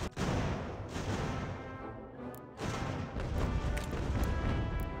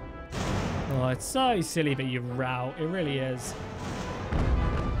 Oh, it's so silly that you rout. It really is.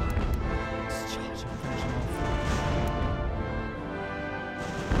 Just charge him, finish him off.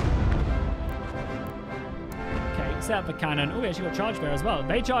 Okay, set up the cannon. Oh, we actually got charge there as well.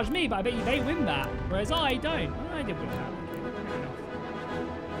 They charge me, but I bet you they win that. Whereas I don't. Oh, I did win that. Okay, fair enough.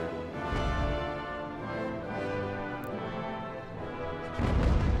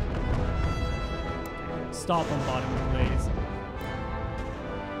 Start bombarding them, please.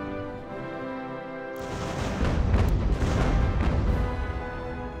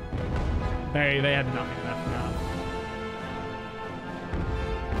 They have nothing left now.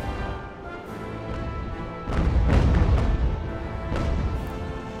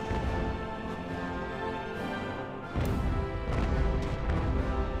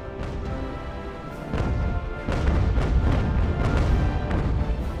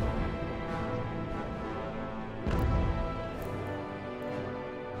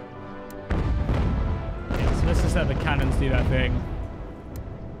 Yeah, so let's just let the cannons do their thing.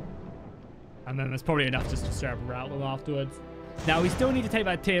 And then there's probably enough just to straight up rout them afterwards. Now, we still need to take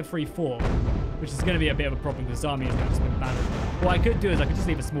that tier 3 fort, which is going to be a bit of a problem because this army is just been battered. What I could do is I could just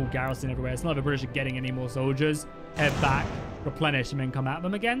leave a small garrison everywhere. It's not the British are getting any more soldiers. Head back, replenish, and then come at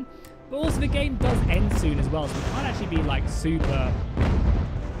them again. But also, the game does end soon as well, so we can't actually be, like, super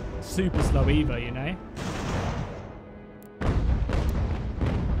slow either, you know?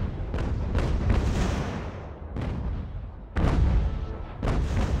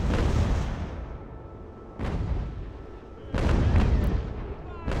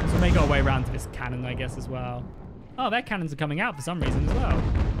 Make our way around to this cannon, I guess, as well. Oh, their cannons are coming out for some reason as well.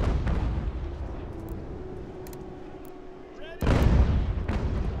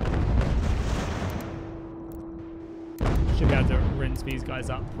 Should be able to rinse these guys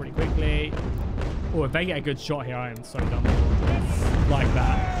up pretty quickly. Oh, if they get a good shot here, I am so done with. Like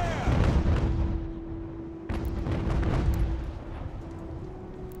that.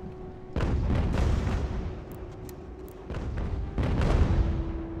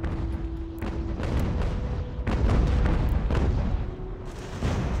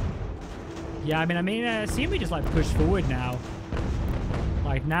 Yeah, I mean, assume we just like push forward now.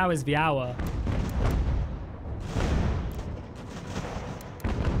 Like now is the hour.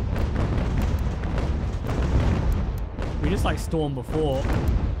 We just like stormed before.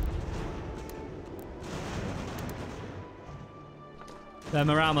 Their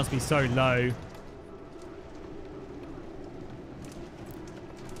morale must be so low.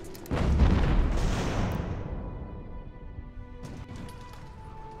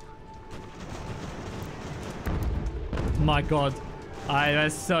 My god,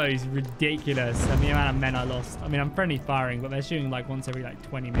 that's so ridiculous. And the amount of men I lost. I mean, I'm friendly firing, but they're shooting like once every like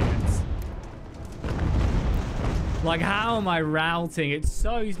 20 minutes. Like, how am I routing? It's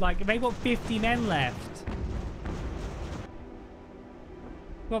so like they've got 50 men left.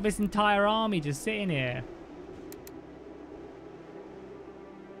 Got this entire army just sitting here.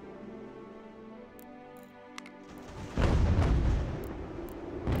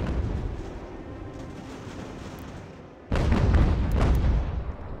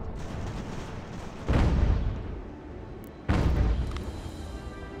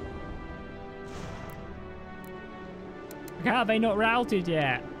 How have they not routed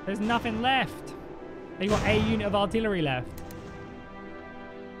yet? There's nothing left. They got a unit of artillery left.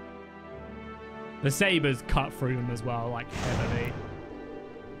 The sabers cut through them as well, like heavily.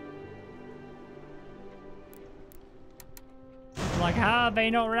 like, how are they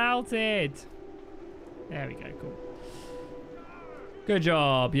not routed? There we go. Cool. Good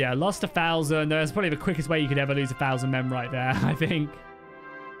job. Yeah, lost 1,000. That's probably the quickest way you could ever lose 1,000 men right there, I think.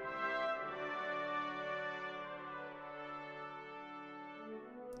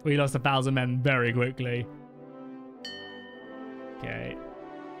 We lost 1,000 men very quickly. Okay.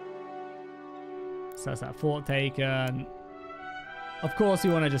 So that's that fort taken. Of course, we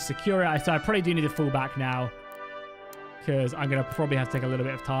want to just secure it. So I probably do need to fall back now, because I'm going to probably have to take a little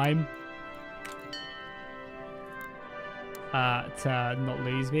bit of time to not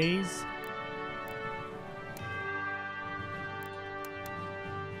lose these.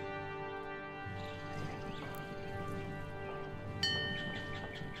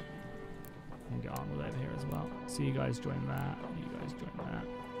 And get armor over here as well. So you guys join that. You guys join that.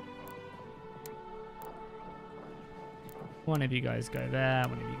 One of you guys go there.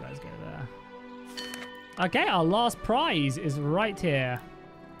 One of you guys go there. Okay, our last prize is right here.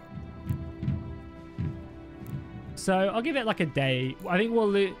 So I'll give it like a day. I think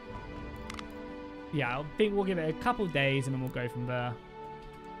we'll yeah, I think we'll give it a couple days and then we'll go from there.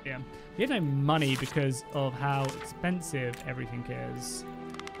 Yeah. We have no money because of how expensive everything is.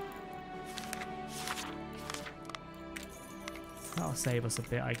 That'll save us a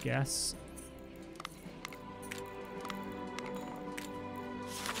bit, I guess.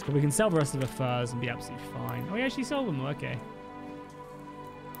 But we can sell the rest of the furs and be absolutely fine. Oh, we actually sold them. Okay.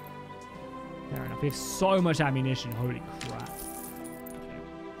 Fair enough. We have so much ammunition. Holy crap.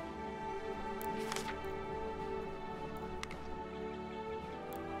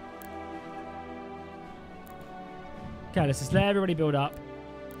 Okay, let's just let everybody build up.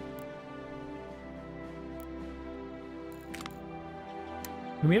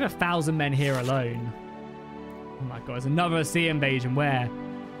 And we have 1,000 men here alone. Oh my god, there's another sea invasion. Where?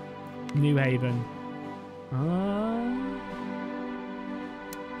 New Haven.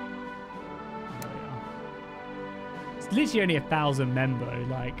 It's literally only 1,000 men though.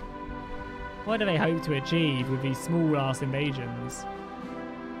 Like, what do they hope to achieve with these small ass invasions?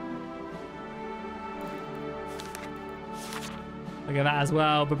 Look at that as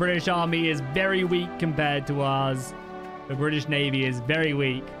well. The British Army is very weak compared to ours. The British Navy is very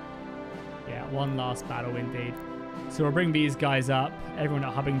weak. Yeah, one last battle indeed. So we'll bring these guys up. Everyone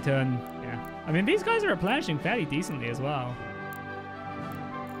at Hubbington. Yeah. I mean, these guys are replenishing fairly decently as well.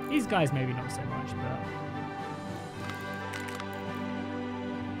 These guys maybe not so much, but...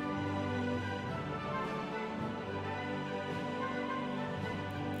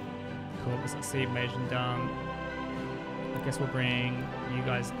 Cool, that's that sea invasion done. I guess we'll bring you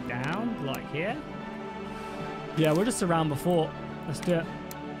guys down, like here. Yeah, we'll just surround the fort. Let's do it.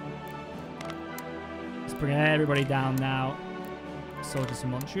 Let's bring everybody down now. Soldiers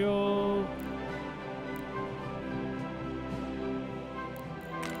from Montreal.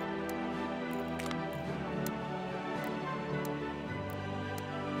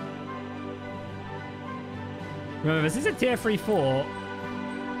 Remember, this is a tier 3 fort.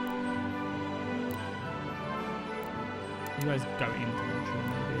 You guys go into Montreal,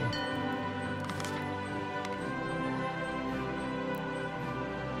 maybe.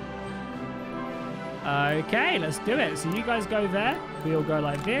 Okay, let's do it. So you guys go there. We'll go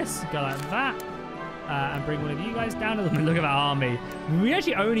like this, go like that, and bring one of you guys down. And look at that army. We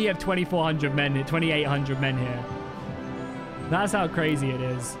actually only have 2,400 men here, 2,800 men here. That's how crazy it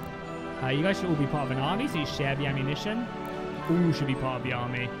is. You guys should all be part of an army, so you share the ammunition. All should be part of the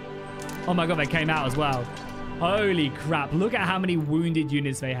army. Oh my god, they came out as well. Holy crap. Look at how many wounded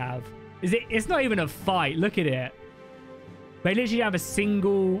units they have. It's not even a fight. Look at it. They literally have a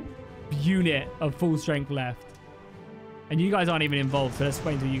single unit of full strength left. And you guys aren't even involved, so let's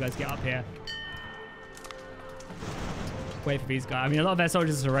wait until you guys get up here. Wait for these guys. I mean, a lot of their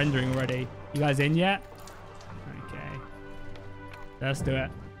soldiers are surrendering already. You guys in yet? Okay. Let's do it.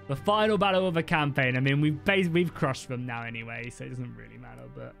 The final battle of the campaign. I mean, we've crushed them now anyway, so it doesn't really matter,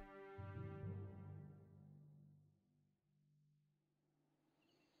 but...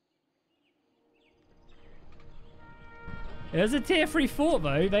 It was a tier 3 fort,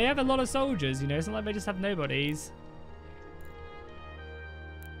 though. They have a lot of soldiers, you know. It's not like they just have nobodies.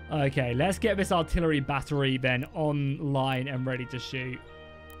 Okay, let's get this artillery battery then online and ready to shoot.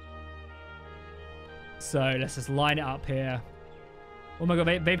 So let's just line it up here. Oh my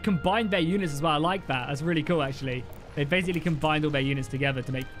god, they've combined their units as well. I like that. That's really cool, actually. They've basically combined all their units together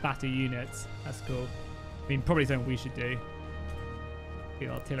to make fatter units. That's cool. I mean, probably something we should do.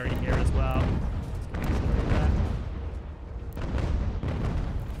 Get artillery here as well.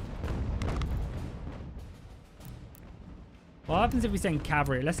 What happens if we send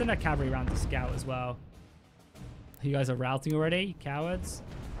cavalry? Let's send our cavalry around to scout as well. You guys are routing already, you cowards.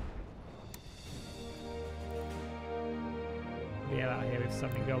 We have out here with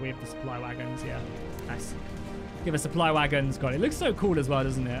something go. We have the supply wagons, yeah. Nice. Give us supply wagons. God, it looks so cool as well,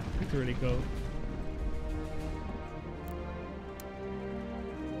 doesn't it? It looks really cool.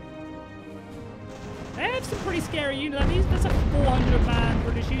 They have some pretty scary units. That's a 400-man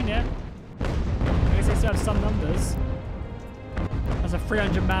British unit. I guess they still have some numbers. That's a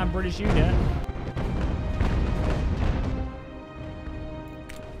 300-man British unit.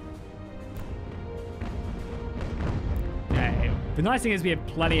 Okay. The nice thing is we have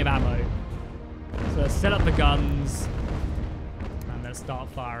plenty of ammo. So let's set up the guns. And let's start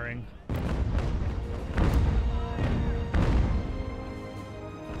firing.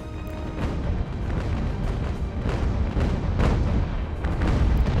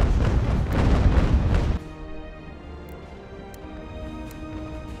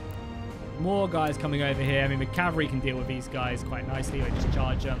 More guys coming over here. I mean, the cavalry can deal with these guys quite nicely. They just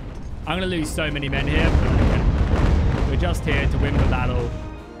charge them. I'm going to lose so many men here. But okay. We're just here to win the battle,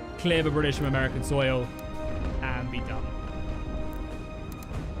 clear the British from American soil, and be done.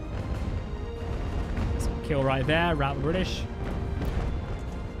 Let's kill right there. Rout the British.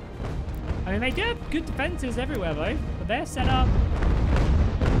 I mean, they do have good defenses everywhere, though. But they're set up.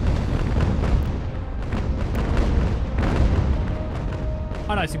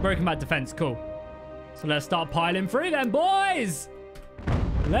 Oh, no, so broken back defense. Cool. So let's start piling through then, boys.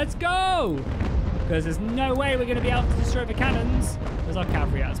 Let's go. Because there's no way we're going to be able to destroy the cannons. There's our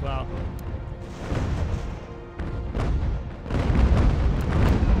cavalry out as well.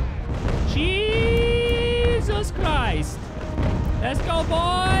 Jesus Christ. Let's go,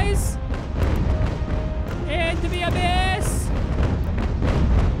 boys. Into the abyss.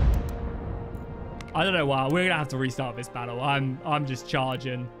 I don't know why. We're going to have to restart this battle. I'm just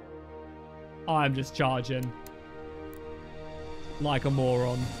charging. I'm just charging. Like a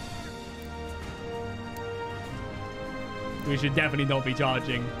moron. We should definitely not be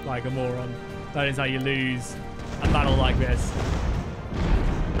charging like a moron. That is how you lose a battle like this.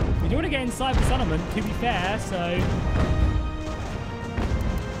 We do want to get inside the settlement, to be fair, so...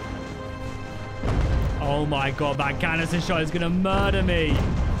 Oh my god, that canister shot is going to murder me.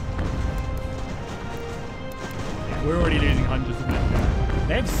 We're already losing hundreds of men.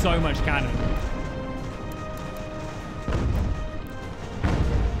 They have so much cannon.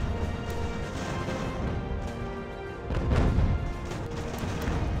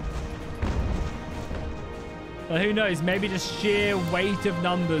 But who knows? Maybe just sheer weight of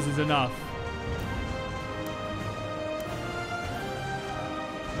numbers is enough.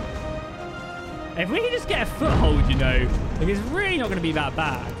 If we can just get a foothold, you know, like it's really not going to be that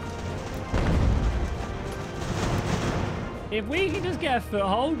bad. If we can just get a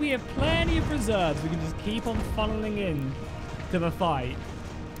foothold, we have plenty of reserves. We can just keep on funneling in to the fight.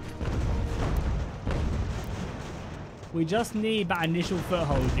 We just need that initial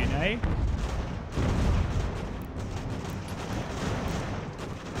foothold, you know?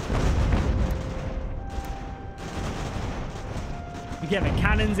 We get the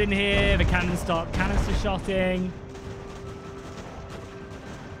cannons in here. The cannons start canister shotting.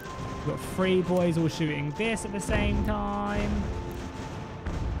 We've got 3 boys all shooting this at the same time.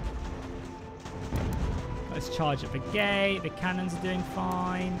 Let's charge at the gate. The cannons are doing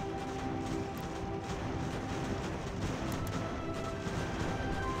fine.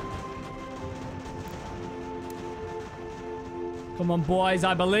 Come on, boys.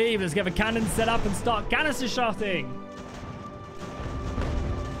 I believe. Let's get the cannons set up and start canister shotting.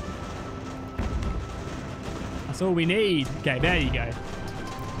 That's all we need. Okay, there you go.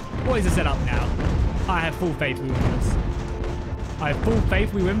 Boys are set up now. I have full faith we win this. I have full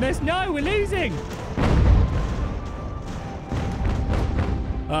faith we win this. No, we're losing.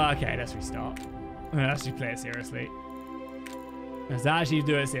 Okay, let's restart. Let's actually play it seriously. Let's actually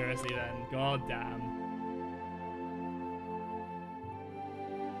do it seriously then. God damn.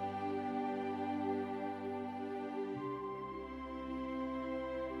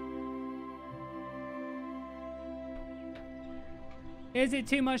 Is it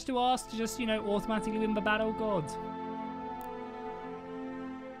too much to ask to just, you know, automatically win the battle? God.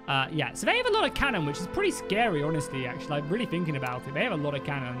 Yeah, so they have a lot of cannon, which is pretty scary, honestly, actually. I'm really thinking about it. They have a lot of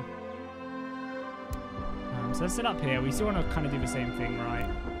cannon. So let's set up here. We still want to kind of do the same thing, right?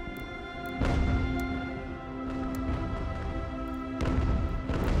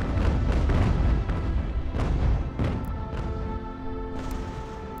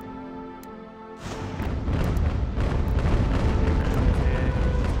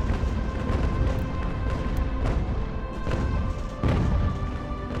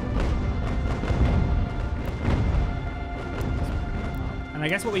 And I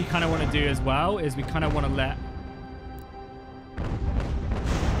guess what we kind of want to do as well is we kind of want to let...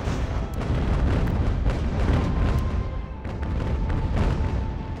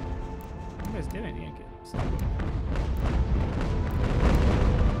 What are you guys doing?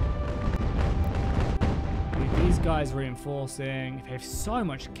 These guys reinforcing. They have so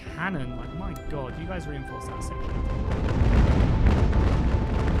much cannon. Like, my god, you guys reinforce that section.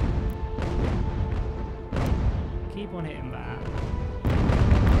 Keep on hitting that.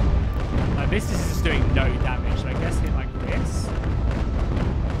 Like, this is just doing no damage. So I guess hit like this.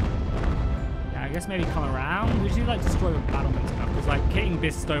 Yeah, I guess maybe come around. We should like destroy the battlements enough because like hitting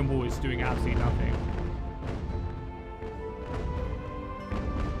this stone wall is doing absolutely nothing.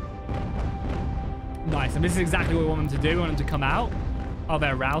 Nice, and this is exactly what we want them to do. We want them to come out. Oh,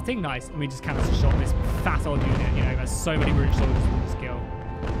 they're routing. Nice, and we just kind of shot this fat old unit. You know, there's so many brute soldiers with this skill.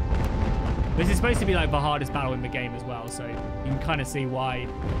 This is supposed to be like the hardest battle in the game as well, so you can kind of see why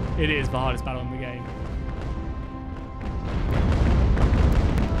it is the hardest battle in the game.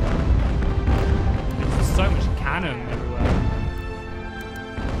 There's just so much cannon everywhere.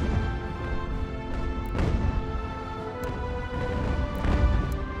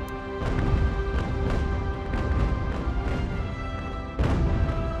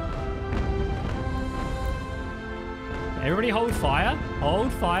 Everybody hold fire.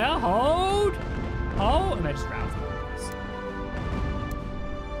 Hold fire. Hold. Hold. And they're just routing.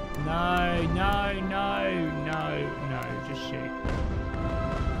 No, no, no, no, no. Just shoot.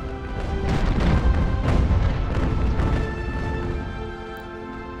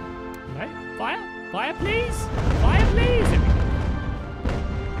 No. Fire. Fire, please. Fire, please. There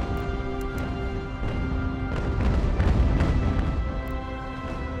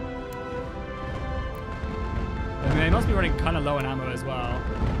we go. They must be running kind of low on ammo as well.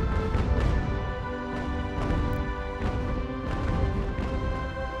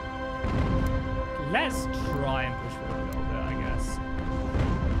 Let's try and push forward a little bit, I guess.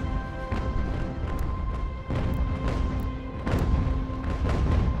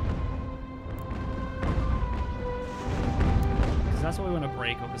 Because that's what we want to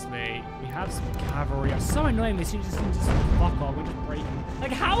break, obviously. We have some cavalry. I'm so annoying. This unit just fuck off. We're just breaking.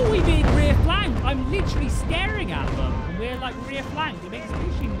 Like, how are we being rear flanked? I'm literally staring at them, and we're like rear flanked. It makes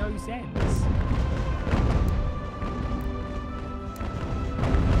literally no sense.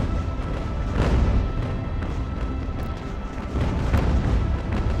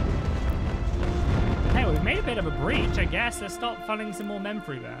 Hey, well, we've made a bit of a breach, I guess. Let's start funneling some more men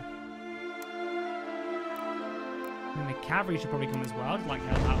through there. And the cavalry should probably come as well, just like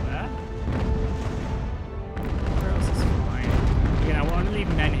hell out there. Where else is fine? Again, I want to leave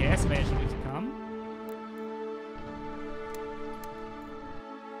men here so they actually need to come.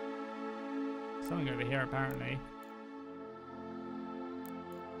 Something over here, apparently.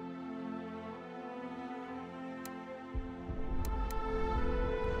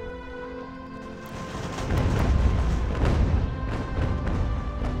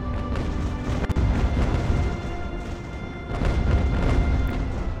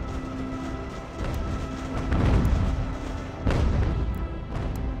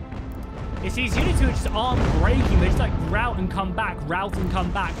 It's these units who just aren't breaking. They just like route and come back, route and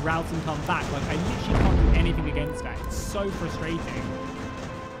come back, route and come back. Like, I literally can't do anything against that. It's so frustrating.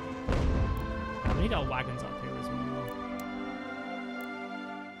 We need our wagons up here as well.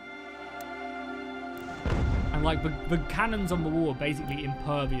 And like the cannons on the wall are basically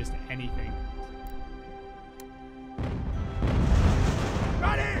impervious to anything.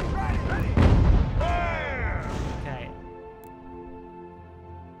 Ready! Ready! Ready! Okay.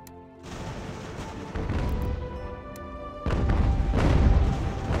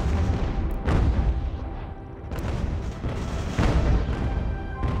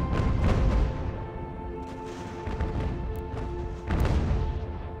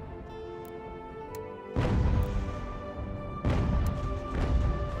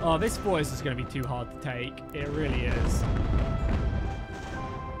 Oh, this fort is just going to be too hard to take. It really is.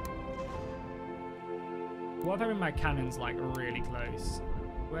 What if I bring my cannons like really close?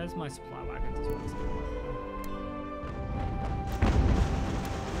 Where's my supply wagons as well?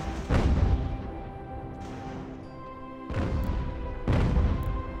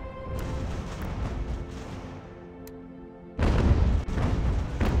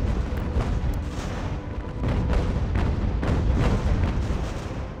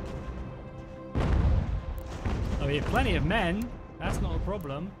 We have plenty of men. That's not a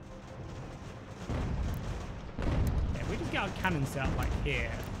problem. Yeah, if we just get our cannons set up like here,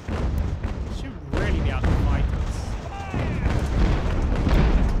 we should really be able to fight us.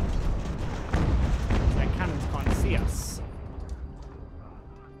 Their cannons can't see us.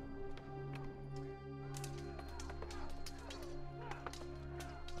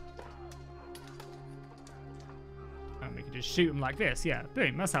 shoot them like this. Yeah,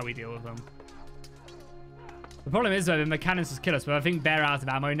 boom. That's how we deal with them. The problem is, though, then the cannons just kill us. But I think they're out of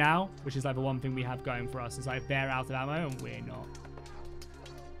ammo now, which is like the one thing we have going for us. Is like they're out of ammo and we're not.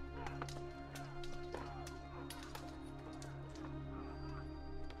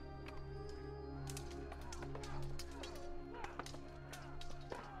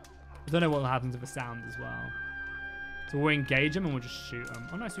 I don't know what happens with the sound as well. So we'll engage them and we'll just shoot them.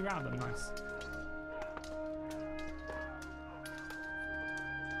 Oh, nice. We're out of them. Nice.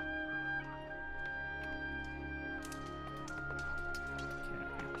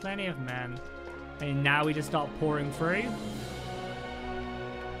 Plenty of men. And now we just start pouring through.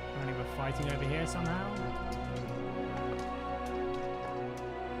 Apparently we're fighting over here somehow.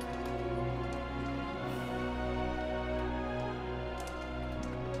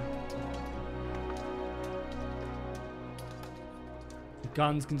 The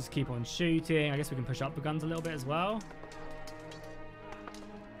guns can just keep on shooting. I guess we can push up the guns a little bit as well.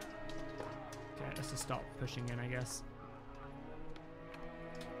 Okay, let's just start pushing in, I guess.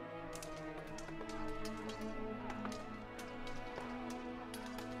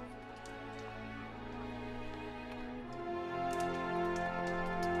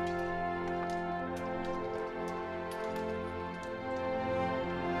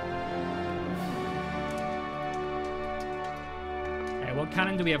 What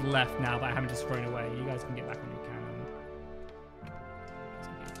cannon do we have left now that I haven't just thrown away? You guys can get back on your cannon.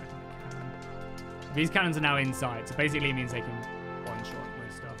 These cannons are now inside, so basically it means they can one-shot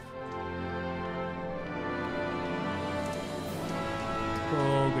most stuff.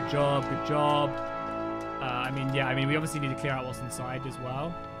 Cool, good job, good job. I mean, we obviously need to clear out what's inside as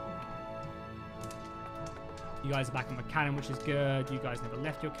well. You guys are back on the cannon, which is good. You guys never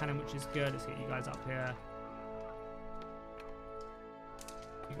left your cannon, which is good. Let's get you guys up here.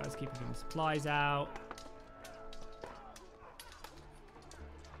 You guys keep getting supplies out.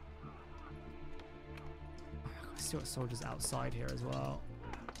 Oh my God, I still got soldiers outside here as well.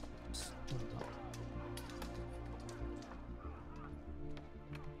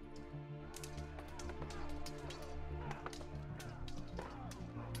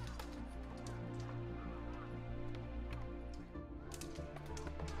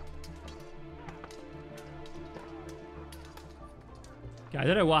 I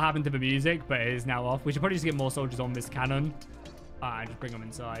don't know what happened to the music, but it is now off. We should probably just get more soldiers on this cannon. And just bring them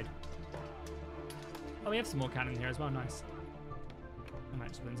inside. Oh, we have some more cannon here as well. Nice. That might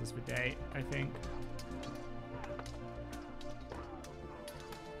just wins us for day, I think.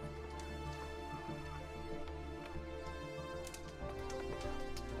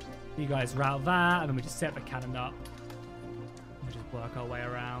 You guys route that, and then we just set the cannon up. We just work our way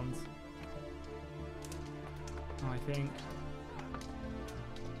around. I think.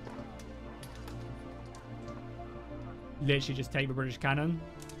 Literally just take the British cannon.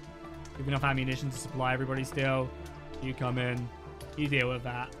 Give enough ammunition to supply everybody still. You come in. You deal with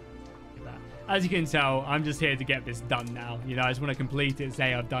that. As you can tell, I'm just here to get this done now. You know, I just want to complete it,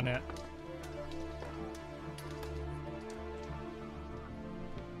 say I've done it.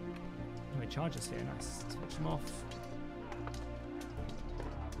 Oh, charges here. Nice. Switch them off.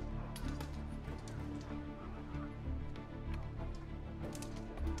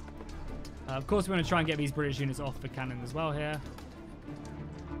 Of course, we're going to try and get these British units off the cannon as well here.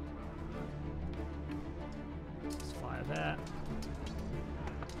 Just fire there.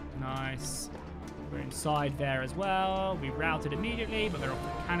 Nice. We're inside there as well. We routed immediately, but they're off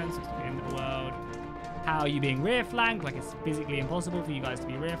the cannon, so it's the end of the world. How are you being rear flanked? Like, it's physically impossible for you guys to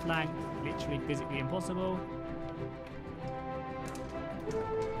be rear flanked. Literally physically impossible.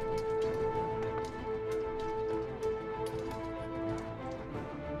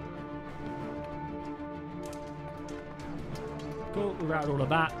 Cool, we routed all of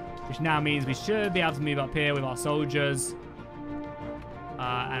that, which now means we should be able to move up here with our soldiers and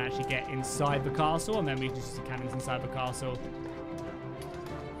actually get inside the castle, and then we just use the cannons inside the castle.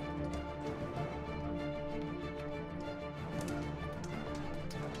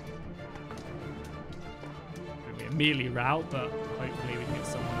 We immediately route, but hopefully we can get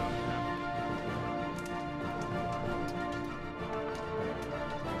someone up now.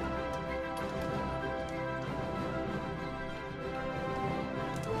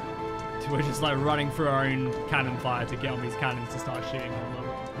 We're just like running through our own cannon fire to get on these cannons to start shooting on them.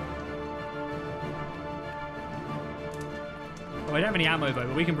 Oh, we don't have any ammo though,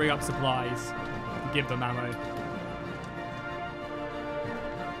 but we can bring up supplies and give them ammo.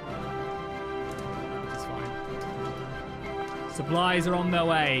 That's fine. Supplies are on their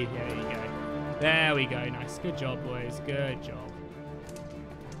way. Yeah, there you go. There we go. Nice. Good job, boys. Good job.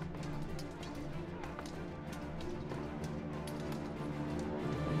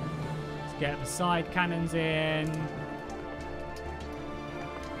 Get the side cannons in.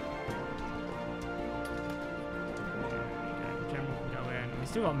 General can go in. We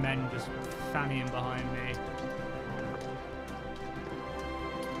still got men just fannying behind me.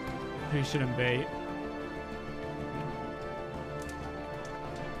 Who shouldn't be.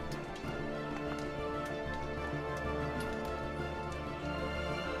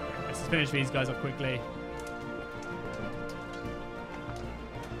 Let's finish these guys off quickly.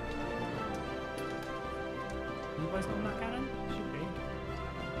 You guys on that cannon? Should be.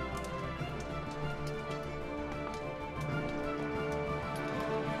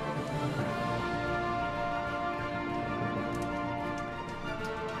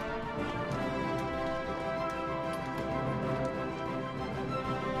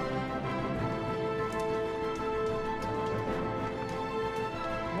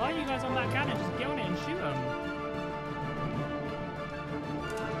 Why are you guys on that cannon? Just get on it and shoot them.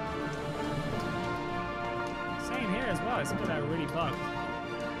 Same here as well. Some of them are really bugged.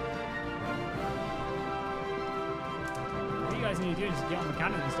 What you guys need to do is just get on the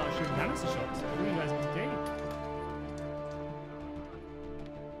cannon and start shooting canister shots. What do you guys need to do?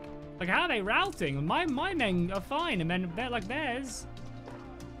 Like, how are they routing? My men are fine, and then they're like theirs.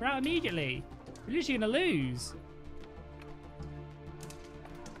 Route immediately. We're literally gonna lose.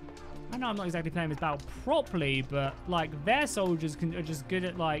 I know I'm not exactly playing this battle properly, but like their soldiers are just good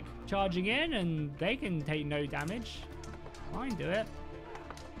at like charging in, and they can take no damage. Fine, do it.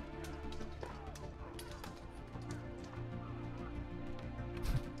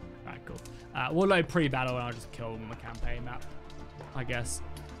 Right, cool. We'll load pre-battle and I'll just kill them on the campaign map, I guess.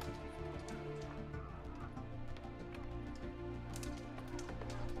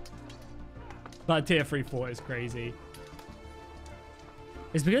 But tier 3 fort is crazy.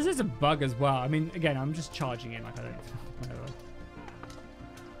 It's because it's a bug as well. I mean, again, I'm just charging in like I don't... Whatever.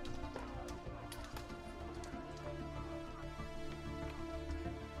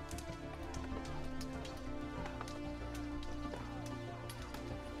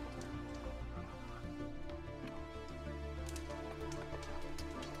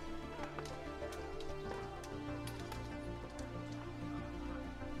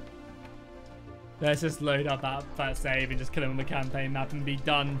 Let's just load up that save and just kill him on the campaign map and be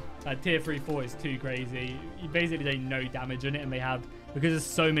done. Tier 3 fort is too crazy. You basically do no damage on it, and they have, because there's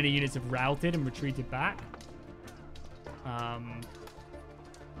so many units have routed and retreated back.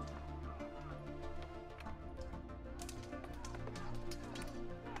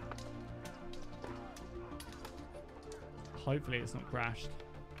 Hopefully it's not crashed.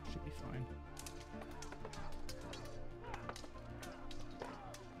 Should be fine.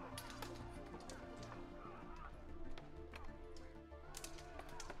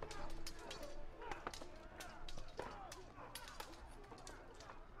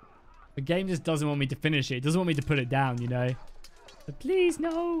 The game just doesn't want me to finish it. It doesn't want me to put it down, you know? But please,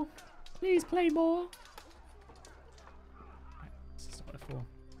 no. Please play more. Right, this is what I for.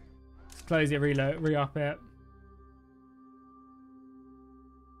 Let's close it, reload, re-up it.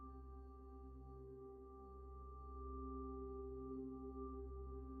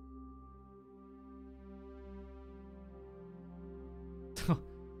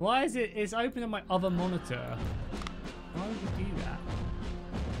 Why is it? It's open on my other monitor. Why would you do that?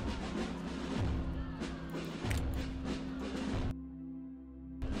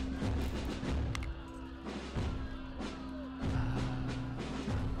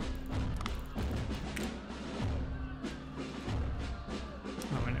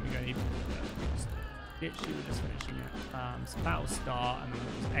 Literally, we're just finishing it. So battle start, and then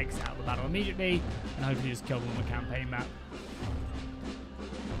we'll just exit out the battle immediately, and hopefully just kill them on the campaign map.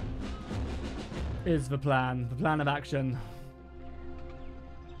 Is the plan of action.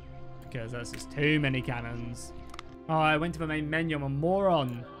 Because there's just too many cannons. Oh, I went to the main menu, I'm a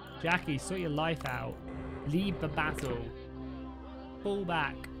moron. Jackie, sort your life out. Leave the battle. Pull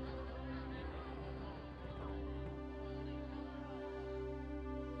back.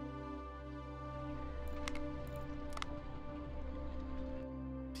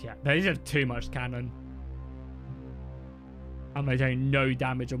 Yeah, they just have too much cannon. And they're doing no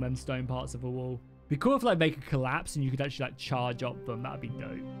damage on them stone parts of the wall. It'd be cool if like they could collapse and you could actually like charge up them. That'd be dope.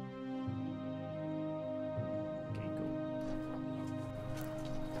 Okay, cool.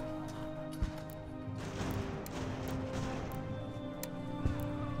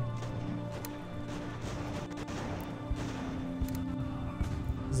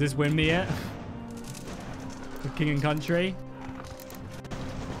 Does this win me yet? For King and Country?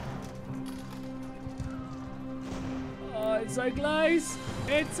 It's so close!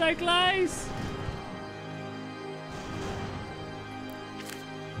 It's so close!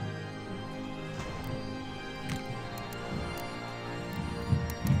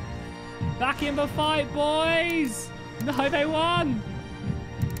 Back in the fight, boys. No, they won.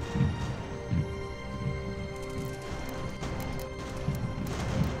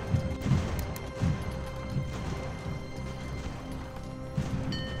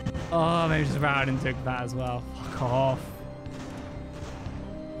 Oh, maybe just ran and took that as well. Fuck off.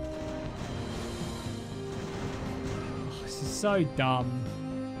 Oh, this is so dumb.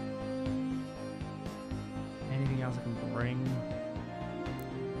 Anything else I can bring?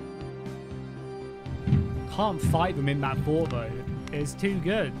 Can't fight them in that fort though. It's too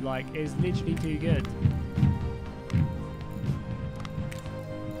good. Like, it's literally too good.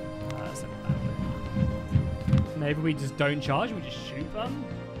 That's not bad. Maybe we just don't charge. We just shoot them.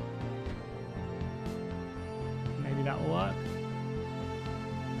 Maybe that will work.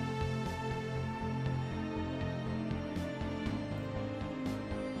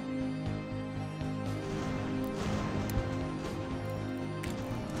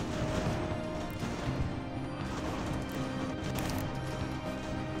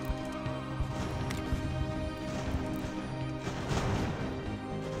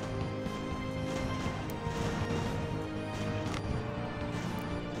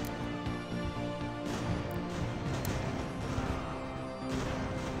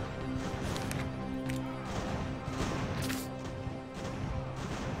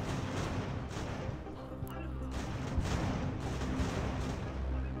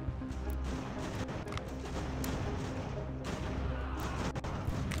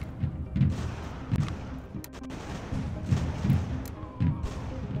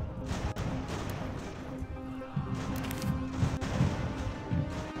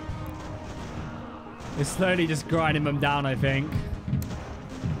 It's slowly just grinding them down, I think.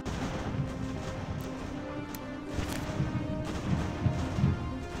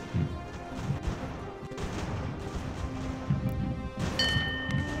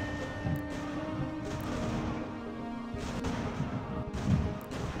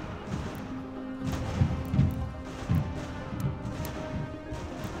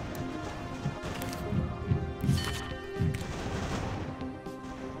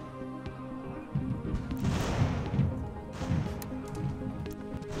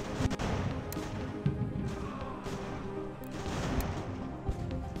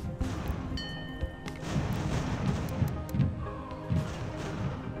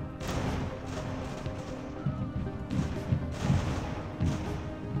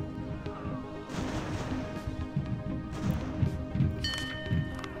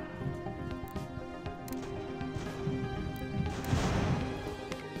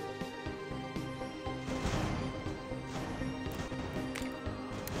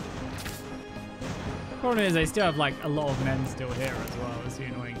 Problem is, they still have like a lot of men still here as well. It's the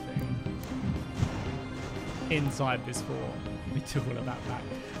annoying thing. Inside this fort, we took all of that back.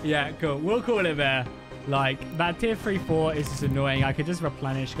 Yeah, cool. We'll call it there. Like, that tier 3 fort is just annoying. I could just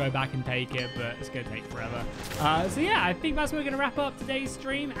replenish, go back and take it, but it's going to take forever. So yeah, I think that's where we're going to wrap up today's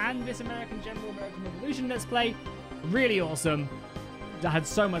stream and this American General American Revolution Let's Play. Really awesome. I had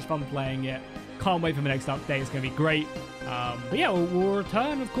so much fun playing it. Can't wait for the next update. It's going to be great. But yeah, we'll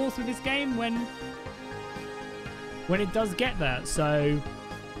return, of course, with this game when it does get there. So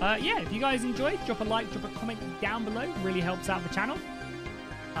yeah, if you guys enjoyed, drop a like, drop a comment down below. Really helps out the channel.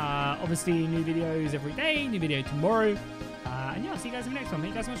 Obviously, new videos every day, new video tomorrow. And yeah, I'll see you guys in the next one.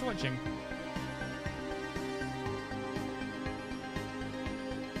 Thank you guys so much for watching.